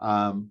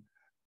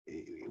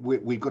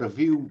 we've got a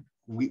view.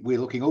 We're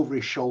looking over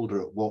his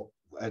shoulder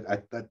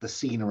at the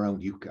scene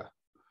around Yuka,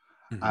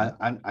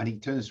 and he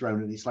turns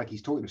around and it's like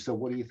he's talking to. So,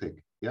 what do you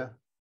think? Yeah,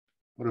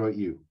 what about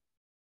you?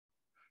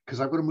 Because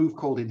I've got a move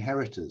called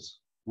Inheritors,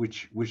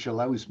 which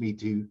allows me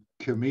to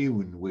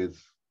commune with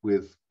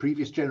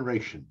previous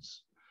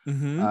generations.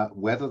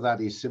 Whether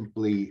that is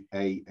simply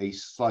a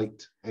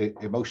slight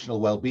emotional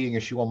well-being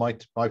issue on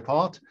my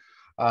part,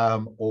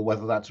 or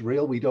whether that's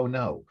real, we don't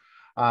know.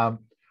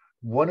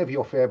 One of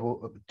your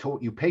fables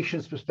taught you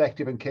patience,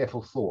 perspective, and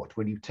careful thought.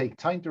 When you take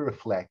time to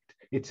reflect,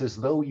 it's as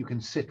though you can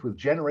sit with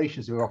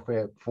generations of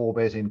your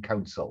forebears in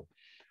council,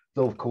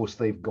 though of course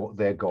they're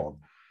gone.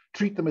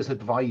 treat them as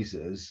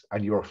advisors,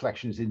 and your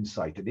reflection is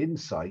insight. And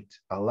insight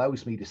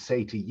allows me to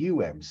say to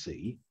you,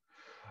 MC,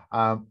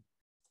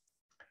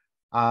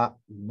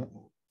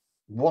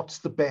 what's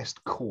the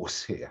best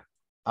course here?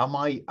 Am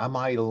I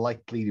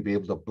likely to be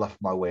able to bluff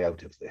my way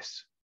out of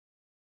this?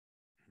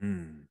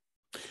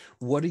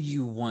 What do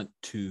you want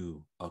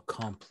to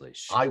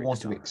accomplish? I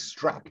want to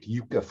extract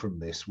Yuka from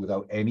this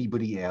without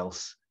anybody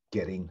else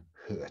getting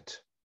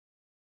hurt.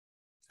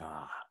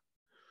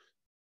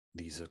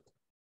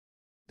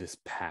 This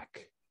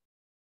pack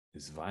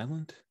is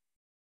violent.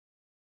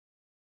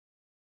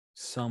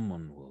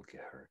 Someone will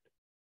get hurt.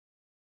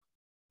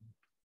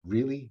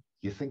 Really?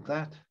 You think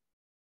that?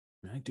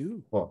 I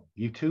do. What,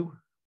 you two?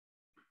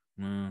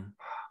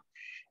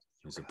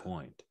 There's a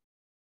point.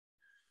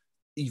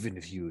 Even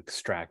if you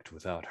extract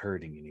without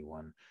hurting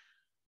anyone,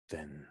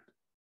 then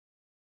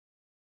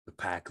the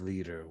pack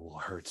leader will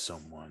hurt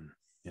someone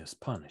as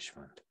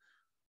punishment.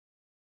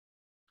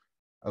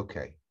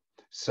 Okay.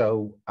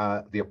 So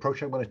the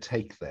approach I'm going to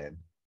take then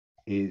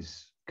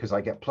is, because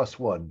I get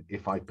 +1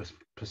 if I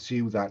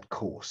pursue that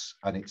course.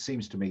 And it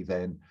seems to me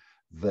then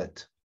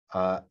that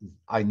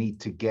I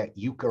need to get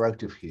Yuka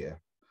out of here.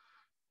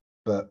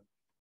 But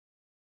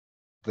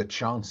the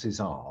chances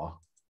are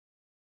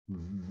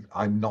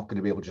I'm not going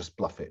to be able to just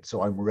bluff it.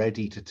 So I'm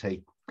ready to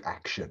take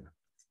action.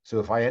 So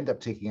if I end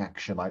up taking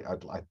action,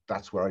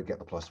 that's where I get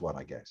the +1,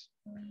 I guess.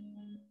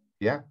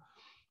 Yeah.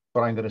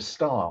 But I'm going to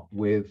start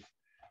with,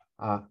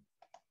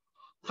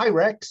 hi,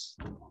 Rex.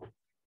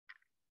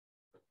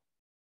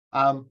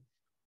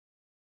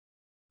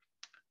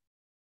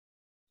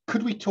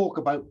 Could we talk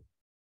about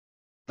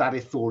that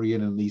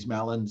Ithorian and these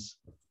melons?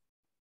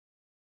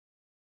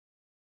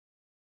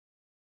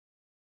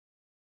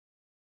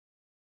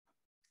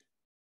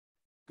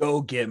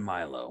 Go get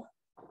Milo,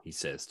 he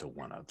says to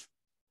one of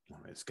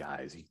his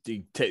guys.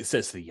 He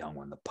says to the young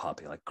one, the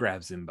puppy, like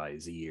grabs him by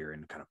his ear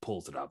and kind of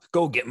pulls it up.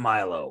 Go get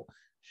Milo,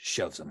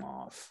 shoves him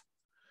off.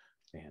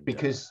 And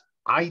because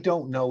I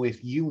don't know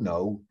if you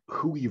know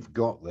who you've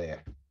got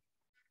there.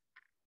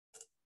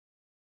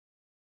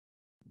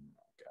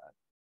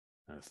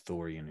 An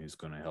Ithorian who's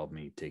going to help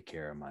me take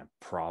care of my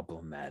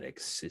problematic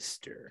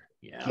sister.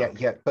 Yeah.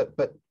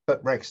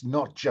 But Rex,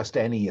 not just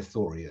any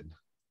Ithorian.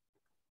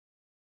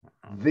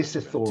 This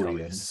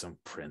Ithorian is some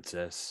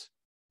princess.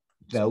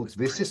 No,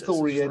 this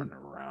Ithorian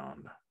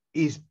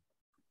is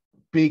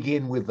big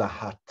in with the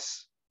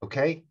Hutts.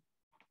 Okay.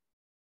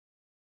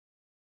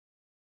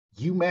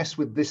 You mess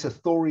with this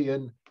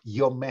Ithorian,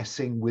 you're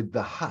messing with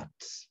the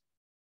Hutts.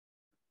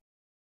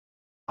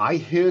 I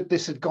heard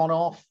this had gone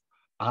off,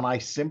 and I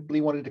simply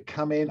wanted to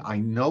come in. I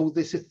know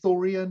this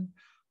Ithorian.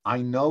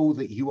 I know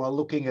that you are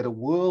looking at a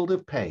world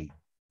of pain.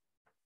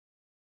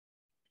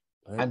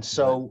 And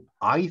so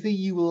either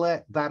you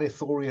let that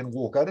Ithorian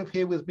walk out of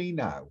here with me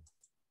now,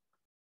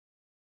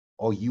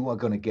 or you are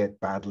going to get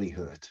badly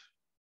hurt.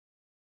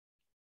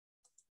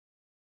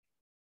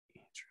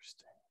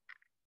 Interesting.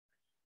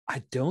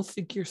 I don't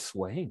think you're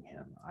swaying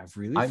him. I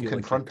really feel like you're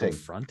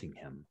confronting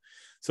him.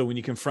 So when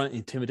you confront,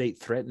 intimidate,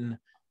 threaten,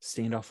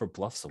 stand off, or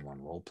bluff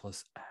someone, roll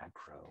plus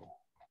aggro.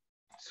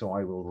 So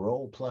I will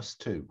roll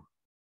 +2.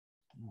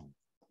 Oh,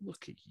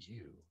 look at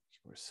you.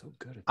 You are so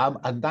good at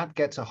that. And that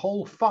gets a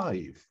whole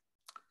 5.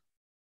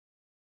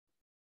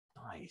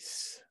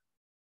 Nice.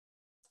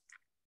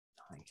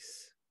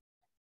 Nice.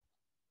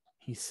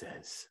 He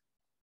says,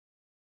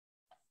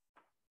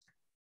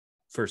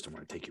 first, I'm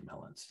going to take your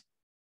melons.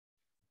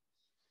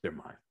 They're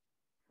mine.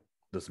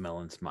 Those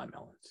melons, my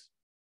melons.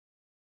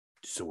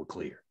 So we're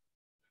clear.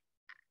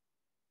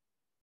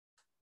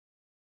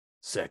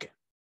 Second,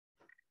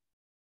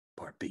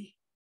 part B.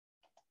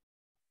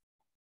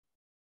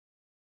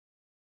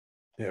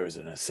 There is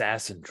an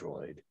assassin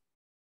droid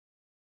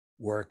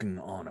working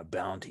on a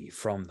bounty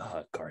from the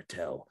Hutt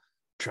cartel,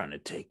 trying to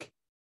take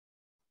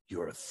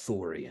your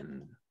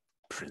Ithorian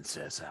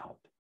princess out.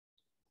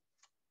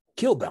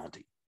 Kill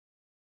bounty.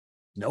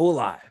 No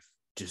alive,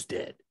 just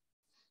dead.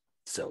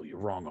 So you're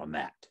wrong on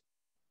that.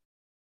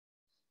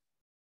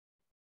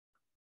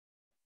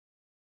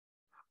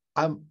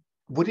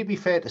 Would it be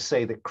fair to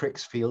say that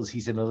Crix feels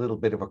he's in a little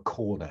bit of a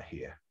corner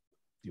here?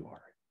 You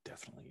are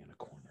definitely in a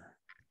corner.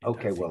 And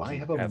okay, well, I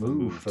have a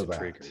move for that.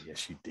 Trigger.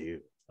 Yes, you do.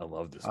 I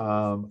love this.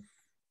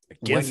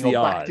 Against the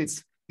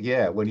odds.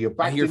 When you're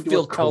back into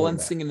Phil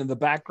Collins singing in the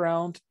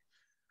background.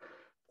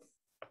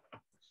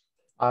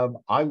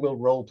 I will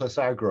roll plus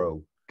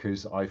aggro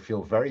because I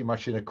feel very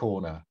much in a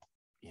corner.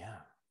 Yeah,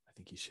 I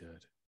think you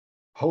should.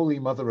 Holy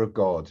Mother of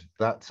God,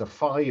 that's a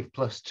 5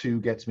 + 2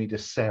 gets me to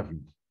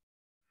 7.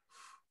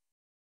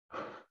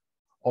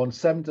 On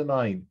 7 to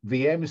 9,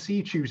 the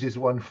MC chooses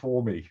one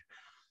for me.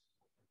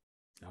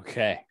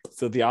 Okay,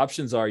 so the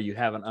options are: you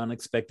have an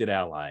unexpected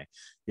ally,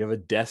 you have a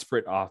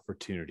desperate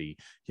opportunity,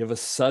 you have a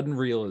sudden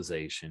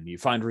realization, you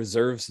find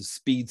reserves of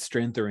speed,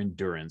 strength, or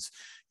endurance,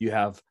 you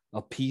have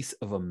a piece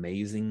of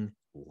amazing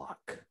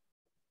luck.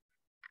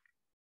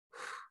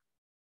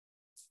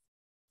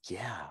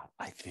 Yeah,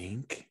 I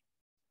think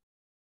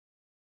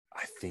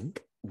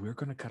we're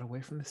going to cut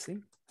away from the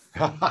scene.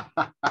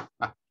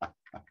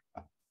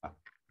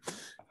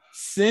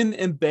 Sin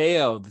and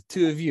Bayo, the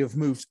two of you have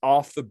moved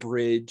off the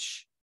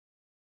bridge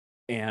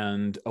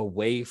and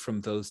away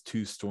from those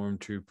two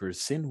stormtroopers.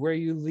 Sin, where are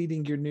you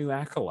leading your new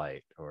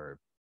acolyte or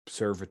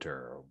servitor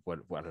or what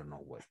I don't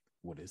know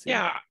what is it?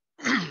 Yeah.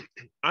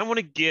 I want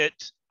to get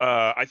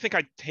I think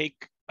I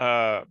take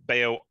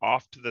Bayo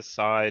off to the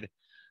side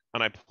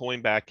and I pull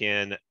him back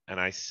in and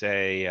I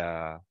say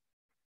I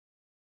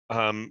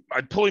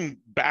pull him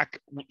back,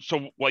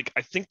 so like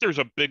I think there's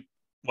a big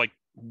like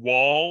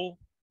wall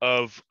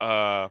of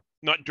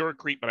not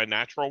Duracrete but a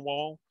natural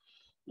wall,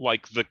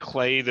 like the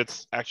clay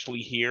that's actually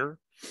here,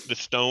 the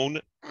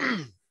stone,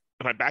 and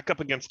I back up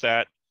against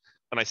that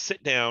and I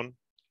sit down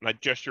and I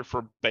gesture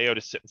for Bayo to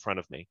sit in front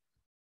of me.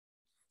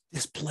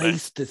 This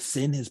place that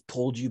Sin has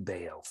pulled you,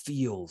 Bayo,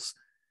 feels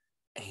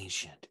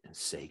ancient and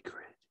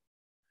sacred.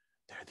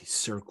 There are these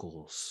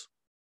circles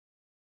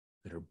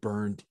that are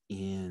burned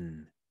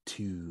in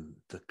to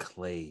the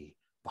clay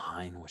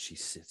behind where she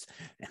sits,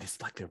 and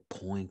it's like they're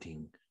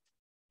pointing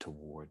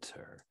towards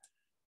her.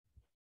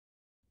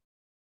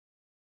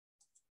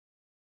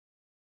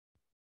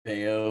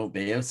 Bayo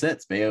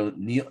sits. Bayo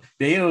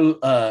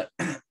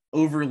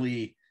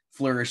overly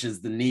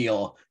flourishes the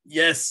kneel.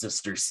 Yes,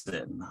 Sister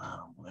Sin.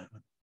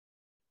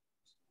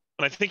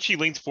 And I think she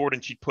leans forward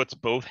and she puts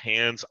both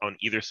hands on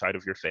either side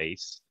of your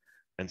face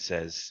and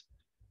says,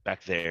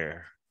 "Back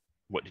there,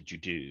 what did you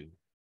do?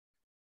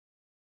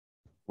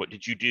 What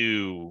did you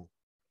do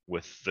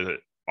with the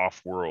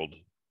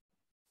off-worlders?"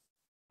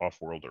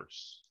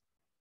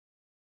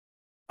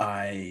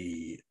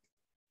 I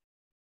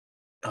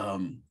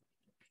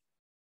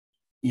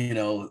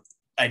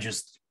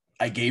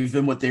I gave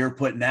them what they were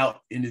putting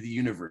out into the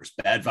universe,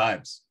 bad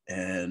vibes.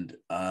 And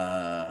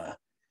I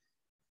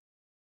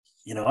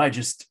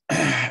just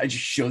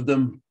showed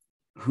them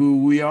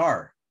who we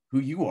are, who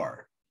you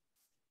are.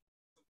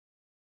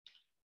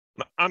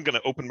 I'm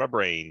gonna open my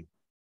brain.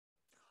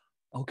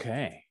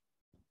 Okay.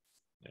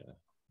 Yeah.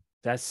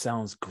 That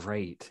sounds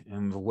great.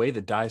 And the way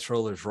the dice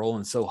roller's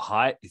rolling so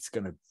hot, it's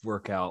gonna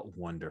work out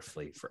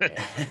wonderfully for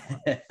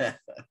everyone.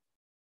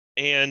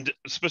 And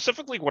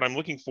specifically what I'm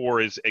looking for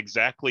is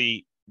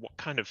exactly what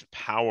kind of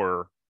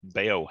power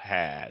Bayo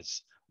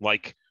has.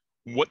 Like,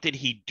 what did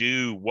he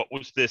do? What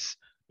was this?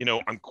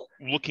 I'm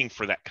looking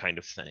for that kind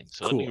of thing.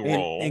 So Cool. Let me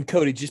roll. And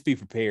Cody, just be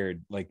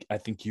prepared. Like, I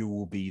think you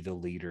will be the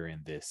leader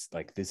in this.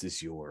 Like, this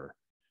is your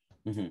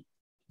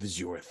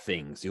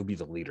thing. So you'll be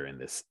the leader in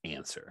this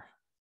answer.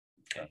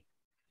 Okay.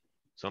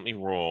 So let me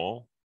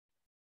roll.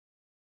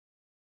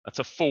 That's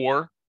a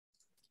 4.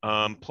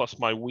 Plus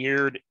my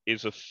weird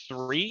is a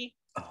 3,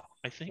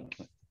 I think.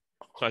 So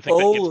I think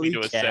that gets me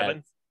to a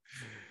 7.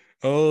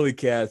 Holy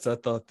cats. I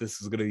thought this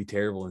was going to be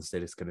terrible.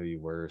 Instead, it's going to be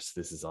worse.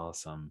 This is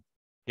awesome.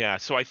 Yeah,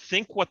 so I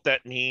think what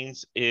that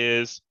means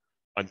is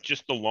I'm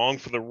just along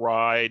for the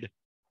ride.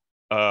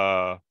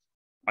 I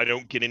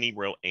don't get any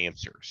real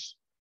answers.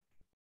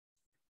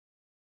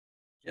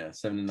 Yeah,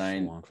 7 to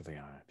 9. Along for the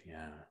ride,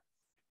 yeah.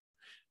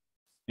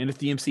 And if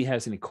the MC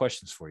has any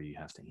questions for you, you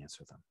have to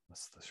answer them.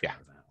 That's that.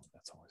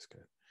 That's always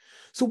good.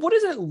 So what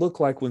does it look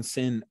like when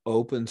Sin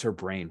opens her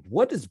brain?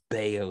 What does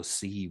Bayo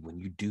see when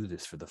you do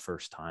this for the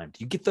first time?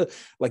 Do you get the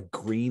like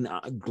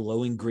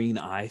glowing green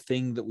eye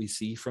thing that we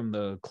see from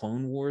the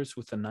Clone Wars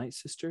with the Night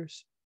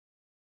Sisters?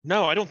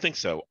 No, I don't think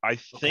so. I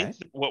think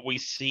that what we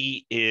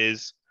see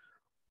is,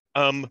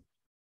 I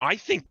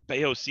think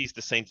Bayo sees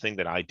the same thing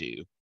that I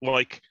do.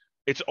 Like,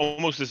 it's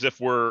almost as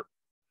if we're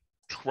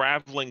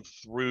traveling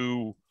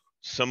through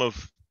some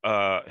of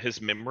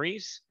his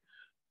memories.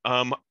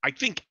 I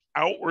think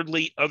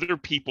outwardly other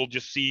people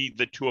just see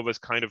the two of us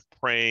kind of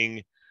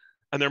praying,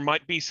 and there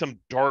might be some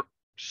dark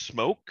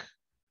smoke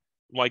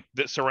like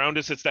that surround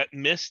us. It's that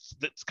mist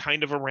that's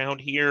kind of around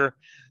here,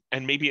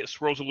 and maybe it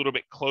swirls a little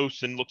bit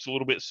close and looks a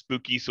little bit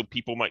spooky, so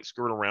people might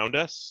skirt around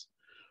us.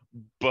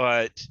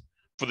 But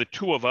for the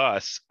two of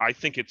us, I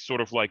think it's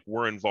sort of like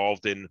we're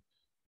involved in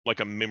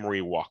like a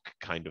memory walk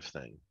kind of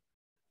thing.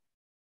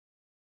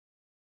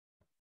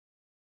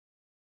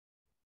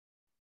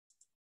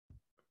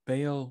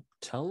 Bayo,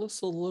 tell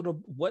us a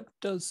little, what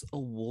does a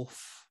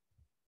wolf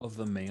of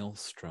the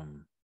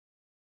maelstrom,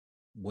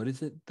 what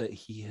is it that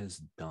he has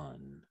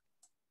done?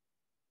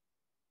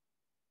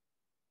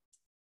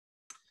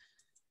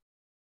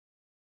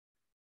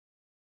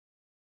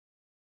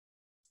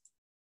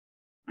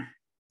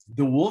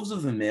 The wolves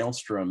of the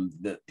maelstrom,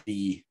 the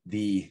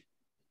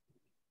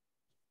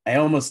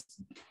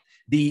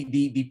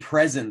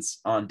presence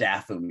on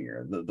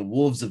Dathomir, the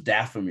wolves of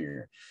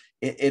Dathomir,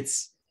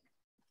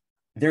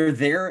 they're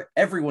there.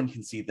 Everyone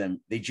can see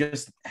them. They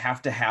just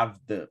have to have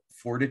the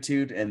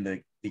fortitude and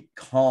the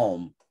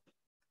calm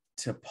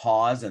to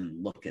pause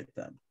and look at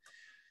them.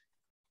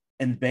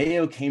 And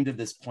Bayo came to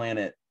this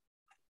planet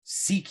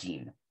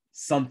seeking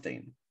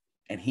something,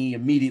 and he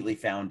immediately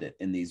found it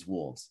in these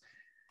wolves.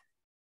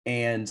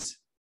 And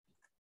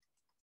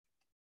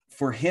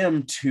for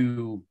him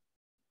to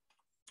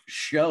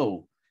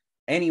show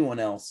anyone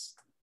else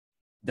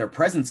their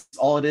presence,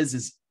 all it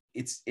is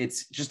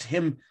it's just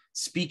him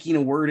speaking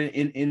a word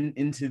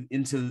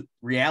into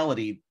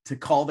reality to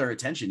call their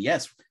attention.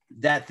 Yes,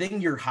 that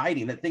thing you're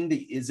hiding, that thing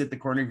that is at the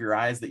corner of your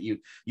eyes that you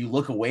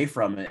look away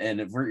from and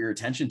avert your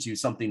attention to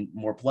something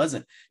more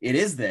pleasant, it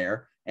is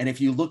there. And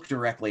if you look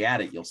directly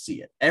at it, you'll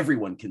see it.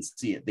 Everyone can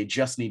see it. They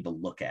just need to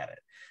look at it.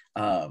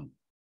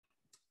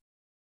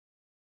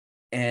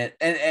 And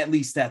at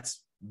least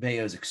that's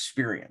Bayo's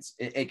experience.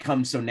 It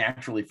comes so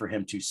naturally for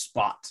him to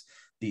spot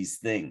these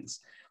things.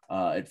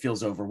 It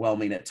feels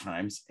overwhelming at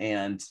times.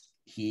 And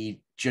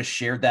he just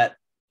shared that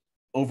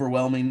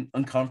overwhelming,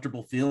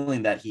 uncomfortable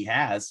feeling that he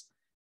has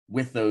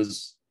with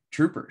those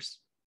troopers.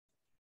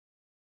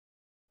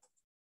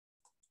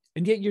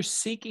 And yet you're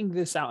seeking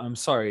this out. I'm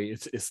sorry.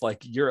 It's like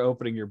you're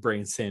opening your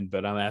brain, Sin,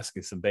 but I'm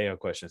asking some Bayo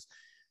questions.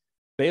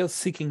 Bayo's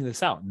seeking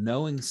this out,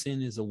 knowing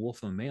Sin is a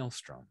wolf of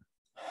maelstrom.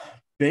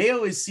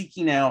 Bayo is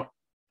seeking out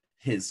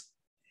his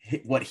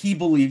what he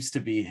believes to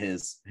be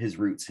his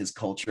roots, his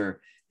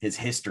culture, his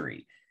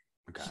history.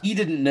 Okay. He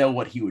didn't know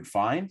what he would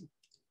find,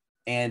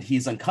 and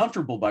he's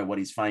uncomfortable by what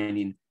he's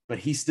finding, but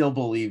he still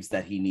believes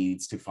that he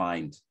needs to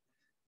find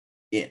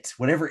it,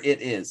 whatever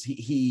it is.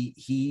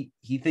 He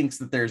thinks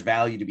that there's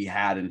value to be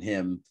had in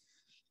him,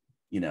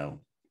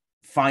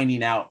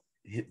 finding out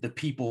the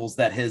peoples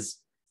that his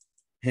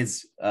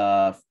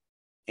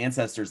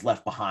ancestors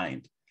left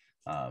behind.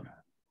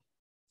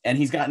 And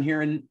he's gotten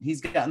here and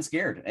he's gotten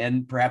scared,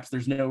 and perhaps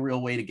there's no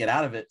real way to get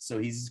out of it. So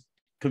he's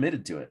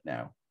committed to it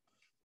now.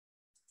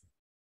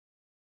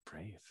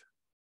 Brave.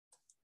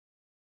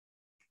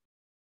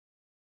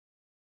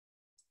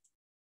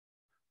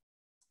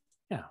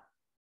 Yeah.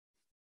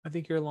 I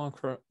think you're along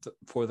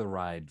for the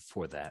ride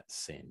for that,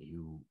 Sin.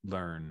 You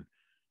learn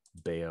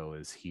Bayo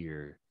is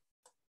here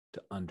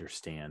to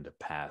understand a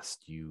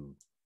past you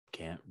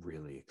can't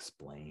really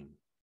explain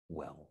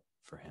well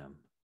for him,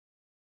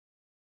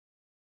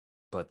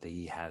 but that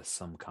he has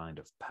some kind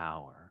of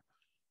power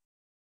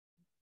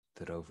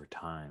that over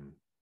time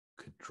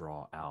could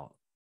draw out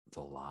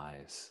the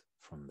lies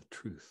from the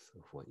truth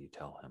of what you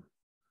tell him.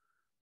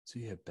 So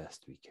you have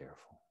best to be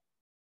careful.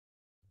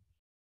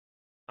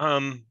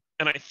 And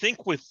I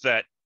think with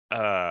that,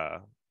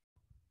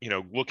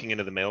 looking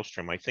into the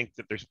maelstrom, I think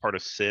that there's part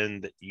of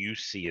Sin that you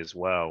see as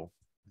well,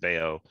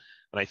 Bayo.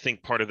 And I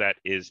think part of that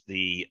is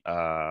you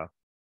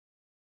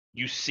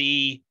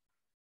see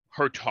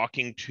her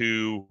talking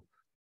to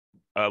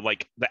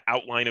like the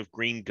outline of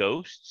green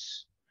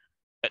ghosts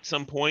at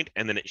some point,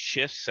 and then it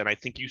shifts. And I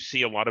think you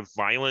see a lot of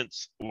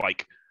violence.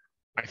 Like,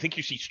 I think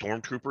you see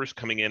stormtroopers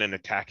coming in and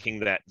attacking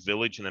that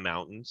village in the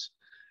mountains,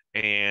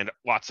 and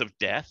lots of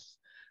death.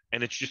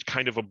 And it's just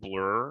kind of a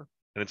blur,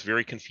 and it's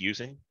very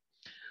confusing.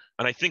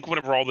 And I think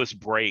whenever all this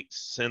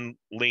breaks, Sin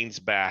leans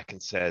back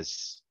and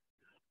says,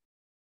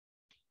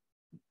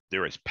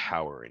 "There is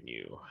power in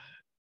you,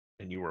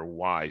 and you were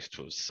wise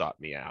to have sought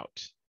me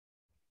out."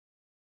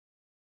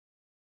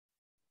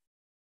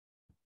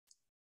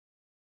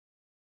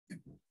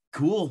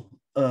 Cool,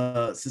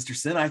 Sister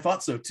Sin. I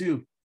thought so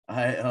too.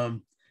 I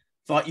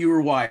thought you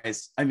were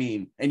wise. I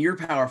mean, and you're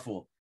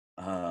powerful.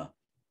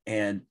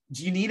 And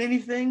do you need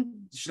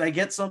anything? Should I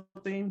get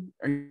something?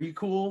 Are you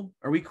cool?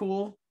 Are we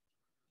cool?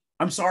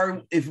 I'm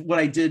sorry if what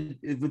I did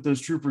with those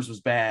troopers was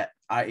bad.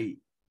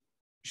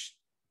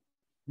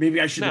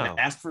 Maybe I should have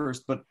asked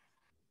first, but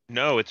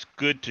no, it's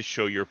good to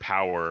show your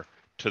power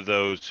to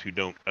those who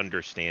don't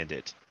understand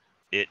it.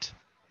 It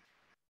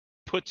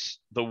puts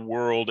the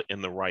world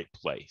in the right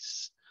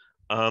place.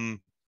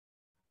 Come,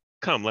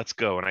 let's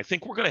go. And I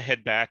think we're going to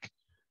head back.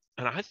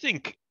 And I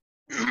think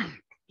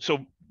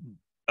so.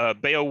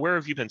 Bayo, where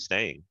have you been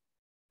staying?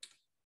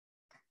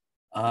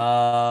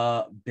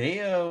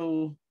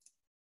 Bayo's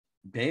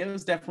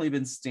definitely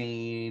been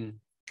staying.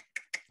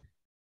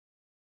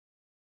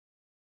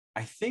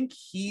 I think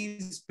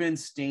he's been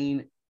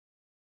staying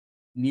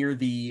near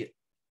the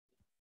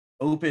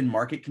open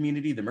market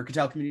community, the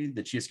mercantile community,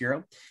 the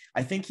Chiaroscuro.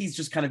 I think he's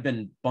just kind of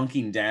been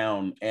bunking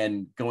down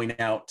and going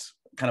out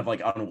kind of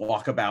like on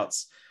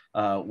walkabouts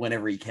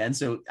whenever he can.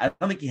 So I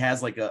don't think he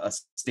has like a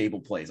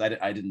stable place. I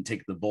didn't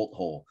take the bolt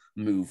hole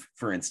move,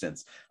 for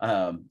instance.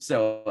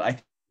 So I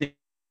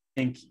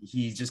think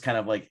he's just kind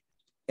of like,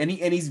 and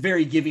he's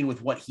very giving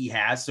with what he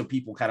has. So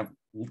people kind of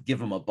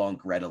give him a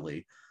bunk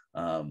readily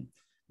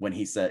when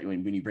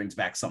he brings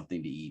back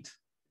something to eat.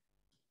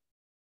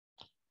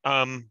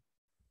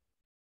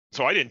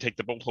 So I didn't take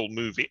the bolt hole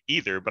move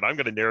either, but I'm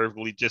going to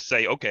narratively just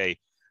say, okay,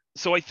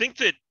 so I think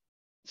that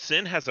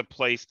Sin has a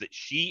place that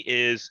she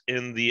is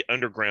in the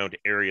underground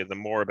area, the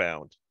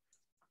Morebound.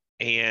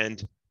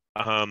 And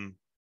I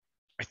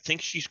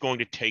think she's going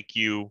to take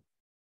you,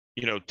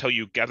 tell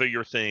you, gather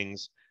your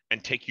things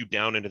and take you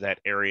down into that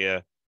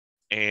area.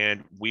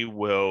 And we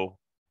will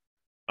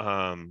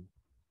find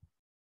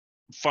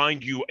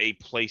you a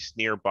place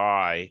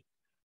nearby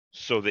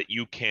so that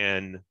you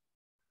can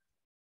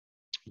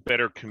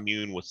better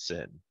commune with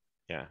Sin.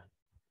 Yeah.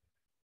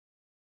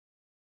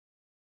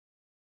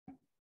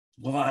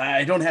 Well,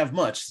 I don't have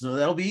much, so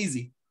that'll be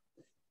easy.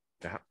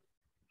 Yeah.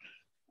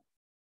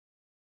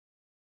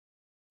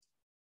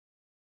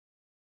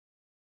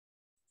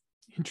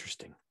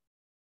 Interesting.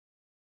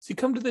 So you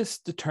come to this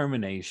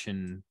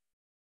determination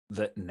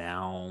that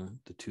now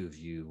the two of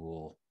you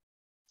will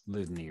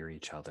live near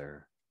each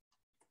other.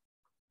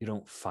 You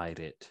don't fight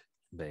it,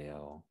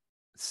 Bayo.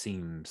 It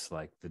seems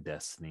like the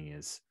destiny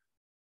is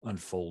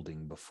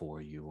unfolding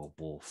before you.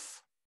 A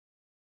wolf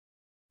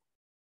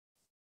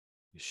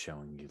is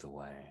showing you the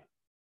way.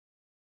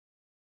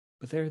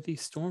 But there are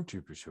these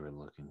stormtroopers who are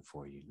looking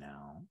for you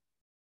now.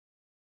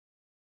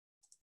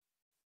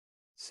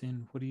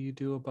 Sin, what do you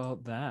do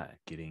about that?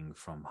 Getting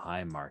from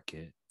High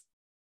Market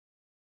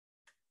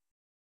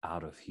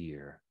out of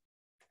here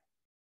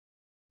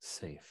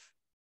safe.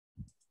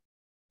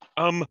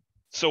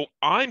 So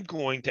I'm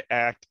going to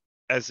act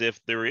as if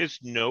there is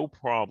no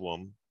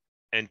problem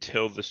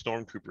until the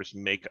stormtroopers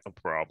make a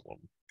problem.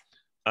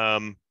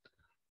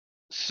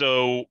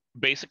 So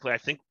basically, I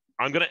think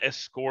I'm going to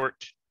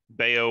escort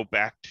Bayo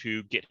back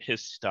to get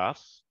his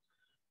stuff.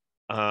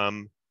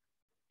 And,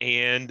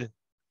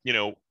 you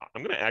know,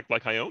 I'm going to act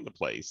like I own the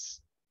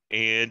place.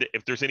 And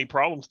if there's any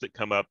problems that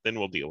come up, then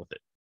we'll deal with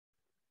it.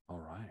 All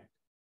right.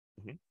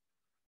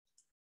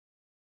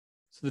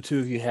 So the two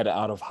of you head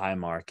out of High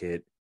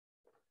Market,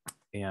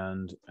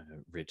 and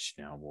Rich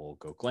now will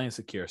go glance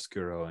at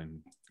Chiaroscuro, and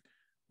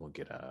we'll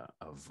get a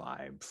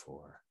vibe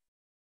for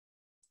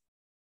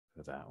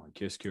that one.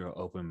 Chiaroscuro,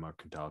 open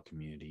mercantile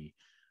community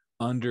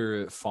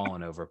under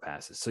fallen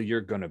overpasses. So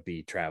you're going to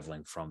be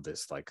traveling from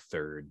this like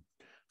third,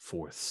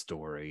 fourth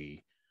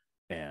story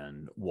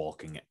and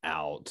walking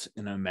out,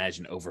 and I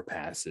imagine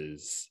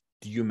overpasses.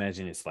 Do you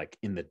imagine it's like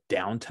in the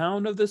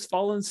downtown of this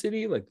fallen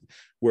city, like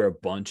where a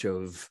bunch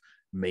of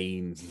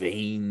main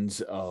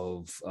veins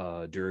of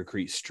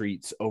Duracrete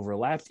streets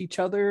overlapped each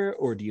other,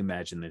 or do you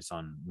imagine it's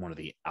on one of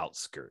the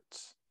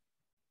outskirts?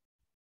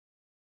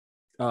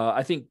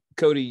 I think,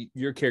 Cody,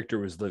 your character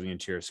was living in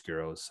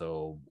Chiaroscuro,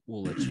 so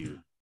we'll let you.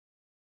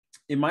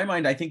 In my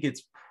mind, I think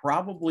it's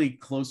probably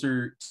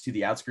closer to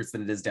the outskirts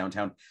than it is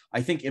downtown.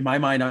 I think in my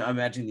mind, I'm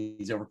imagining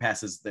these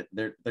overpasses that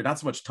they're not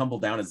so much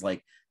tumbled down as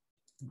like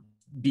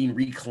being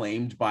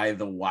reclaimed by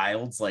the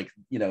wilds. Like,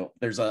 you know,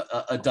 there's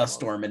a dust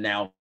storm and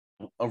now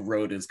a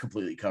road is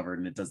completely covered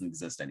and it doesn't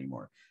exist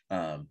anymore.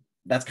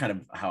 That's kind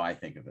of how I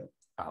think of it.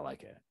 I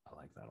like it. I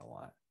like that a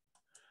lot.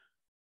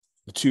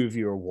 The two of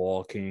you are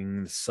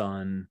walking. The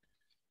sun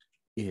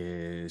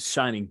is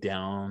shining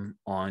down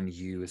on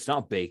you. It's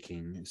not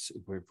baking.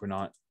 We're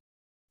not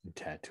in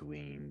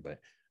Tatooine, but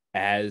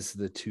as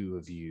the two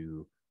of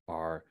you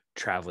are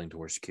traveling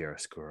towards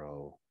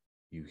Chiaroscuro,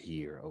 you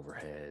hear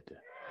overhead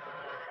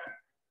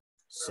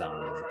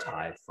sound of a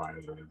TIE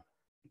fighter,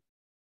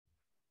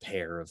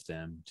 pair of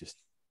them just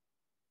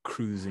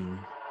cruising.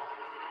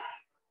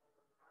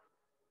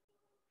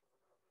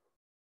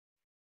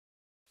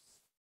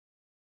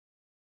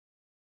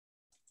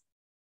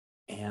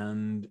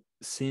 And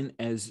Sin,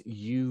 as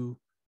you,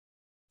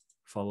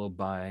 followed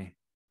by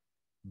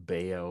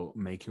Bayo,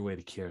 make your way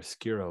to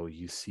Chiaroscuro,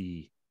 you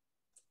see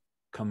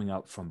coming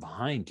up from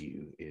behind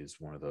you is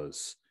one of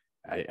those.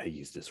 I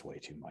use this way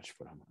too much,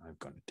 but I'm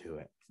going to do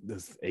it.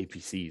 Those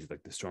APCs,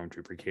 like the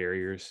Stormtrooper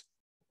carriers,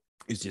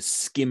 is just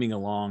skimming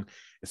along.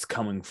 It's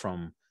coming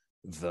from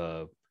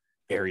the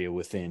area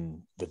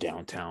within the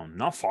downtown,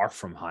 not far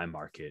from High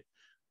Market,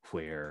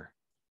 where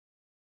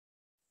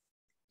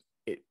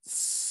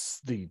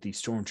it's the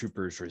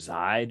stormtroopers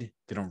reside.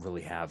 They don't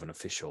really have an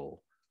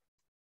official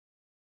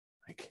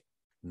like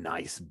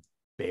nice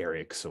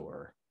barracks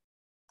or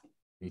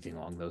anything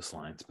along those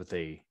lines, but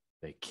they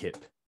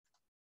kip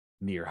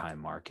near High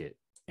Market,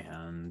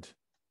 and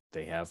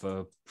they have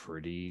a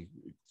pretty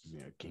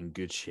in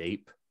good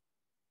shape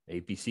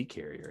APC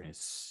carrier, and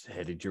it's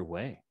headed your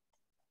way.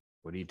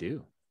 What do you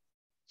do?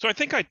 So I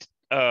think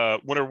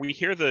whenever we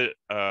hear the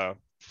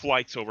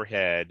flights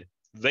overhead,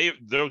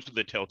 those are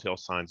the telltale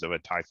signs of a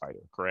TIE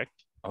fighter, correct?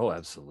 Oh,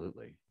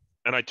 absolutely.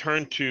 And I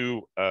turn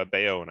to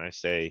Bayo and I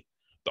say,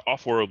 the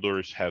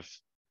off-worlders have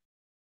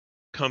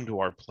come to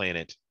our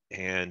planet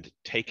and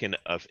taken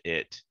of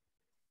it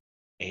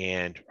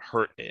and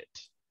hurt it.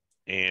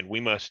 And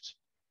we must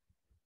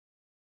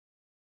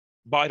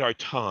bide our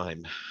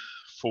time,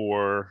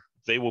 for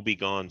they will be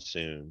gone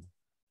soon.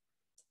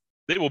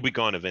 They will be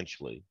gone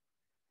eventually.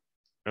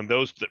 And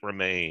those that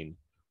remain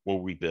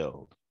will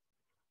rebuild.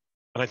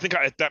 And I think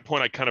at that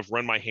point, I kind of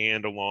run my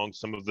hand along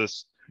some of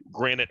this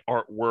granite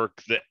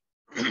artwork that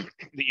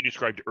that you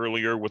described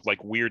earlier with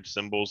like weird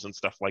symbols and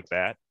stuff like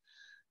that.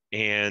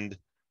 And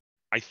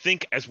I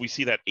think as we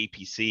see that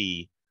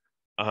APC,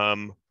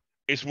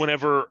 is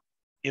whenever,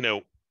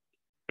 if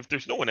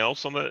there's no one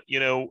else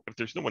if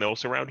there's no one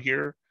else around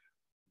here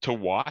to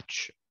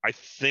watch, I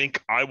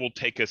think I will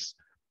take us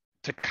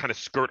to kind of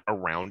skirt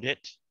around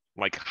it,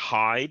 like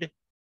hide,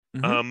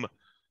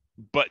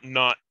 but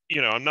not,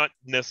 I'm not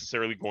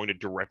necessarily going to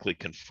directly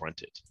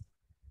confront it.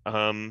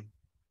 That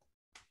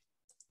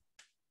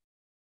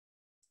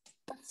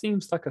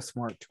seems like a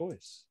smart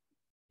choice.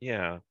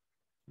 Yeah.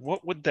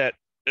 What would that,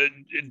 do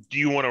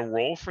you want to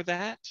roll for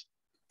that?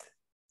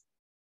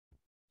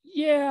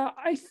 Yeah,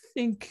 I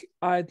think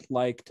I'd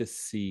like to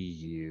see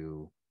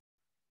you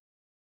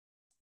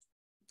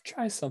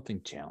try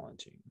something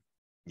challenging.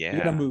 Yeah.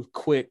 You're gonna move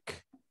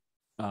quick.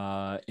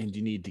 and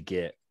you need to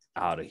get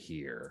out of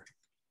here.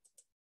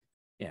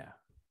 Yeah.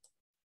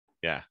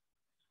 Yeah.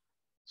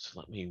 So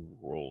let me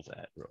roll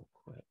that real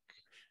quick.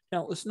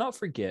 Now, let's not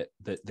forget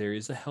that there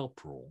is a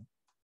help rule.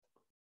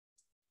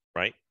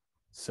 Right.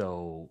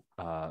 So,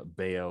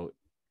 Bayo,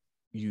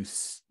 you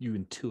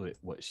intuit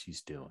what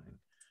she's doing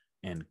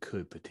and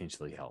could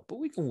potentially help, but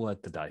we can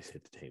let the dice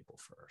hit the table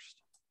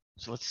first.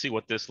 So let's see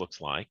what this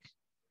looks like.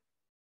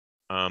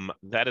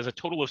 That is a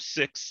total of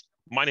 6.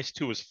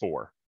 -2 is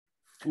 4.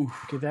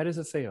 Oof. Okay, that is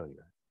a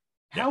failure.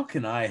 How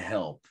can I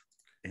help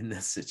in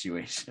this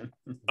situation?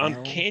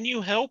 Well, Can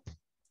you help?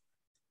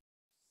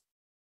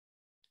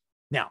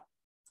 now,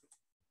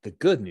 the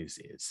good news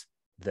is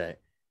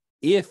that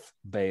if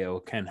Bayo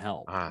can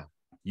help,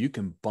 you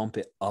can bump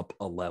it up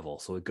a level.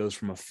 So it goes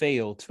from a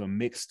fail to a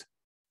mixed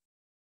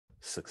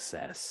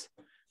success.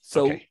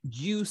 So Okay.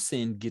 you,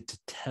 Sin, get to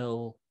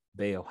tell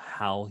Bayo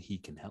how he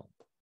can help.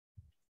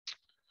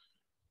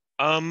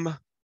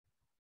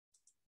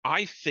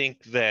 I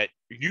think that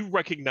you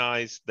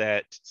recognize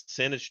that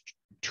Sin is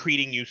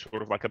treating you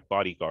sort of like a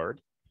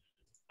bodyguard.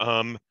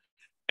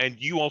 And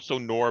you also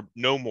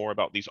know more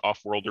about these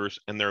off-worlders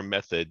and their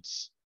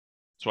methods.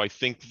 So I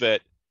think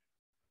that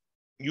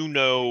you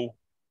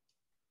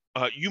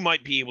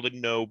might be able to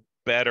know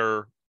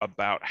better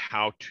about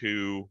how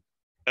to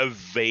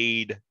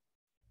evade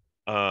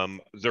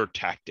their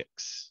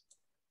tactics.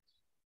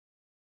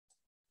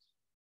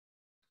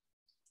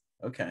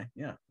 Okay,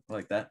 yeah, I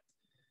like that.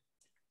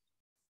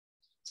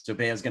 So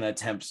Bayo's going to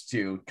attempt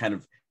to kind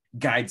of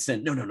guide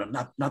Sin. No,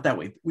 not that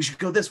way. We should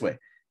go this way,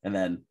 and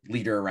then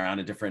lead her around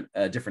a different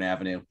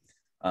avenue.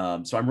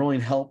 So I'm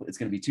rolling help. It's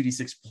going to be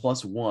 2d6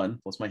 plus 1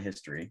 plus my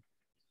history.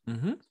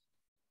 Mm-hmm.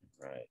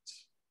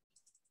 Right.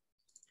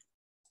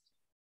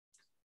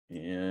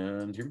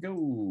 And here we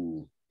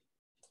go.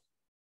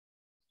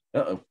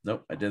 Uh-oh.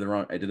 Nope, I did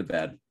it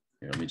bad.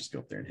 Here, let me just go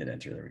up there and hit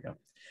enter. There we go.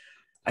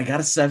 I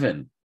got a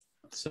 7.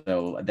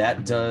 So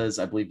that does,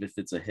 I believe, if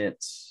it's a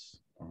hit,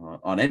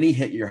 on any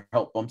hit, your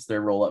help bumps their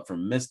roll up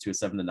from miss to a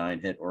 7 to 9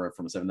 hit, or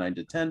from a 7 to 9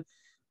 to 10.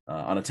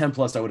 On a 10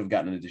 plus, I would have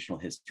gotten an additional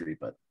history,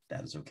 but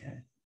that is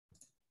okay.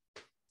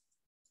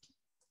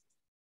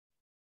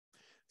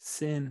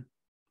 Sin,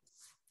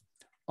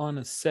 on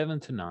a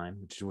 7 to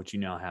 9, which is what you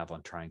now have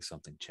on trying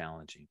something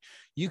challenging,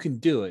 you can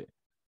do it,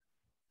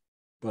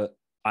 but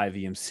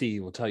IVMC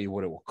will tell you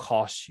what it will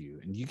cost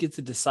you, and you get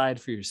to decide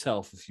for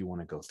yourself if you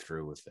want to go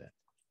through with it.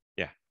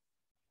 Yeah.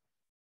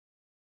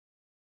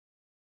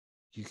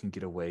 You can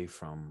get away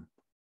from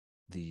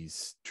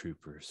these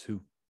troopers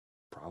who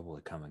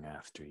probably coming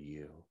after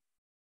you.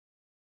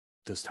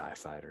 Those TIE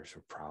fighters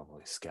were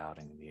probably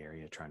scouting in the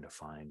area trying to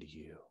find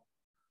you.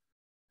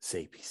 This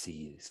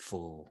APC is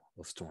full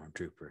of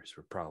stormtroopers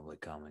who are probably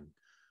coming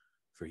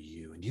for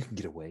you. And you can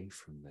get away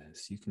from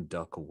this. You can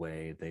duck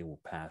away. They will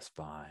pass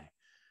by.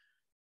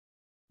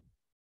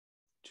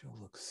 Joe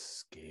looks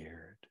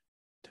scared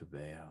to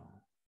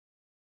Bayo.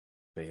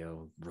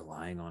 Bayo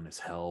relying on his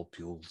help.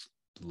 You'll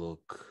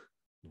look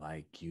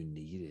like you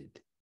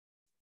needed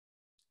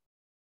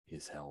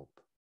his help.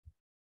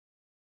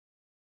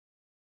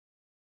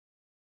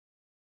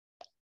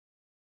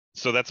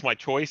 So that's my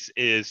choice,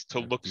 is to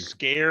look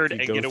scared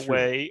and get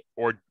away,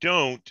 or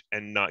don't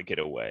and not get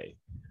away.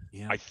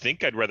 Yeah. I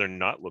think I'd rather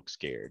not look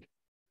scared.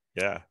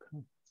 Yeah.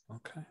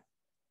 Okay.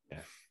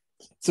 Yeah.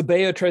 So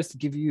Bayo tries to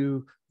give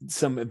you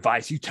some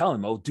advice. You tell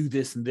him, oh, do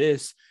this and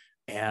this.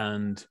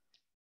 And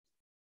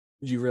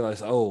you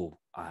realize,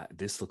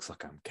 this looks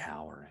like I'm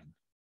cowering.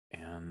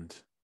 And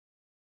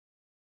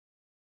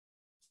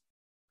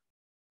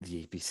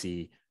the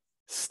APC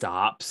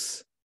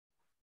stops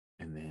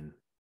and then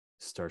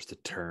starts to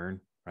turn,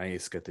 right?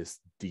 It's got this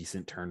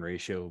decent turn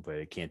ratio, but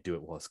it can't do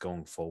it while it's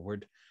going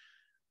forward.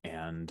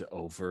 And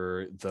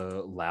over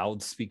the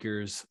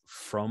loudspeakers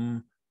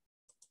from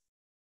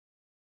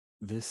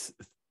this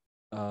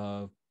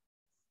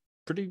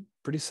pretty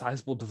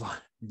sizable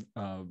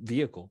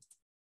vehicle.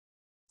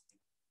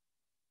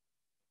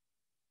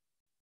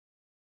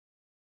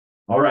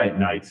 All right,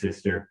 Night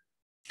Sister.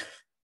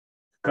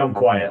 Come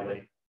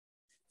quietly.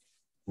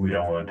 We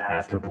don't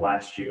have to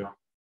blast you.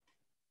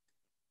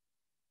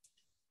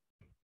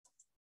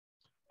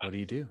 What do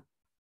you do?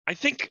 I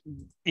think,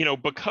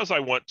 because I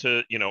want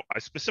to, I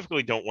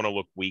specifically don't want to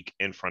look weak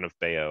in front of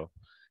Bayo.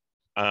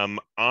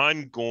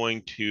 I'm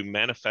going to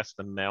manifest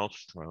the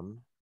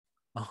maelstrom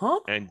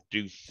and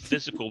do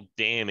physical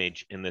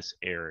damage in this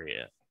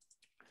area.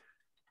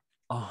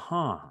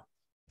 And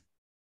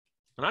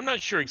I'm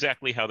not sure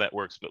exactly how that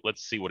works, but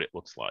let's see what it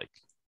looks like.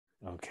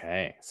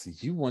 Okay, so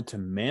you want to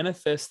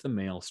manifest the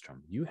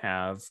maelstrom. You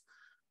have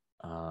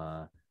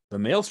the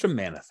maelstrom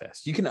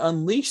manifest. You can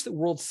unleash the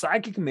world's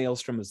psychic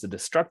maelstrom as a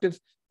destructive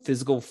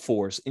physical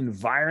force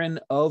environ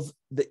of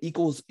the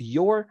equals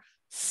your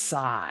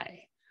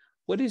psi.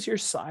 What is your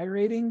psi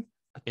rating?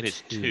 It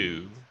is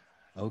 2.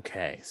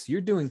 Okay, so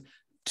you're doing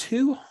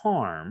 2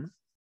 harm.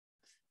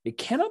 It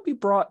cannot be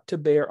brought to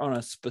bear on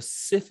a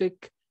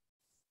specific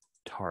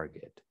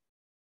target.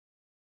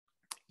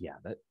 Yeah,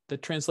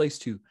 that translates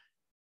to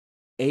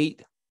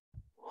 8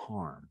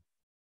 harm.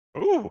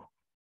 Ooh.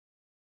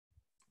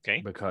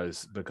 Okay.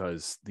 Because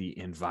the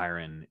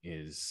environ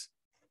is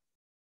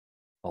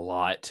a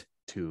lot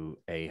to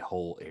a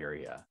whole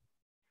area.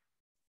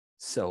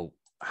 So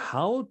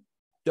how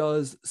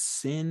does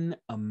Sin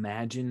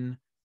imagine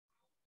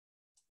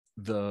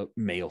the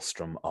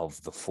maelstrom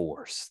of the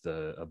Force,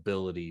 the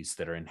abilities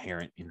that are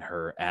inherent in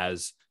her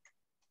as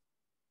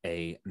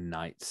a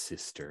Night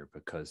Sister?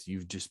 Because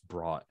you've just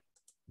brought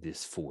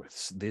this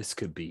forth. This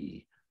could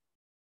be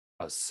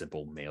a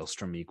simple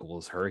maelstrom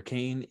equals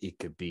hurricane. It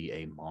could be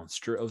a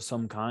monster of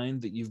some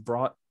kind that you've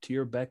brought to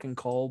your beck and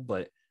call,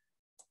 but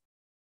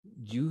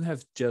you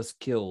have just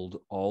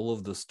killed all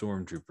of the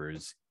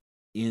stormtroopers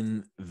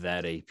in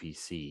that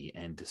APC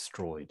and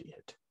destroyed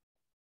it.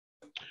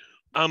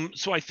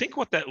 So I think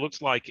what that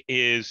looks like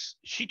is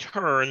she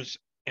turns,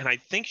 and I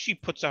think she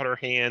puts out her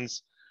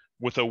hands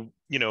with a,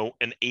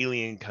 an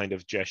alien kind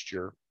of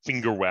gesture,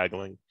 finger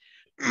waggling.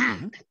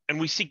 And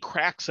we see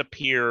cracks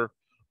appear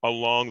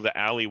along the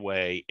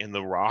alleyway in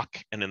the rock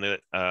and in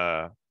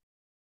the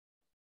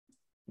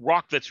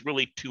rock that's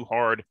really too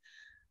hard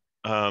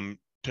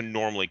to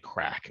normally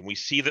crack. And we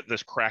see that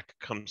this crack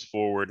comes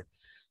forward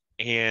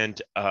and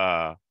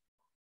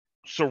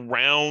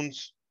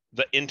surrounds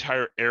the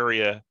entire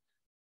area.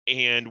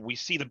 And we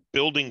see the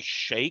building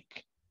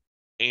shake,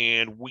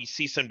 and we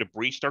see some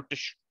debris start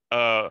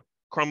to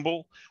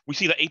crumble. We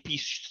see the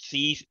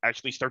APC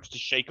actually starts to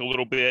shake a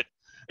little bit.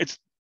 It's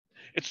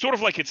sort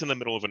of like it's in the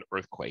middle of an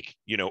earthquake.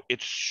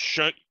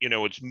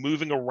 It's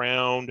moving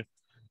around,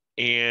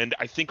 and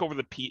I think over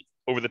the PA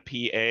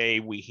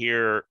we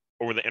hear,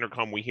 over the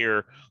intercom we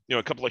hear,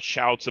 a couple of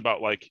shouts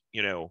about like,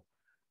 what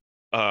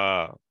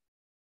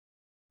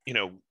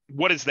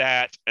is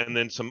that? And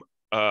then some,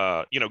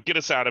 get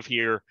us out of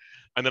here.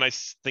 And then I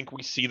think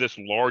we see this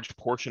large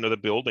portion of the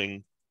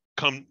building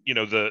come,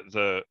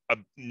 the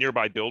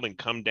nearby building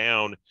come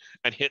down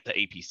and hit the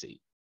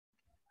APC.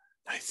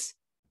 Nice.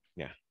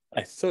 Yeah.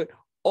 Nice. So it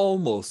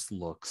almost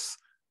looks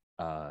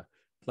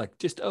like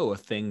just, a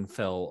thing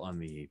fell on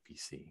the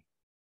APC.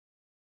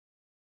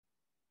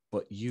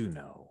 But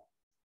Bayo,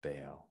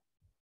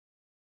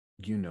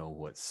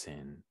 what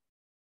Sin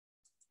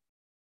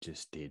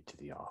just did to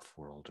the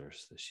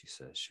off-worlders that she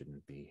says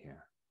shouldn't be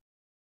here.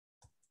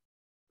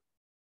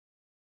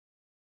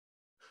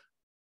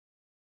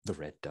 The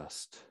red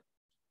dust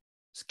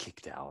is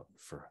kicked out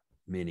for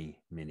many,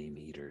 many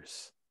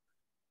meters.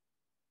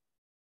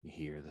 You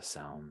hear the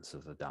sounds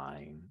of the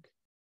dying.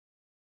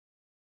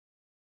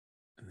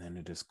 And then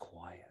it is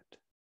quiet.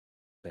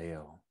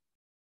 Bayo,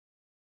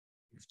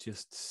 you've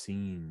just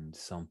seen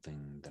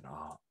something that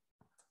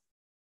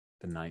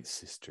the Night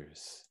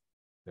Sisters,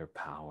 their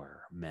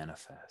power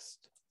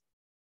manifest.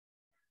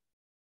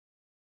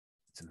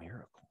 It's a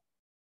miracle.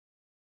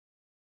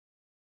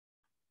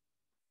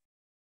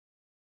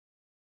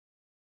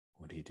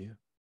 What do you do?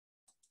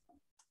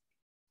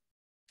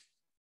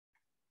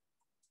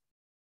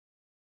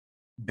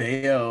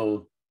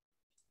 Bayo,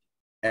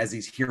 as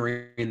he's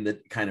hearing the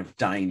kind of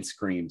dying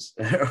screams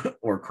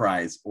or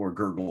cries or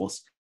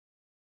gurgles,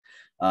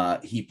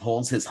 he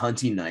pulls his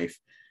hunting knife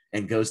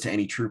and goes to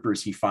any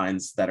troopers he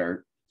finds that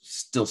are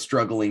still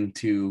struggling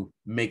to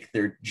make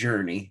their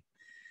journey.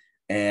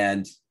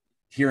 And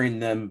hearing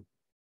them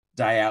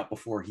die out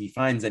before he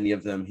finds any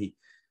of them, he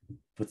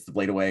puts the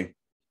blade away,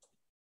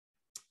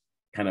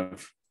 kind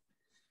of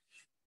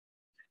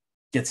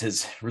gets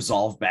his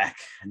resolve back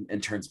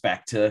and turns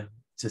back to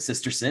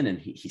Sister Sin. And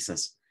he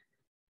says,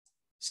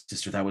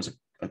 Sister, that was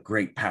a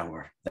great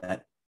power.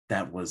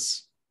 That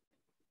was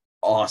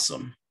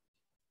awesome.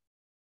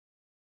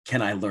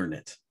 Can I learn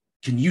it?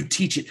 Can you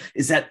teach it?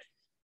 Is that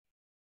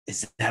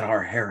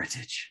our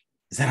heritage?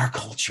 Is that our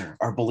culture,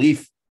 our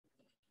belief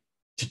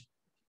to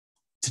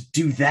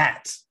do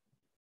that?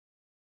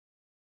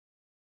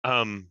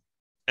 And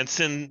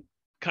Sin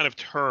kind of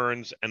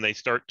turns and they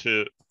start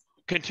to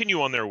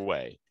continue on their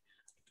way.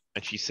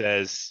 And she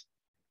says,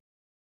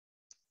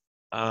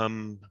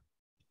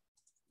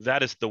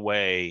 that is the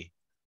way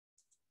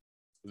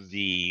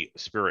the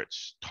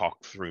spirits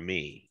talk through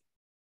me.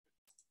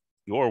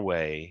 Your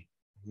way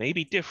may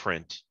be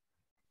different,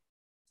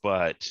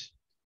 but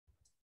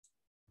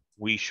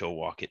we shall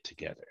walk it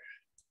together.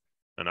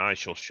 And I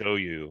shall show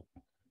you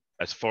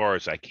as far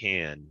as I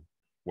can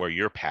where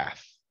your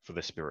path for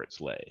the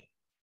spirits lay.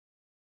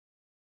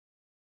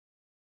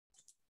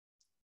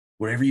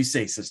 Whatever you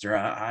say, sister,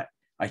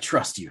 I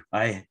trust you.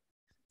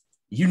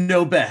 You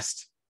know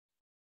best.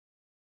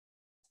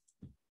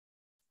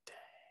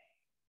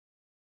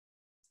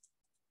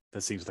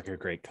 That seems like a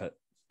great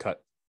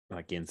cut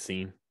like in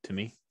scene to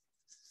me.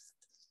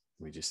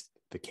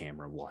 The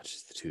camera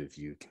watches the two of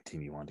you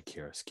continue on to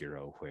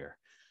Chiaroscuro, where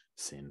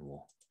Sin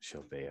will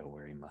show Bayo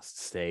where he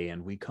must stay.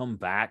 And we come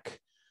back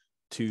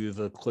to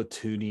the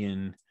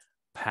Clatoonian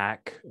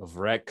pack of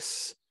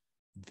Rex.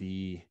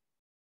 The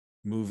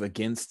move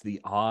against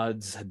the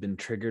odds had been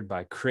triggered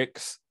by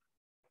Crix.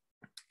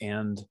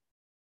 And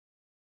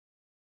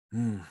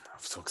I'm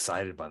so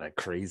excited by that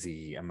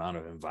crazy amount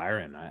of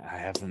environ. I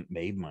haven't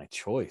made my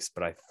choice,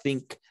 but I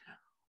think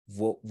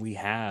what we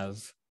have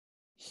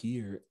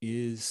here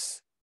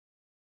is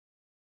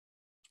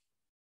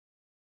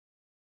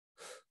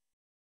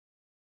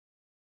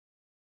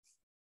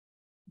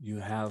you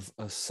have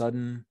a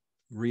sudden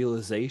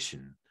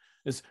realization.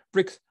 As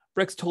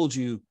Brex told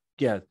you,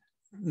 yeah,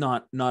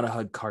 not a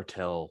HUD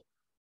cartel.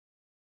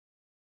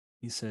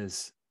 He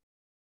says,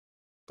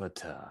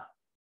 but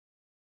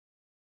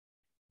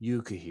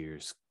Yuka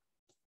here's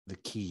the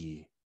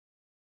key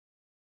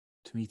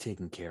to me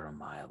taking care of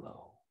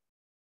Milo,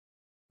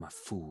 my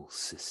fool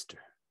sister.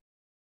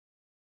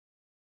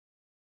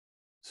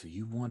 So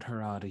you want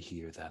her out of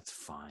here, that's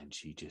fine.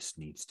 She just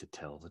needs to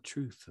tell the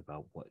truth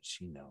about what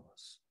she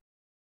knows.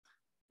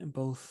 And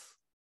both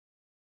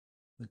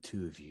the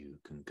two of you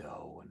can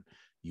go, and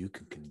you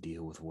can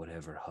deal with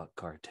whatever Hutt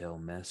cartel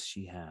mess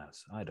she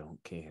has. I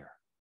don't care.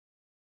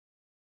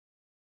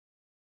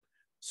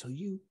 So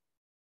you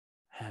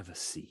have a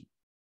seat,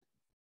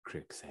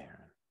 Crix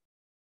Aaron.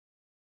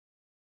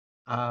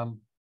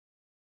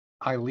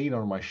 I lean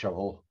on my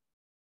shovel,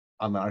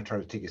 and then I try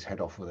to take his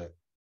head off with it.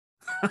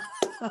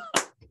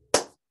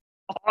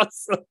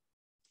 Awesome.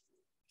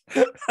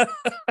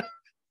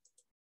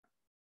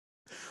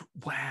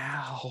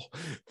 Wow,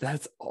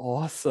 that's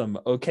awesome.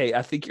 Okay,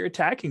 I think you're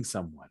attacking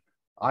someone.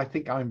 I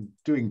think I'm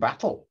doing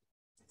battle.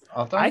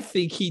 Aren't I? I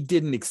think he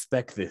didn't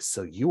expect this,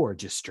 so you are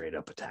just straight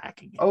up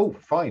attacking him. Oh,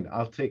 fine.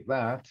 I'll take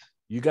that.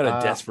 You got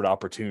a desperate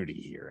opportunity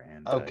here,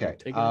 and okay, you're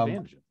taking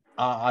advantage of it.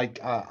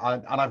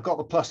 And I've got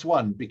the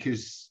 +1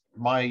 because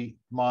my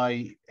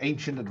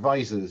ancient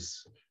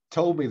advisors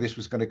told me this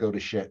was going to go to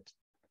shit.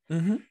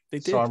 Mm-hmm, they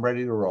did. So I'm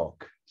ready to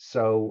rock.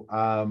 So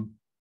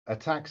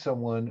attack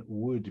someone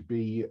would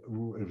be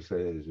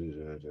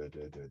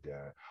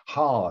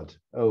hard.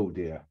 Oh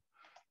dear.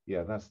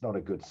 Yeah, that's not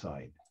a good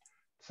sign.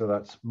 So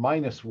that's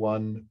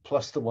 -1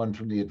 plus the 1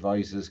 from the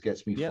advisors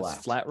gets me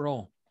flat. Flat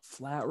roll.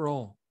 Flat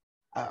roll.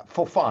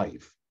 For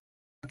 5.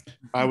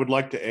 I would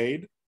like to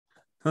aid.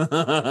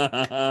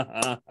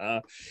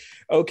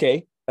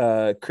 Okay.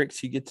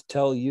 Crix, you get to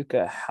tell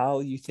Yuka how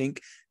you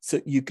think. So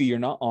Yuka, you're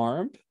not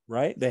armed,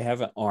 right? They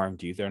haven't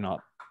armed you. They're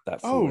not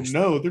that foolish. Oh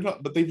no, they're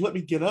not, but they've let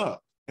me get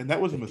up. And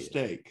that was a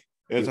mistake.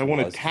 As I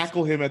want to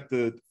tackle him at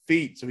the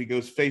feet so he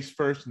goes face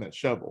first in that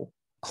shovel.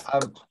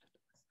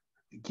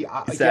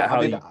 Is that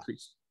how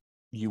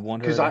you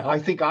want her? Because I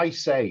think I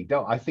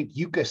think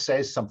Yuka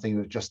says something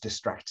that just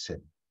distracts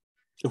him.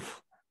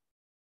 Oof.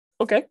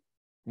 Okay.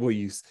 Will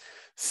you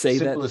say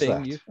Simple that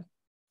thing? That.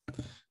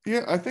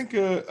 Yeah, I think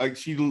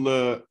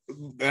that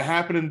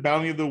happened in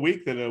Bounty of the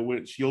Week that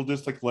when she'll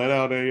just like let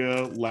out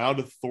a loud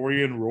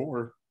Athorian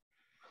roar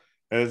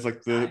as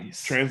like the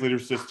translator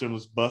system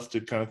was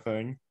busted kind of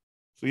thing.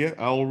 So yeah,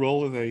 I'll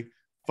roll with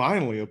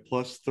finally a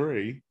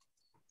 +3.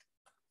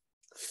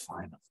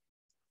 Final.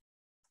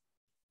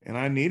 And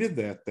I needed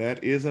that.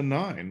 That is a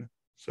 9.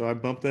 So I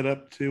bumped that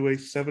up to a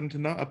 7 to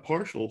 9, a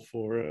partial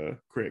for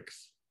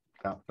Crix.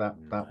 That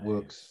Nice.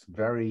 Works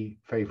very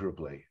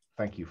favorably.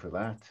 Thank you for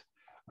that.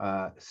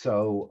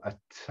 So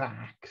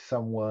attack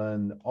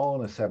someone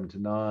on a 7 to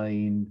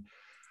 9.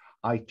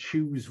 I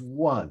choose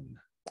 1.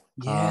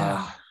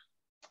 Yeah.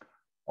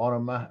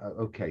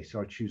 Okay,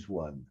 so I choose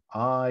 1.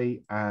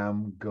 I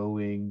am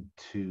going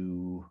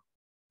to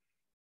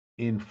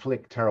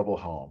inflict terrible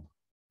harm.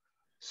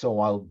 So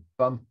I'll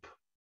bump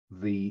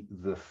the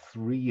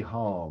 3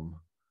 harm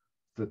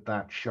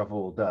that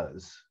shovel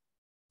does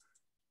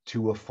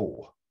to a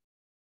 4.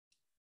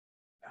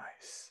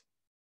 Nice.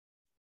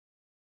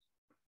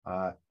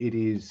 It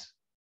is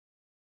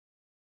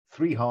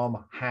 3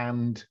 harm,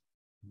 hand,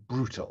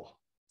 brutal.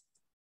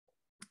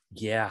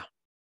 Yeah.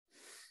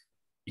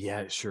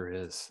 Yeah, it sure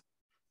is.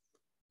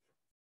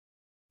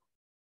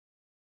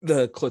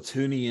 The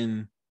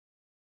Clatunian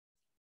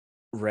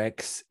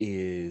Rex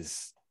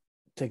is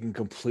taken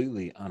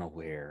completely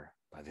unaware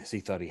by this. He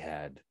thought he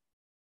had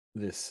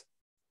this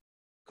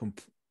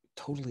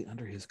totally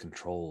under his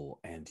control,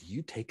 and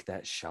you take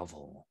that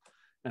shovel.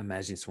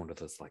 Imagine it's one of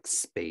those like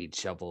spade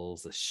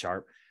shovels, the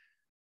sharp,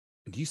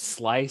 and you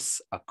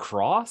slice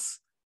across,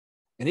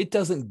 and it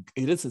doesn't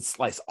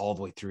slice all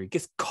the way through. It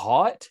gets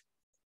caught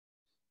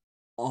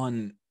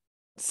on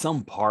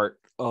some part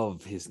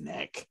of his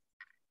neck.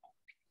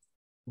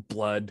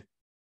 Blood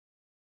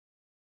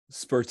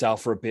spurts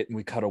out for a bit, and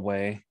we cut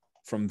away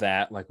from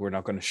that. Like, we're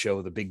not going to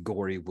show the big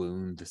gory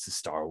wound. This is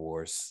Star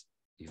Wars,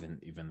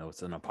 even though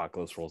it's an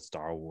apocalypse world,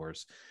 Star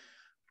Wars.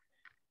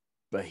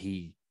 But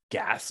he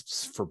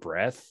gasps for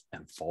breath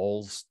and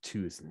falls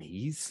to his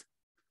knees,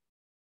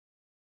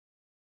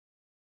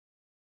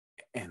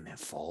 and then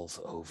falls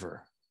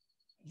over.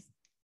 He's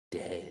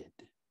dead.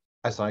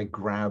 As I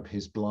grab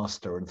his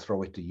blaster and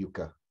throw it to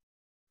Yuka.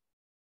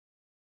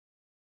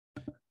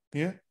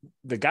 Yeah.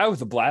 The guy with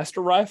the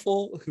blaster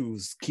rifle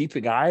who's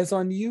keeping eyes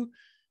on you,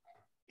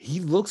 he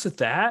looks at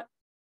that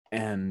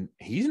and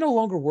he's no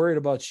longer worried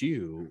about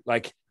you.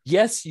 Like,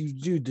 yes, you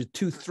do the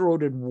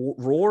two-throated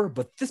roar,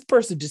 but this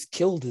person just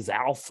killed his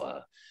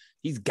alpha.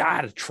 He's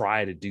got to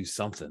try to do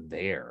something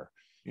there.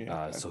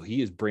 Yeah. So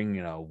he is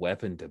bringing a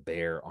weapon to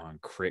bear on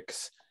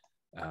Crix.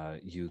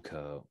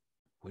 Yuka,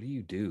 what do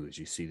you do as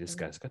you see this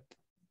guy's got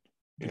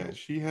Yeah,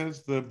 she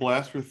has the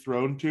blaster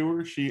thrown to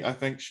her. I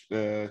think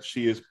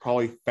she is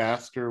probably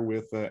faster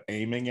with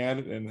aiming at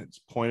it, and it's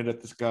pointed at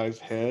this guy's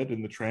head,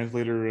 and the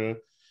translator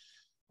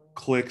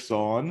clicks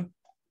on.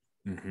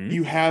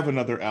 You have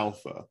another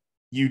alpha.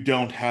 You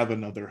don't have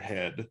another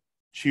head.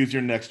 Choose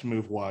your next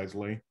move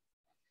wisely.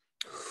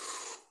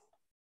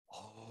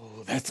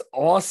 Oh, that's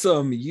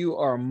awesome. You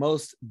are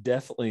most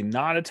definitely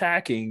not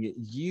attacking.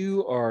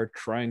 You are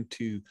trying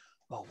to,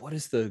 what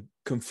is the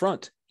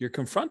confront? You're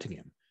confronting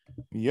him.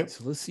 Yep.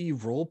 So let's see,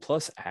 roll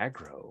plus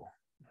aggro.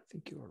 I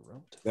think you were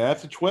relative.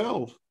 That's a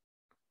 12.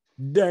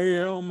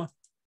 Damn.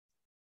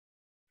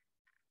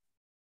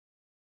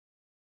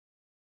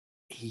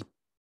 He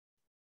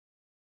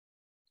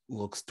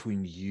looks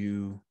between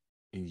you,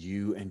 and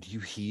you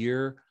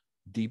hear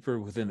deeper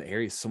within the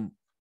area,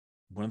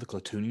 one of the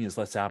Clatunians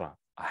lets out a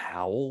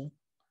howl.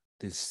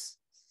 This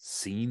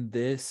seen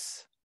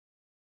this.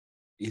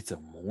 It's a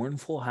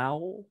mournful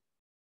howl.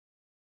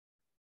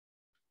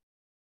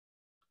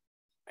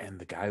 And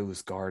the guy who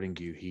was guarding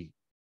you, he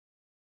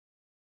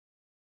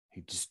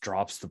just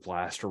drops the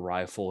blaster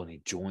rifle and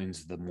he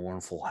joins the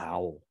mournful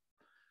howl.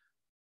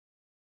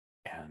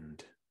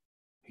 And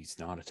he's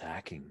not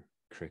attacking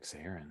Crix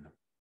Aaron.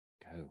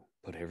 Go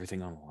put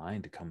everything on the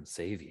line to come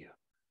save you.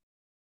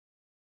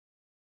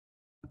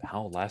 The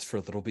howl lasts for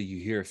a little bit. You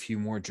hear a few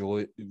more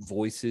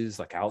voices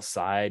like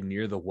outside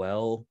near the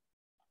well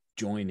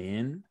join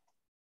in.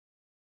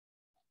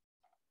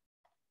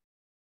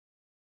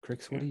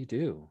 Crix, what do you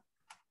do?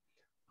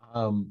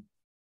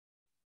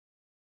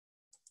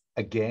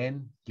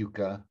 Again,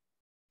 Yuka,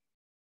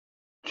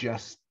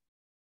 just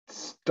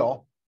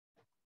stop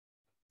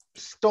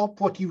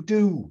what you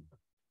do.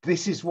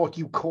 This is what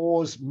you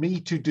caused me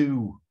to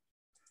do.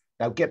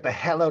 Now get the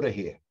hell out of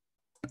here.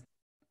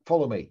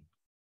 Follow me.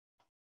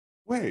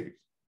 Wait,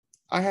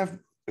 I have,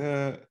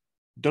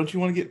 don't you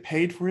want to get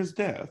paid for his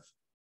death?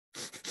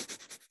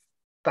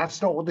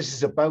 That's not what this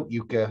is about,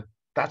 Yuka.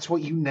 That's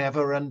what you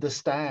never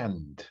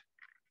understand.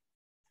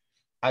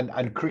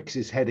 And Crix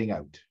is heading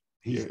out.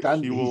 He's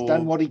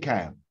done what he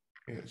can.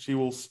 Yeah, she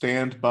will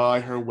stand by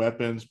her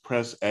weapons,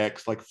 press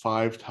X like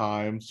 5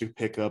 times to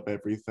pick up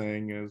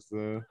everything as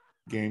the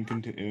game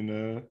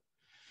continues.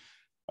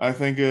 I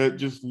think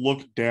just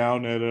look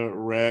down at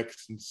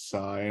Rex and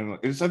sigh. And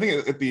I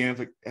think at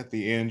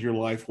the end, your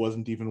life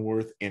wasn't even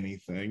worth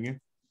anything.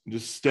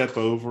 Just step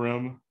over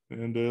him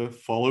and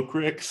follow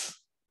Crix.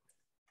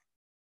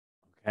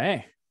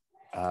 Okay.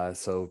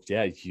 So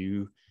yeah,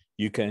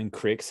 Yuka and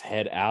Crix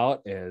head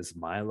out as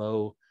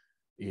Milo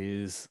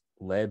is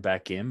led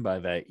back in by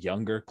that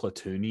younger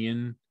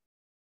Clatunian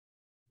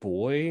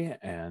boy,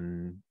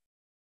 and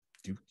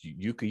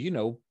Yuka, you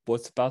know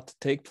what's about to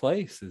take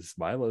place is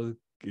Milo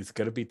is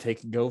going to be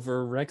taking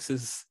over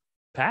Rex's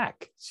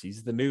pack.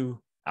 She's the new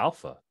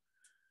alpha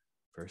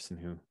person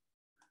who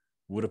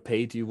would have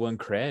paid you 1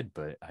 cred,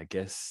 but I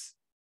guess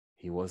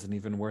he wasn't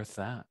even worth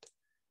that.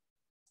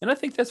 And I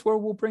think that's where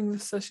we'll bring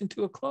this session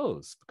to a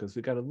close because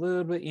we got a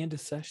little bit into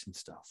session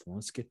stuff. Well,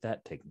 let's get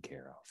that taken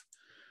care of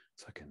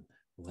so I can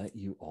let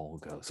you all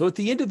go. So at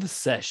the end of the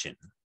session,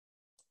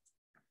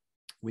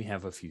 we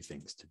have a few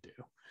things to do.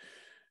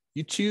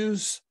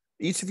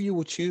 Each of you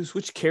will choose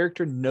which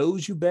character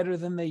knows you better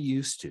than they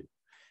used to.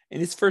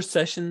 And it's first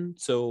session,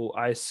 so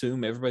I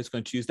assume everybody's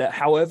going to choose that.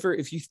 However,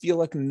 if you feel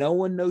like no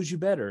one knows you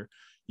better,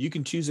 you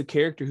can choose a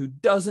character who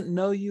doesn't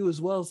know you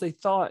as well as they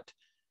thought,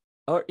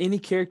 or any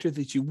character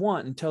that you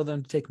want, and tell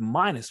them to take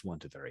 -1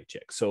 to their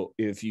HX. So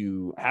if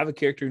you have a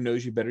character who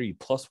knows you better, you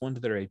 +1 to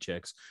their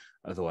HX.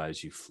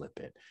 Otherwise, you flip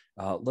it.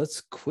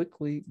 Let's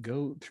quickly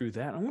go through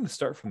that. I'm going to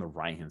start from the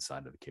right-hand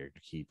side of the character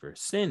keeper.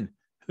 Sin,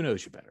 who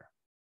knows you better?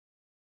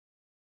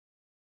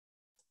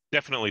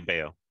 Definitely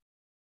Bayo.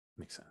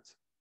 Makes sense.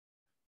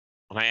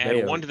 When I add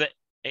Bayo. 1 to the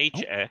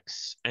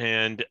HX,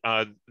 and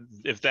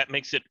if that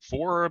makes it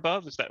 4 or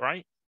above, is that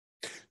right?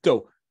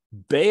 So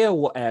Bayo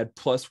will add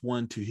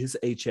 +1 to his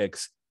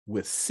HX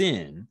with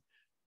Sin.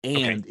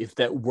 And if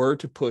that were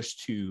to push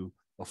to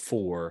a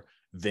 4,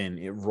 then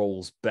it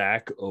rolls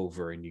back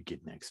over and you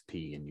get an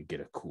XP and you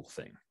get a cool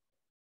thing.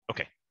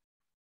 Okay.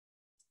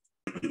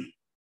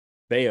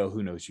 Bayo,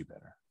 who knows you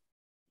better?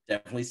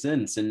 Definitely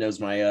Sin. Sin knows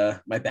my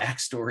my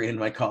backstory and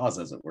my cause,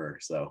 as it were.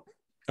 So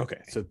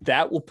okay, so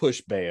that will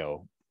push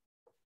Bayo,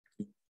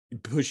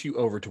 push you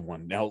over to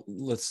 1. Now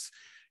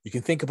you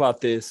can think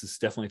about this. It's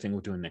definitely a thing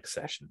we'll do in next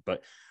session.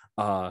 But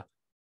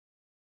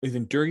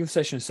even during the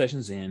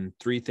session's in,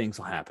 3 things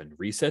will happen.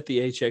 Reset the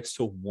HX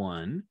to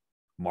 1,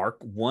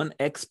 mark 1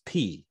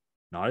 XP,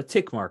 not a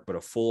tick mark, but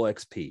a full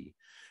XP,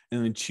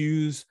 and then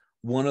choose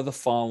one of the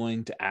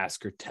following to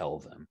ask or tell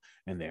them.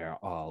 And they're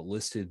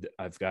listed.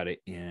 I've got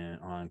it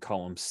on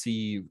column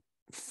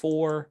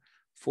C4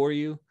 for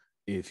you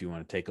if you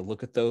want to take a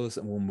look at those,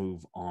 and we'll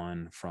move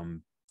on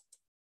from.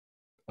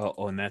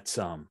 And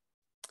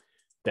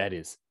that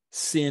is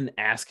Sin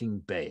asking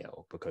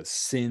Bayo because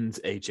Sin's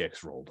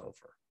HX rolled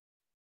over.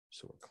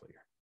 So we're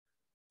clear.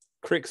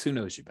 Crix, who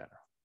knows you better?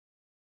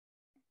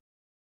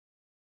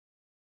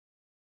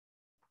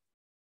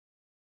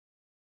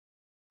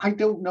 I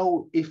don't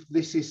know if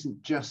this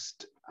isn't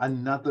just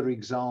another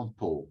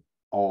example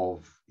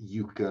of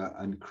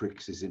Yuka and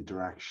Crix's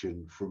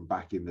interaction from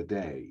back in the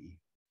day.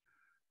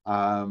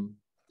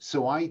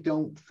 So I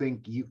don't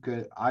think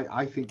Yuka,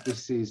 I think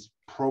this is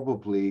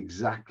probably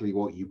exactly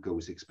what Yuka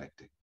was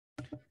expecting.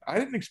 I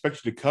didn't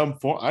expect you to come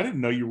for. I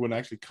didn't know you were going to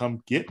actually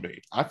come get me.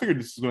 I figured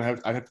this is going to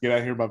have. I'd have to get out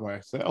of here by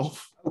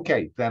myself.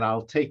 Okay, then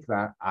I'll take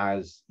that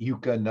as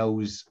Yuka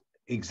knows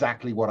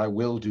exactly what I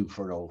will do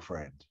for an old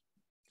friend.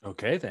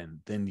 Okay,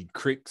 then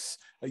Crix,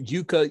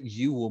 Yuka,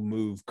 you will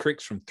move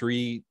Crix from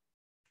 3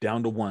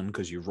 down to 1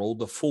 because you rolled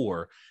the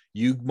 4.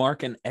 You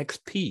mark an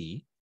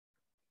XP,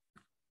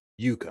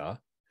 Yuka,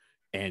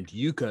 and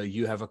Yuka,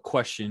 you have a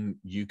question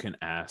you can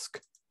ask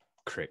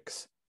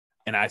Crix.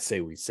 And I say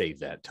we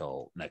save that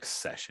till next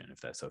session, if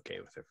that's okay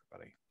with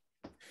everybody.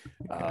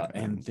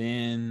 And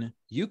then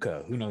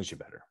Yuka, who knows you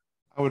better?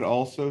 I would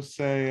also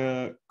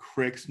say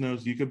Crix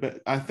knows Yuka,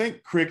 but I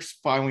think Crix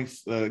finally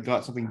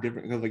got something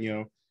different because,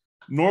 like,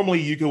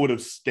 normally Yuka would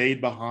have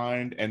stayed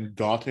behind and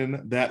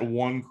gotten that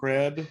 1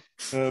 cred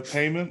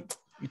payment.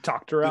 You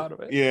talked her out of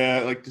it.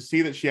 Yeah, like to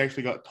see that she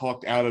actually got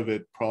talked out of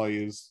it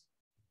probably is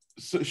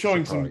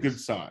showing some good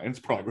signs,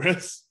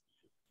 progress.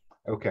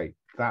 Okay,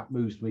 that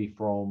moves me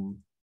from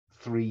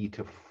 3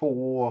 to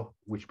 4,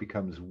 which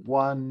becomes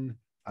 1,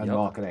 and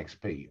mark an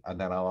XP, and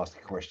then I'll ask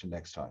a question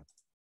next time.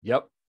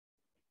 Yep.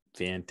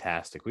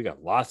 Fantastic. We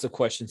got lots of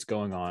questions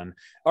going on.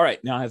 All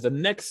right, now I have the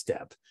next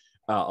step.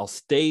 I'll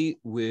stay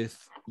with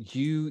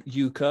you,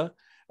 Yuka.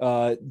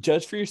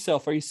 Judge for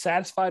yourself. Are you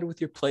satisfied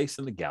with your place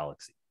in the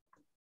galaxy?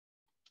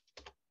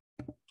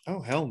 Oh,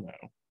 hell no.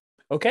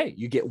 Okay,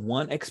 you get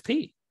 1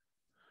 XP.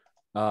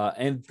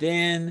 And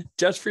then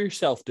judge for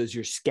yourself. Does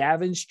your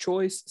scavenge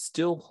choice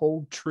still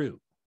hold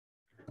true?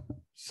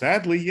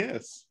 Sadly,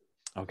 yes.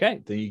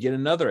 Okay, then you get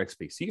another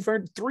XP. So you've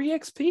earned 3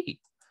 XP.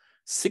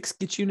 6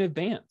 gets you in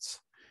advance.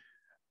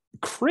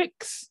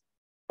 Crix,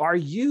 are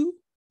you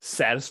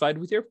satisfied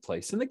with your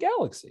place in the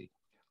galaxy?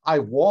 I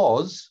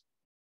was.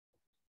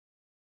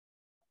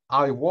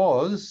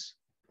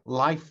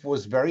 Life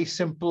was very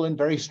simple and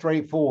very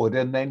straightforward,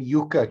 and then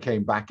Yuka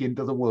came back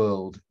into the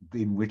world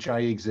in which I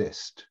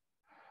exist.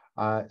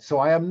 So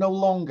I am no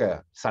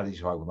longer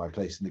satisfied with my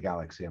place in the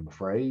galaxy, I'm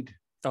afraid.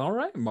 All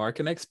right, mark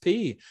an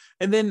XP.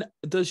 And then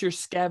does your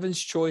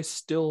scavenge choice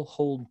still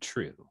hold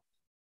true?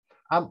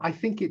 I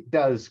think it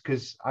does,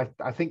 because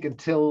I think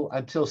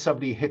until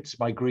somebody hits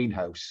my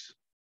greenhouse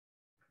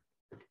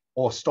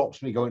or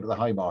stops me going to the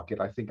high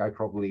market, I think I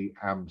probably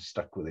am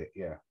stuck with it.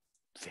 Yeah.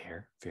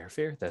 Fair.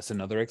 That's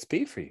another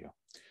XP for you.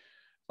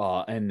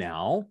 And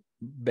now,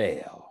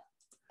 Bayo.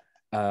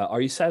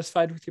 Are you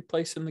satisfied with your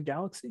place in the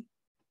galaxy?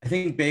 I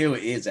think Bayo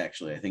is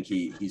actually. I think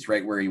he's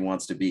right where he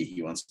wants to be.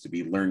 He wants to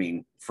be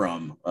learning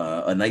from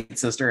a Night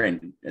Sister,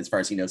 and as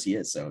far as he knows, he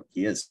is. So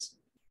he is.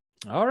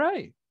 All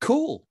right,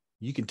 cool.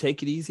 You can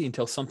take it easy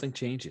until something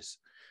changes.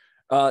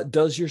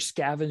 Does your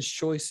scavenge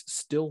choice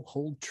still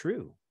hold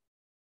true?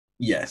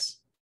 Yes.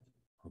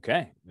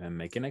 Okay, and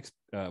make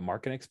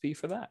mark an XP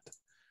for that.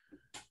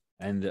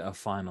 And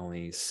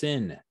finally,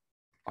 Sin,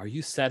 are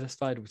you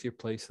satisfied with your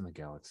place in the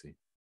galaxy?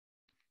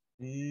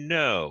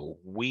 No,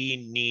 we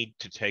need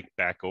to take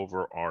back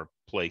over our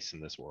place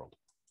in this world.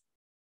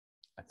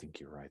 I think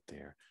you're right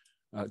there.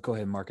 Go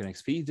ahead and mark an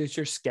XP. Does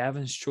your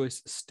scavenge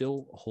choice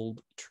still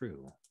hold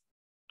true?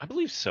 I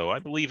believe so. I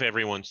believe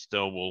everyone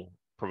still will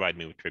provide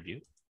me with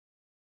tribute.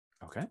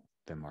 Okay,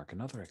 then mark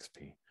another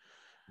XP.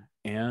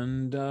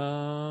 And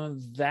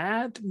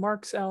that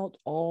marks out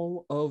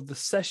all of the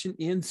session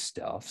in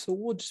stuff. So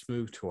we'll just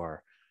move to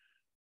our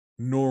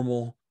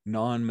normal,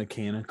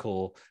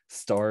 non-mechanical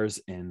stars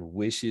and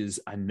wishes.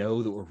 I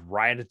know that we're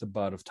right at the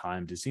butt of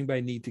time. Does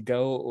anybody need to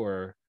go,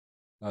 or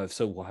if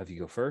so, we'll have you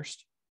go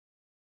first?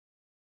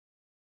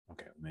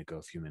 Okay, we may go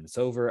a few minutes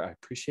over. I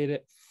appreciate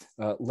it.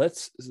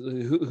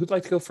 Who'd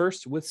like to go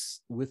first? We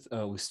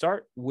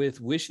start with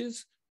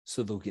wishes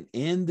so that we can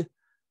end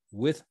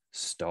with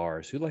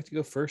stars. Who'd like to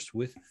go first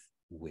with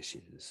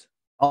wishes?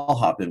 I'll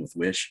hop in with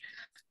wish.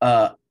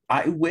 I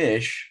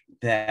wish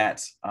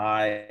that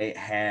I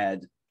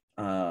had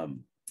the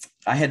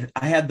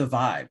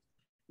vibe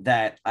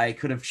that I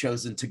could have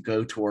chosen to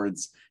go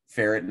towards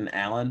Ferret and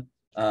Alan.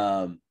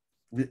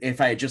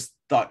 If I had just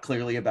thought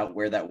clearly about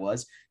where that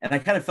was. And I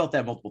kind of felt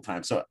that multiple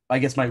times. So I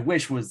guess my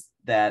wish was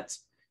that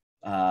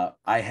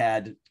I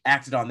had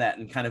acted on that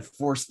and kind of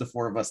forced the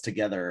 4 of us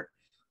together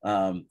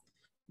when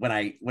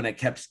it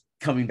kept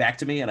coming back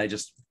to me, and I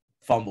just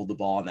fumbled the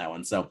ball on that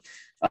one. So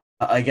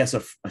I guess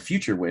a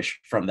future wish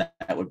from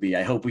that would be,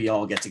 I hope we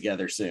all get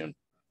together soon.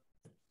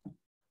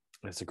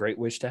 That's a great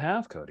wish to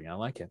have, Cody. I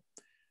like it.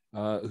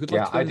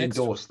 I'd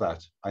endorse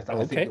that. I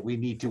think that we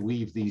need to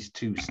weave these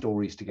 2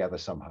 stories together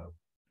somehow.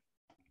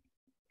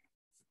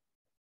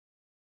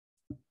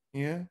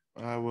 Yeah,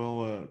 I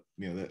will.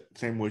 That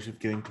same wish of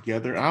getting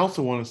together. I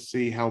also want to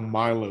see how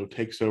Milo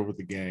takes over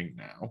the gang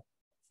now.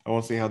 I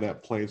want to see how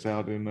that plays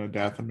out in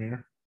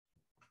Dathomir.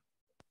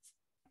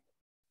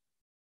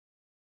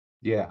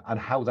 Yeah, and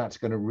how that's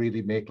going to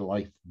really make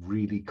life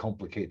really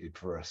complicated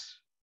for us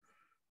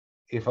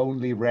if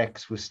only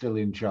Rex was still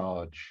in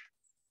charge.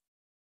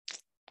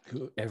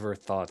 Whoever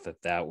thought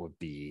that that would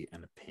be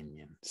an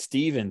opinion?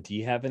 Steven, do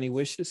you have any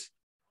wishes?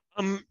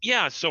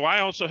 Yeah, so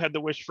I also had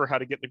the wish for how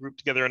to get the group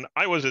together, and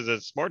I was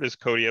as smart as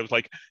Cody. I was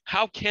like,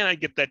 how can I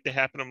get that to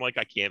happen? I'm like,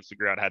 I can't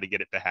figure out how to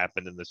get it to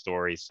happen in the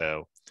story.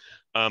 So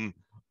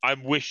I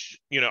wish,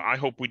 I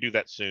hope we do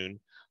that soon.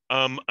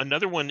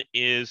 Another one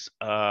is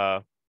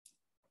I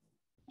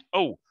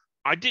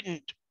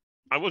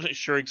wasn't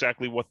sure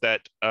exactly what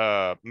that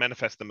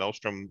manifest the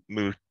maelstrom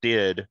move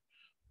did.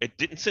 It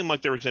didn't seem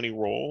like there was any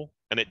role,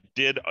 and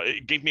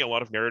it gave me a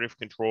lot of narrative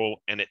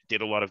control, and it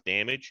did a lot of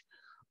damage.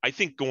 I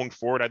think going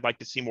forward, I'd like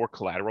to see more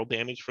collateral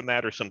damage from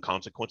that or some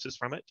consequences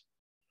from it.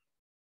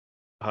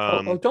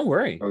 Don't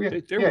worry. Oh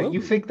yeah, There yeah. will You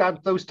be. think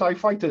that those TIE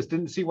fighters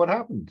didn't see what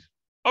happened?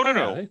 Oh, no, Oh,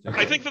 no. yeah,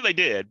 I think that they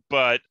did,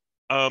 but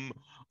I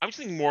was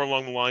thinking more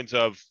along the lines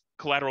of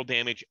collateral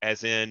damage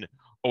as in,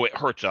 it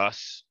hurts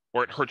us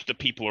or it hurts the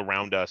people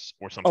around us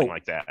or something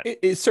like that.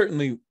 It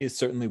certainly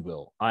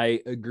will.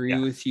 I agree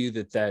Yeah. with you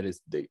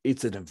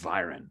it's an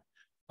environ.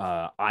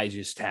 I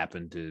just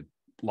happened to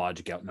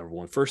logic out number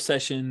one first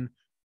session,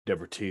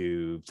 number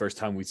two first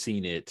time we've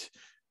seen it,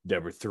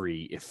 number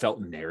three it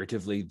felt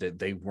narratively that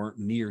they weren't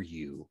near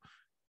you,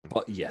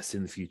 but yes,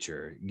 in the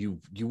future you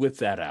whip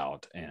that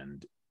out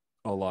and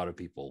a lot of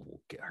people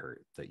will get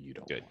hurt that you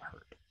don't want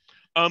hurt.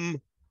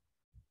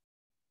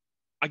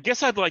 I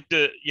guess I'd like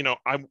to,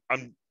 I'm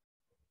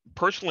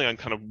personally, I'm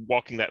kind of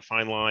walking that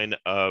fine line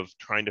of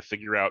trying to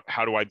figure out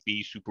how do I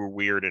be super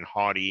weird and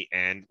haughty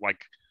and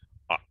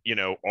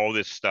all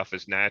this stuff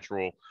is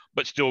natural,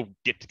 but still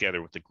get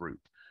together with the group.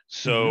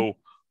 So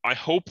I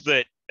hope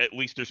that at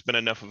least there's been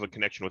enough of a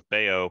connection with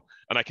Bayo,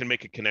 and I can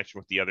make a connection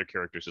with the other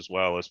characters as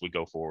well as we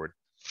go forward.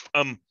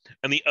 And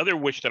the other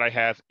wish that I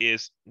have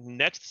is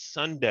next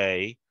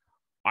Sunday,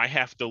 I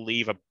have to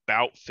leave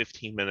about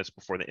 15 minutes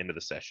before the end of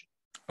the session.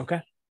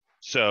 Okay.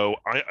 So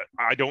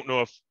I don't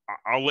know if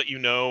I'll let you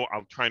know.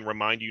 I'll try and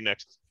remind you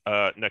next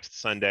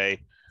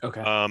Sunday.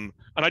 Okay. And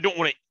I don't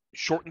want to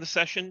shorten the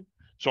session,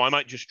 so I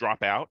might just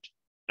drop out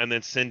and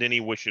then send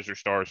any wishes or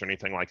stars or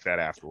anything like that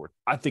afterward.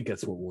 I think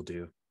that's what we'll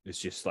do. It's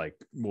just like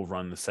we'll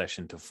run the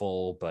session to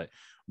full, but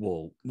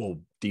we'll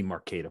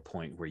demarcate a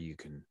point where you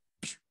can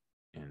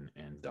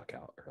and duck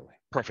out early.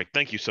 Perfect.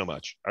 Thank you so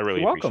much. I really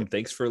You're welcome. appreciate it.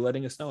 Thanks for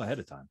letting us know ahead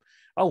of time.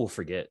 I will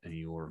forget and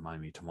you will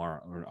remind me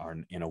tomorrow or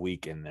in a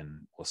week, and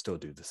then we'll still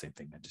do the same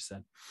thing I just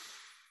said.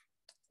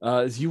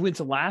 As you went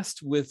to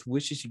last with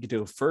wishes, you could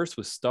go first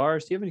with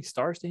stars. Do you have any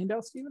stars to hand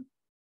out, Stephen?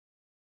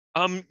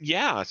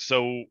 Yeah.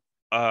 So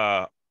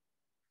I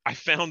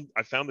found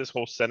this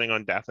whole setting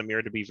on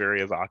Dathomir to be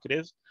very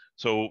evocative.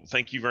 So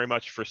thank you very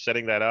much for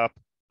setting that up.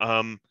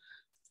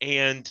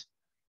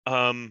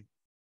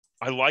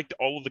 I liked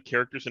all of the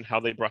characters and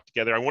how they brought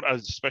together. I want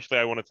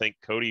to thank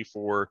Cody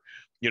for,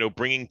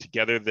 bringing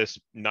together this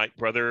Night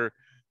Brother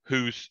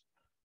who's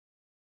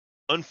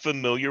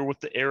unfamiliar with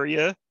the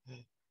area.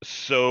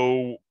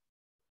 So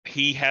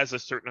he has a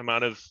certain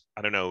amount of,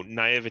 I don't know,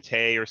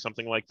 naivete or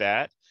something like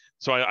that.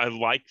 So I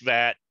like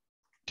that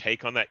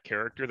take on that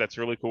character. That's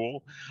really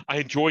cool. I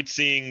enjoyed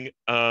seeing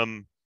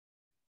Yuka,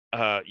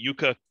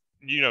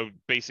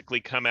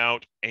 basically come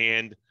out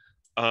and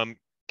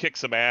kick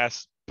some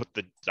ass, but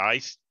the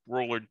dice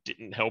roller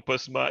didn't help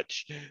us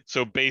much.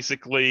 So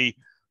basically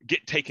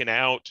get taken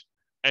out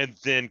and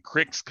then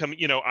Crix come,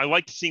 I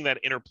liked seeing that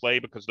interplay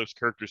because those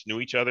characters knew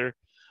each other.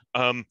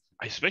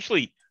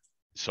 Especially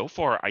so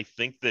far, I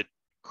think that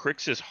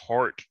Crix's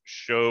heart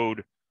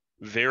showed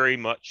very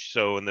much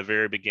so in the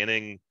very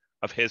beginning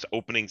of his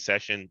opening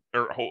session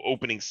or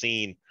opening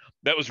scene.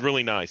 That was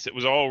really nice. It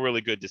was all really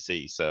good to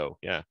see. So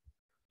yeah,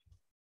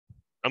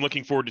 I'm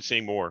looking forward to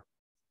seeing more.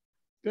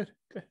 Good.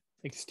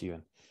 Thanks,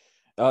 Steven.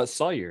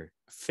 Sawyer,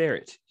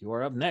 Ferret, you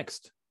are up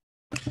next.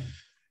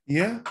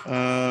 Yeah.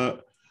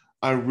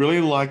 I really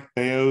like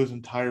Bayo's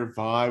entire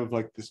vibe of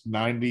like this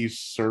 90s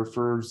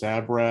surfer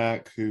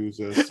Zabrak who's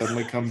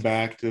suddenly come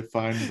back to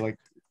find like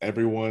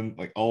everyone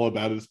like all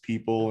about his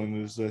people and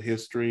his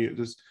history. It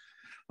just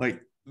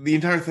like the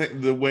entire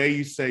thing, the way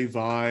you say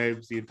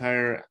vibes, the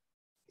entire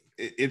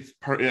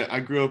I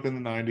grew up in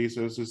the 90s,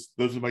 so it's just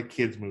those are my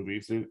kids'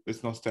 movies.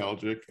 It's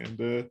nostalgic,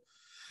 and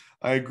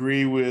I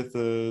agree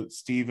with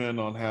Steven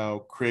on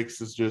how Crix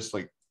is just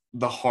like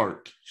the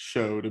heart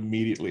showed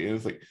immediately. And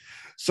it's like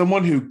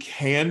someone who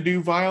can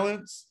do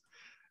violence,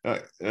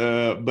 but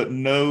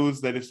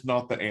knows that it's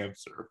not the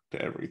answer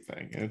to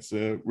everything. And it's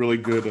a really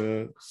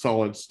good,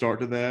 solid start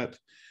to that.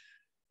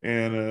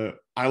 And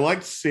I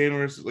liked seeing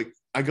where it's like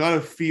I got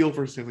a feel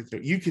for something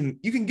like you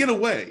can get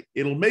away.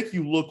 It'll make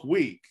you look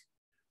weak.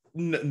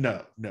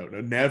 No,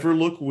 never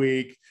look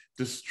weak.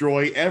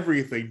 Destroy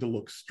everything to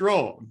look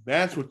strong.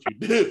 That's what you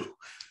do.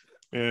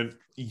 And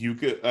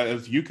Yuka,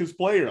 as Yuka's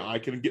player, I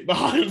can get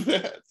behind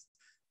that.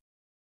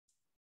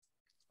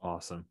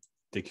 Awesome.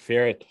 Thank you,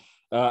 Ferret.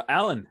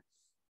 Alan.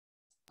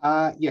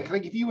 Yeah, can I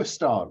give you a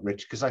start,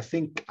 Rich? Because I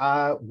think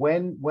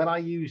when I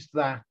used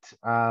that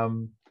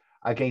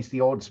against the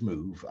odds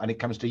move, and it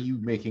comes to you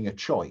making a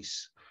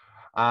choice,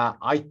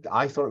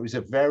 I thought it was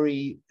a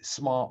very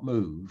smart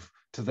move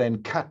to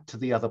then cut to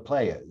the other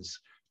players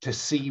to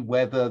see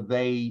whether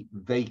they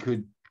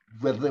could,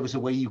 whether there was a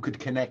way you could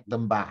connect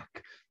them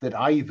back, that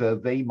either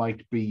they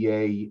might be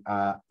a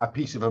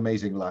piece of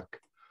amazing luck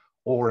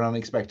or an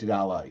unexpected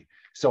ally.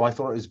 So I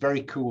thought it was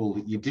very cool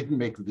that you didn't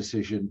make the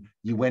decision.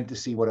 You went to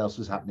see what else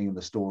was happening in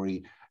the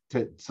story,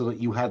 so that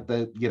you had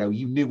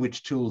you knew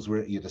which tools were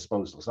at your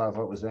disposal. So I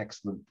thought it was an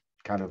excellent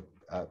kind of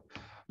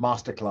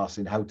masterclass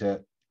in how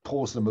to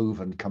pause the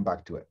move and come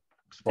back to it.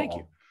 Thank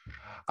you.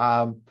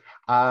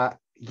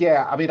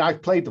 Yeah, I mean,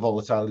 I've played the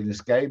Volatile in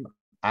this game,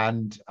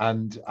 and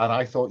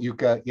I thought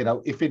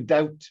if in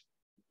doubt,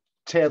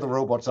 tear the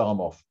robot's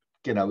arm off.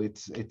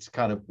 It's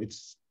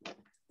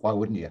why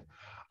wouldn't you?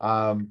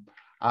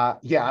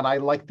 Yeah, and I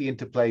like the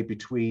interplay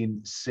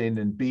between Sin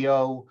and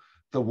BO,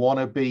 the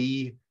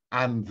wannabe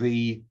and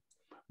the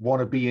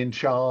wannabe in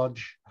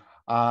charge.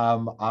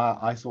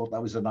 I thought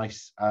that was a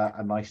nice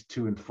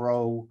to and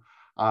fro.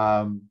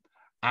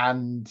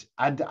 And I,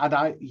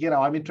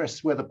 I'm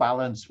interested where the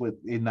balance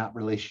in that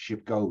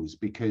relationship goes,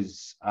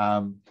 because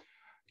BO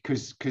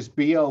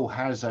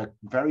has a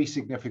very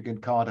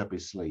significant card up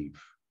his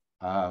sleeve.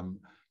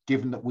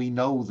 Given that we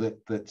know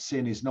that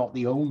Sin is not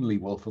the only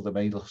wolf of the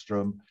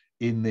maelstrom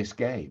in this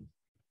game,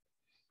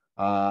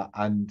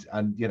 and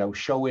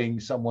showing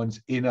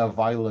someone's inner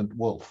violent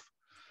wolf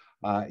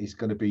is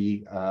going to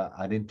be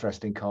an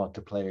interesting card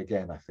to play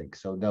again, I think.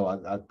 So no,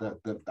 I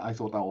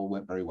thought that all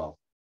went very well.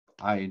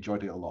 I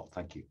enjoyed it a lot.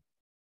 Thank you.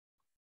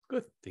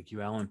 Good. Thank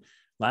you, Alan.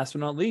 Last but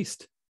not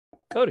least,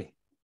 Cody.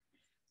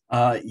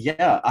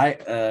 Yeah,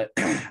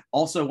 I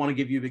also want to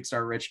give you a big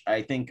star, Rich.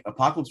 I think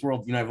Apocalypse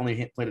World, I've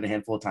only played it a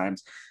handful of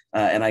times,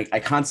 and I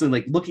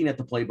constantly, looking at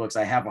the playbooks,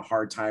 I have a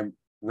hard time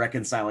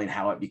reconciling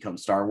how it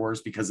becomes Star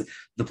Wars, because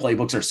the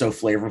playbooks are so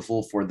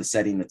flavorful for the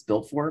setting that's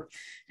built for.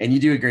 And you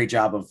do a great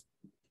job of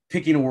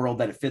picking a world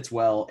that it fits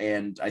well,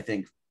 and I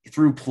think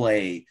through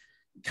play,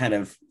 kind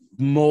of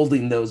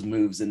molding those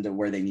moves into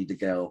where they need to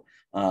go.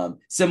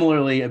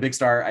 Similarly, a big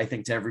star, I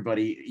think, to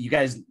everybody. You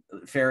guys,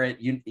 Ferret,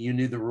 you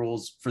knew the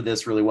rules for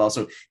this really well.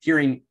 So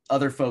hearing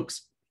other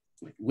folks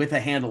with a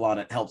handle on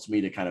it helps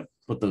me to kind of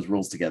put those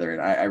rules together.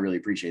 And I really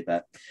appreciate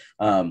that.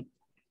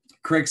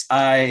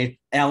 Crix,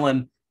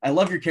 Alan, I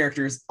love your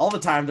characters all the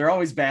time. They're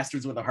always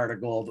bastards with a heart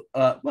of gold.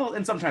 Well,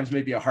 and sometimes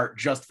maybe a heart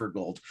just for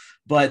gold.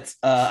 But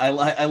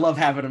I love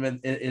having them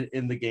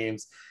in the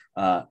games.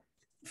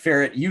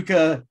 Ferret,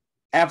 Yuka,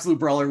 absolute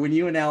brawler. When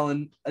you and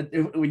Alan,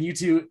 when you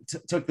two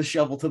took the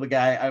shovel to the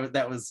guy,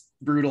 that was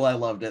brutal. I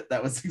loved it.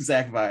 That was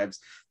exact vibes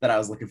that I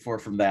was looking for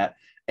from that.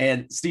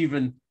 And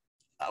Stephen,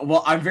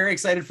 well, I'm very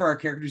excited for our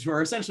characters who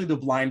are essentially the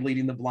blind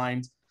leading the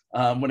blind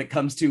when it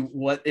comes to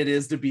what it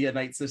is to be a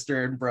Night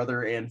Sister and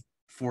brother and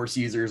Force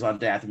users on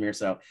Dathomir.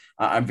 So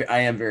I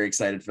am very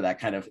excited for that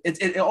kind of.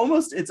 It's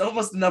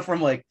almost enough where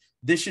I'm like,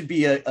 this should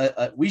be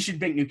we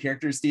should make new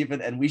characters,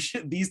 Stephen, and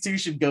these two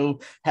should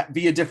go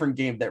be a different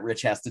game that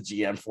Rich has to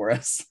GM for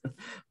us.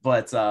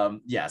 But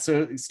yeah,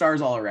 so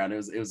stars all around.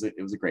 It was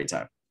a great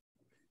time.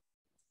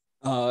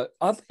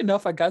 Oddly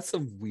enough, I got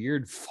some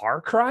weird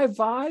Far Cry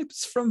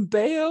vibes from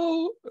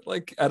BO.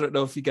 Like, I don't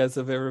know if you guys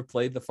have ever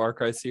played the Far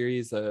Cry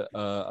series.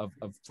 I've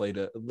played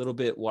a little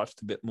bit,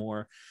 watched a bit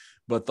more.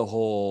 But the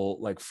whole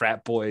like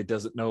frat boy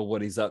doesn't know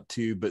what he's up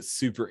to, but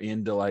super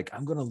into like,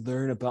 I'm going to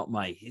learn about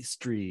my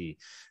history.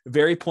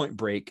 Very Point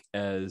Break,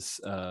 as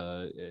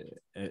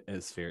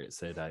Ferret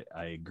said.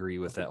 I agree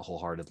with that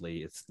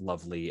wholeheartedly. It's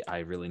lovely. I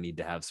really need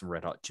to have some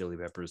Red Hot Chili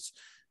Peppers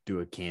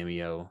do a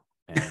cameo,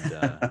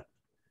 and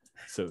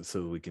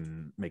so we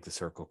can make the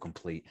circle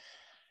complete.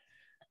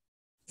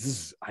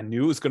 I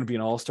knew it was going to be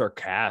an all-star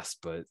cast,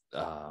 but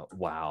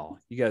wow,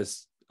 you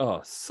guys.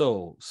 Oh,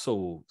 so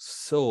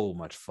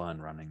much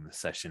fun running the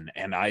session.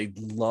 And I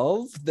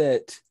love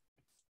that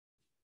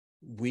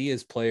we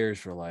as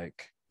players were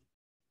like,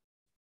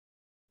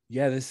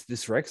 yeah,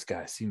 this Rex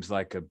guy seems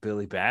like a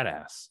Billy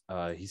badass.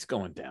 He's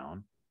going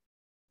down,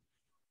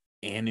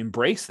 and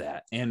embrace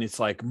that. And it's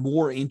like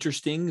more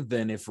interesting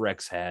than if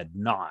Rex had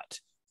not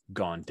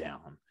gone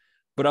down.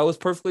 But I was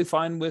perfectly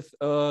fine with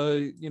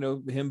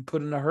him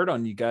putting a hurt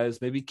on you guys,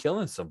 maybe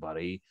killing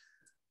somebody.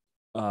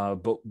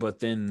 But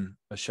then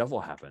a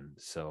shovel happened,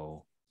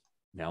 so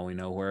now we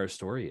know where our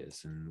story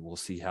is, and we'll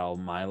see how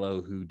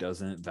Milo, who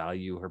doesn't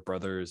value her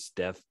brother's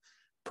death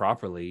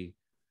properly,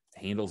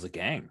 handles a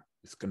gang.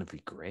 It's going to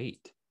be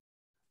great.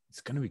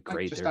 It's going to be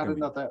great. Just add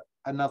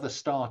another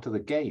star to the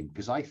game,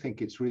 because I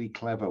think it's really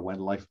clever when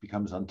life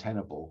becomes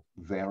untenable.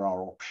 There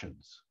are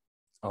options.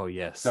 Oh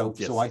yes. So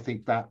I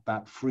think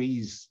that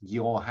frees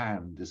your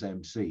hand as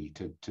MC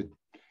to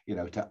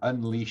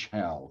unleash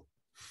hell.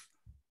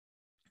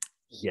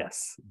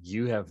 Yes,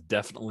 you have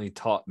definitely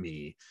taught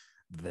me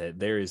that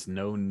there is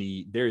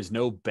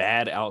no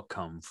bad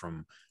outcome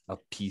from a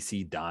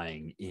PC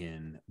dying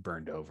in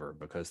Burned Over,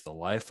 because the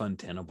life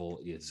untenable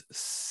is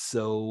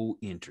so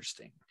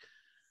interesting.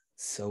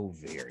 So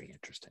very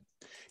interesting.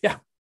 Yeah.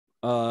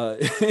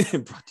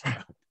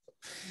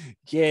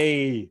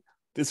 Yay.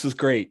 This was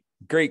great.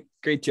 Great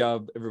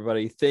job,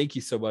 everybody. Thank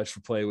you so much for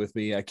playing with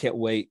me. I can't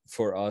wait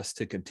for us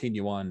to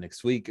continue on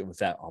next week. And with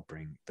that, I'll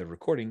bring the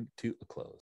recording to a close.